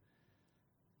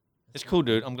 It's cool,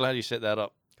 dude. I'm glad you set that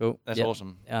up. Cool. That's Yep.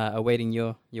 awesome. Awaiting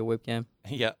your webcam.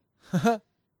 Yeah.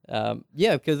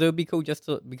 Yeah, because it would be cool just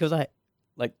to because I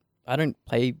don't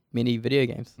play many video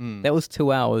games. Mm. That was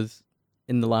 2 hours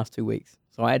in the last 2 weeks.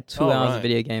 So I had 2 Oh, hours right. of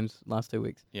video games last 2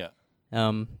 weeks. Yeah.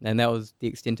 And that was the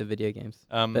extent of video games.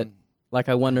 But Um, like,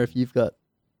 I wonder if you've got.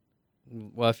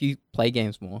 Well, if you play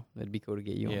games more, it'd be cool to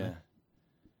get you on yeah. there.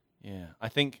 Yeah. I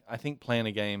think playing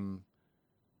a game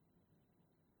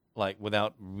like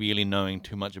without really knowing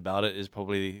too much about it is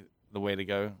probably the way to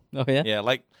go. Oh yeah. Yeah,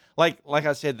 like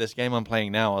I said, this game I'm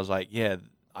playing now, I was like, yeah,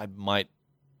 I might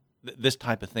this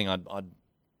type of thing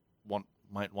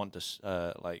might want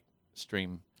to like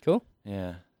stream. Cool.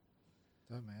 Yeah.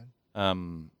 Dope,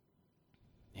 man.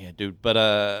 Yeah, dude. But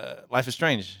Life is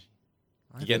Strange.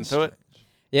 You getting to it?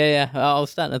 Yeah. I was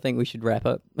starting to think we should wrap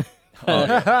up. Oh,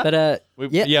 yeah. But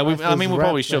Yeah, Life I is mean, we wrapped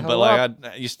probably the should, but hell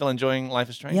like, you still enjoying Life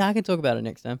is Strange? yeah, I can talk about it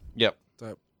next time. Yep.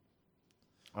 Dope.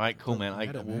 All right, cool, man.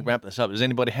 Get it, We'll man. wrap this up. Does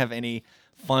anybody have any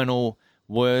final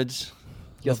words?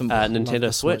 Got some. Love Nintendo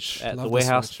the Switch, Switch. at Love the the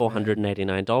warehouse, Switch, man.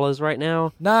 $489 right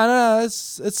now. Nah,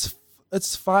 it's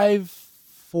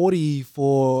 $540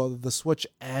 for the Switch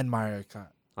and Mario Kart.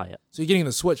 Oh yeah, So you're getting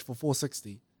the Switch for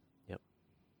 $460. Yep.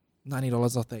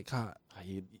 $90 off that cart.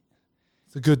 You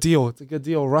It's a good deal. It's a good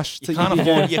deal. Rush to can't EB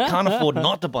afford. You can't afford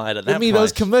not to buy it at that Give me price.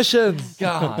 those commissions.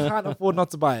 God. Can't afford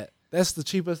not to buy it. That's the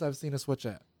cheapest I've seen a Switch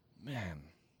at. Man.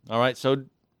 All right, so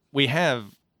we have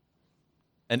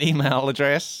an email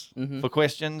address Mhm. for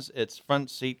questions. It's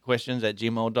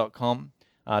frontseatquestions@gmail.com.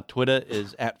 Our Twitter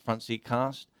is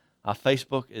 @frontseatcast. Our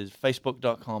Facebook is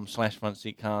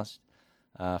facebook.com/frontseatcast.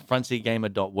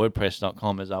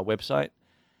 Frontseatgamer.wordpress.com is our website.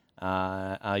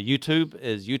 Our YouTube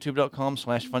is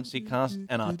youtube.com/frontseatcast.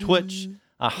 And our Twitch,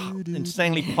 our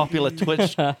insanely popular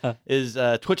Twitch, is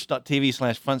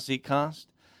twitch.tv/frontseatcast.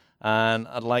 And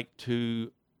I'd like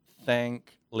to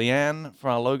thank Leanne for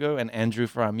our logo and Andrew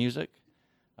for our music.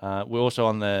 We're also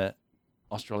on the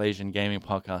Australasian Gaming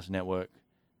Podcast Network,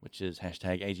 which is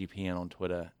 #AGPN on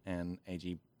Twitter and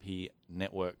AGP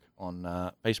Network on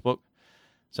Facebook.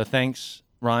 So thanks,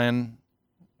 Ryan.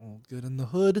 All good in the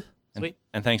hood. And, Sweet.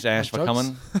 and thanks, Ash, for Jokes.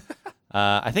 coming.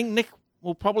 I think Nick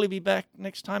we'll probably be back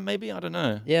next time. Maybe, I don't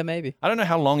know. Yeah, maybe. I don't know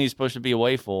how long he's supposed to be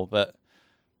away for, but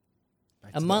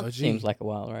Back A to the month OG. seems like a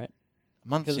while, right? a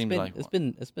month Because seems like it's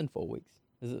been 4 weeks.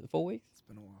 Is it 4 weeks? It's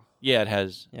been a while. yeah, it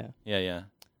has. Yeah. Yeah.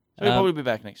 So he'll probably be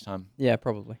back next time. Yeah,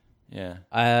 probably. Yeah.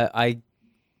 I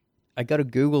got a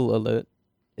Google alert.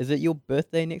 Is it your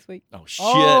birthday next week? Oh shit!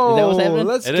 Oh, Is that what's happening?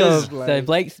 let's It go, is.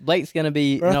 Blake. So Blake's gonna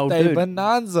be an old Birthday dude.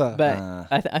 bonanza. But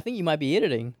I think you might be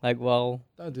editing like while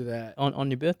Don't do that. on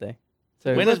your birthday.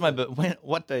 So when is my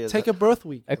what day is Take it? a birth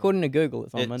week. according to Google,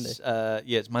 it's on Monday.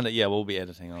 It's Monday. Yeah, we'll be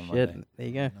editing on Shit, Monday. there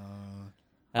you go.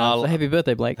 No. So happy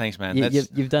birthday, Blake. Thanks, man.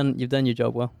 You've done your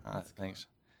job well. Thanks.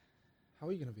 How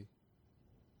are you gonna be?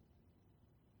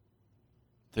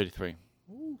 33.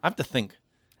 I have to think.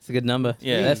 It's a good number.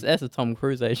 Yeah. that's a Tom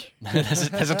Cruise age.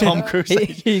 That's a Tom Cruise.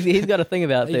 he's got to think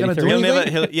about Are you gonna 33. do He'll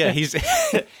anything?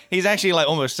 never. He's actually like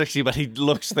almost 60, but he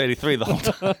looks 33 the whole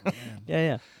time.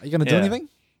 Yeah. Are you gonna do Yeah. anything?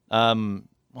 Well,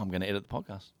 I'm going to edit the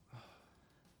podcast.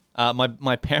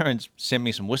 My parents sent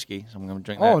me some whiskey, so I'm going to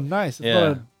drink that. Oh, nice. It's Yeah.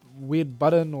 not a weird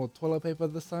button or toilet paper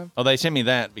this time. Oh, they sent me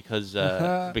that because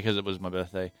it was my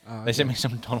birthday. Oh, They sent okay. me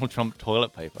some Donald Trump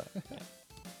toilet paper,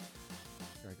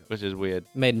 Very good. which is weird.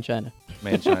 Made in China.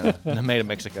 Made in China, made in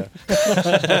Mexico.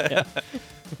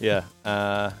 Yeah.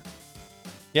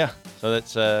 Yeah. So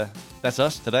that's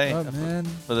us today Oh, man.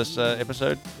 for this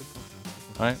episode.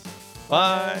 All right.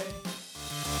 Bye.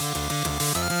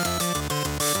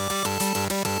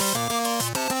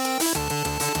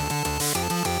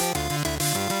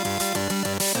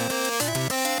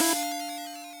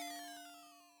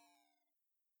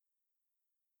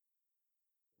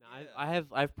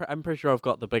 I'm pretty sure I've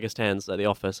got the biggest hands at the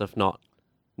office, if not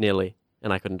nearly,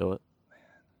 and I couldn't do it.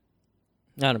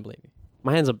 I don't believe you.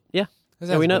 My hands are This yeah, has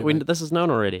we know pretty big. this is known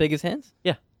already. Biggest hands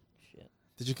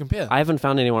Did you compare? I haven't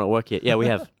found anyone at work yet. Yeah, we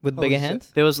have. with Holy bigger shit.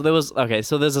 hands. There was okay.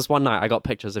 So there's this one night I got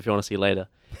pictures if you want to see later,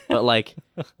 but like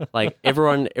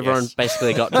everyone Yes.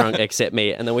 basically got drunk except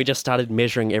me, and then we just started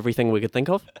measuring everything we could think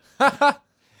of. yeah.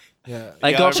 It Yeah, got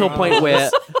I to a remember. point where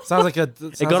Sounds like a.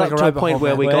 it got up to a point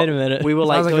where we Wait got a minute. we were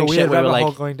like Sounds like a doing weird shit. We were rabbit hole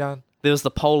like going down. there was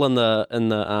the pole in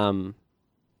the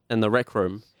rec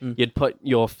room. Mm. You'd put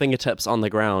your fingertips on the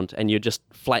ground and you'd just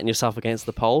flatten yourself against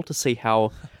the pole to see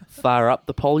how far up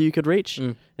the pole you could reach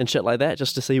Mm. and shit like that,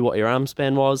 just to see what your arm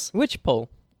span was. Which pole?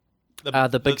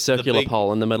 The big circular big-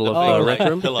 pole in the middle of Oh, the right. rec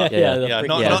room. Pillar. Yeah. the Yeah, freak-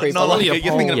 not, yeah, not, freak not pole. like you're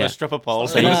thinking of Yeah. a stripper pole.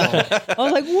 So you- I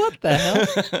was like, what the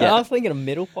hell? I was thinking a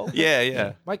middle pole.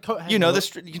 yeah. My coat hanger. You know the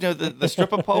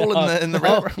stripper pole in the Oh,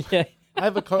 red room. yeah. I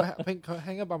have a pink coat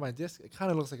hanger by my desk. It kind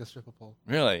of looks like a stripper pole.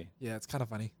 Really? Yeah, it's kind of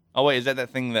funny. Oh wait, is that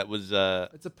thing that was?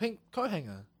 It's a pink coat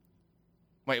hanger.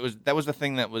 That was the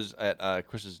thing that was at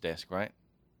Chris's desk, right?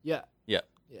 Yeah.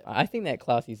 I think that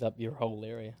classes up your whole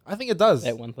area. I think it does.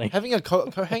 That one thing. Having a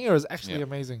coat hanger is actually Yeah.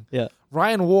 amazing. Yeah.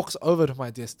 Ryan walks over to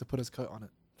my desk to put his coat on it.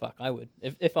 Fuck, I would.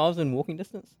 If I was in walking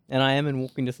distance, and I am in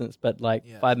walking distance, but like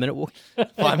Yeah. 5 minute walk.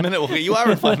 5 minute walk. You are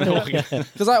in 5 minute walk.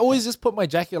 Because I always just put my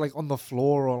jacket like on the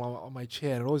floor or on my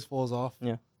chair. And it always falls off.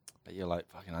 But you're like,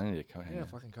 fucking, I need a coat Yeah, hanger.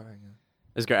 fucking coat hanger.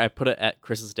 It was great. I put it at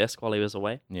Chris's desk while he was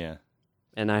away, Yeah.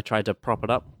 and I tried to prop it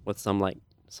up with some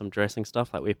dressing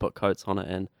stuff. Like we put coats on it,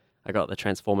 and I got the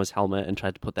Transformers helmet and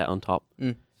tried to put that on top.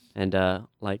 Mm. And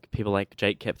like people like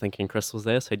Jake kept thinking Chris was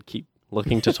there, so he'd keep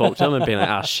looking to talk to him and being like,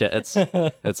 "Ah, shit,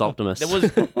 it's Optimus."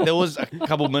 There was a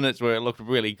couple minutes where it looked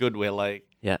really good, where like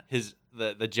Yeah.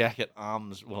 the jacket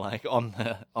arms were like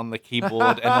on the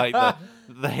keyboard, and like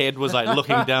the head was like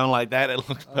looking down like that. It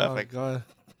looked perfect. Oh god.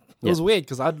 It Yeah. was weird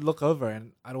because I'd look over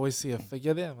and I'd always see a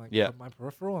figure there. I'm like, Yeah. my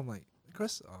peripheral. I'm like,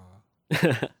 Chris. Oh,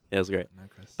 Yeah, it was great. no,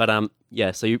 Chris. But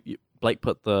yeah. So Blake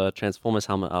put the Transformers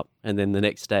helmet up, and then the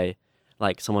next day,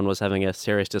 like someone was having a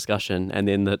serious discussion, and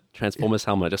then the Transformers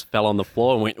helmet just fell on the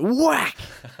floor and went whack.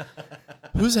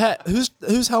 whose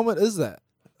helmet is that?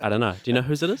 I don't know. Do you know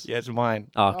whose it is? Yeah, it's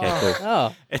mine. Oh, okay, cool.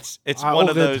 Oh, It's Ah, one all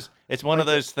of good. those. It's one of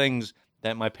those things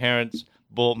that my parents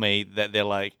bought me that they're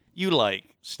like, you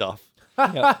like stuff.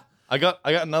 yeah. I got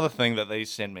another thing that they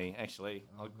sent me. Actually,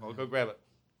 I'll go grab it.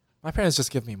 My parents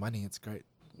just give me money. It's great.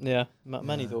 Yeah,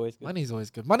 money's Yeah. always good. Money's always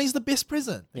good. Money's the best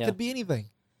present. It Yeah. could be anything.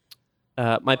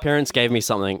 My parents gave me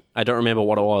something. I don't remember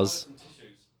what it was.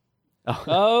 Oh,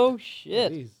 Oh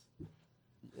shit! Jeez.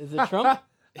 Is it Trump?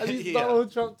 Are these Yeah.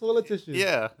 Donald Trump toilet tissues?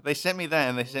 Yeah, they sent me that,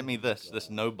 and they sent me this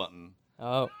no button.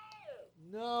 Oh,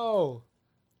 No.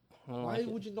 I don't Why like it.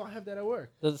 would you not have that at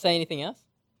work? Does it say anything else?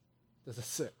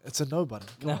 It's a no button.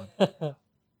 Come No. on.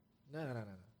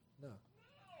 No.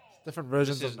 It's different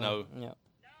versions This is of no.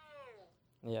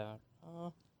 Yeah. Yeah.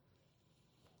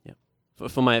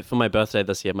 for my birthday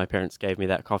this year, my parents gave me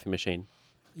that coffee machine,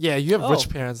 Yeah, you have Oh, rich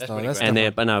parents that's though. pretty That's great. And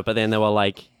different. but then they were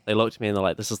like, they looked at me and they're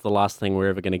like, "This is the last thing we're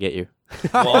ever gonna get you."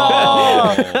 Whoa.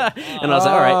 And I was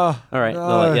like, "All right." Oh, They're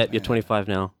no. like, "Yep, you're 25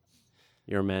 now.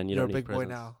 You're a man. You You're a don't need big boy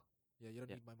presents." now.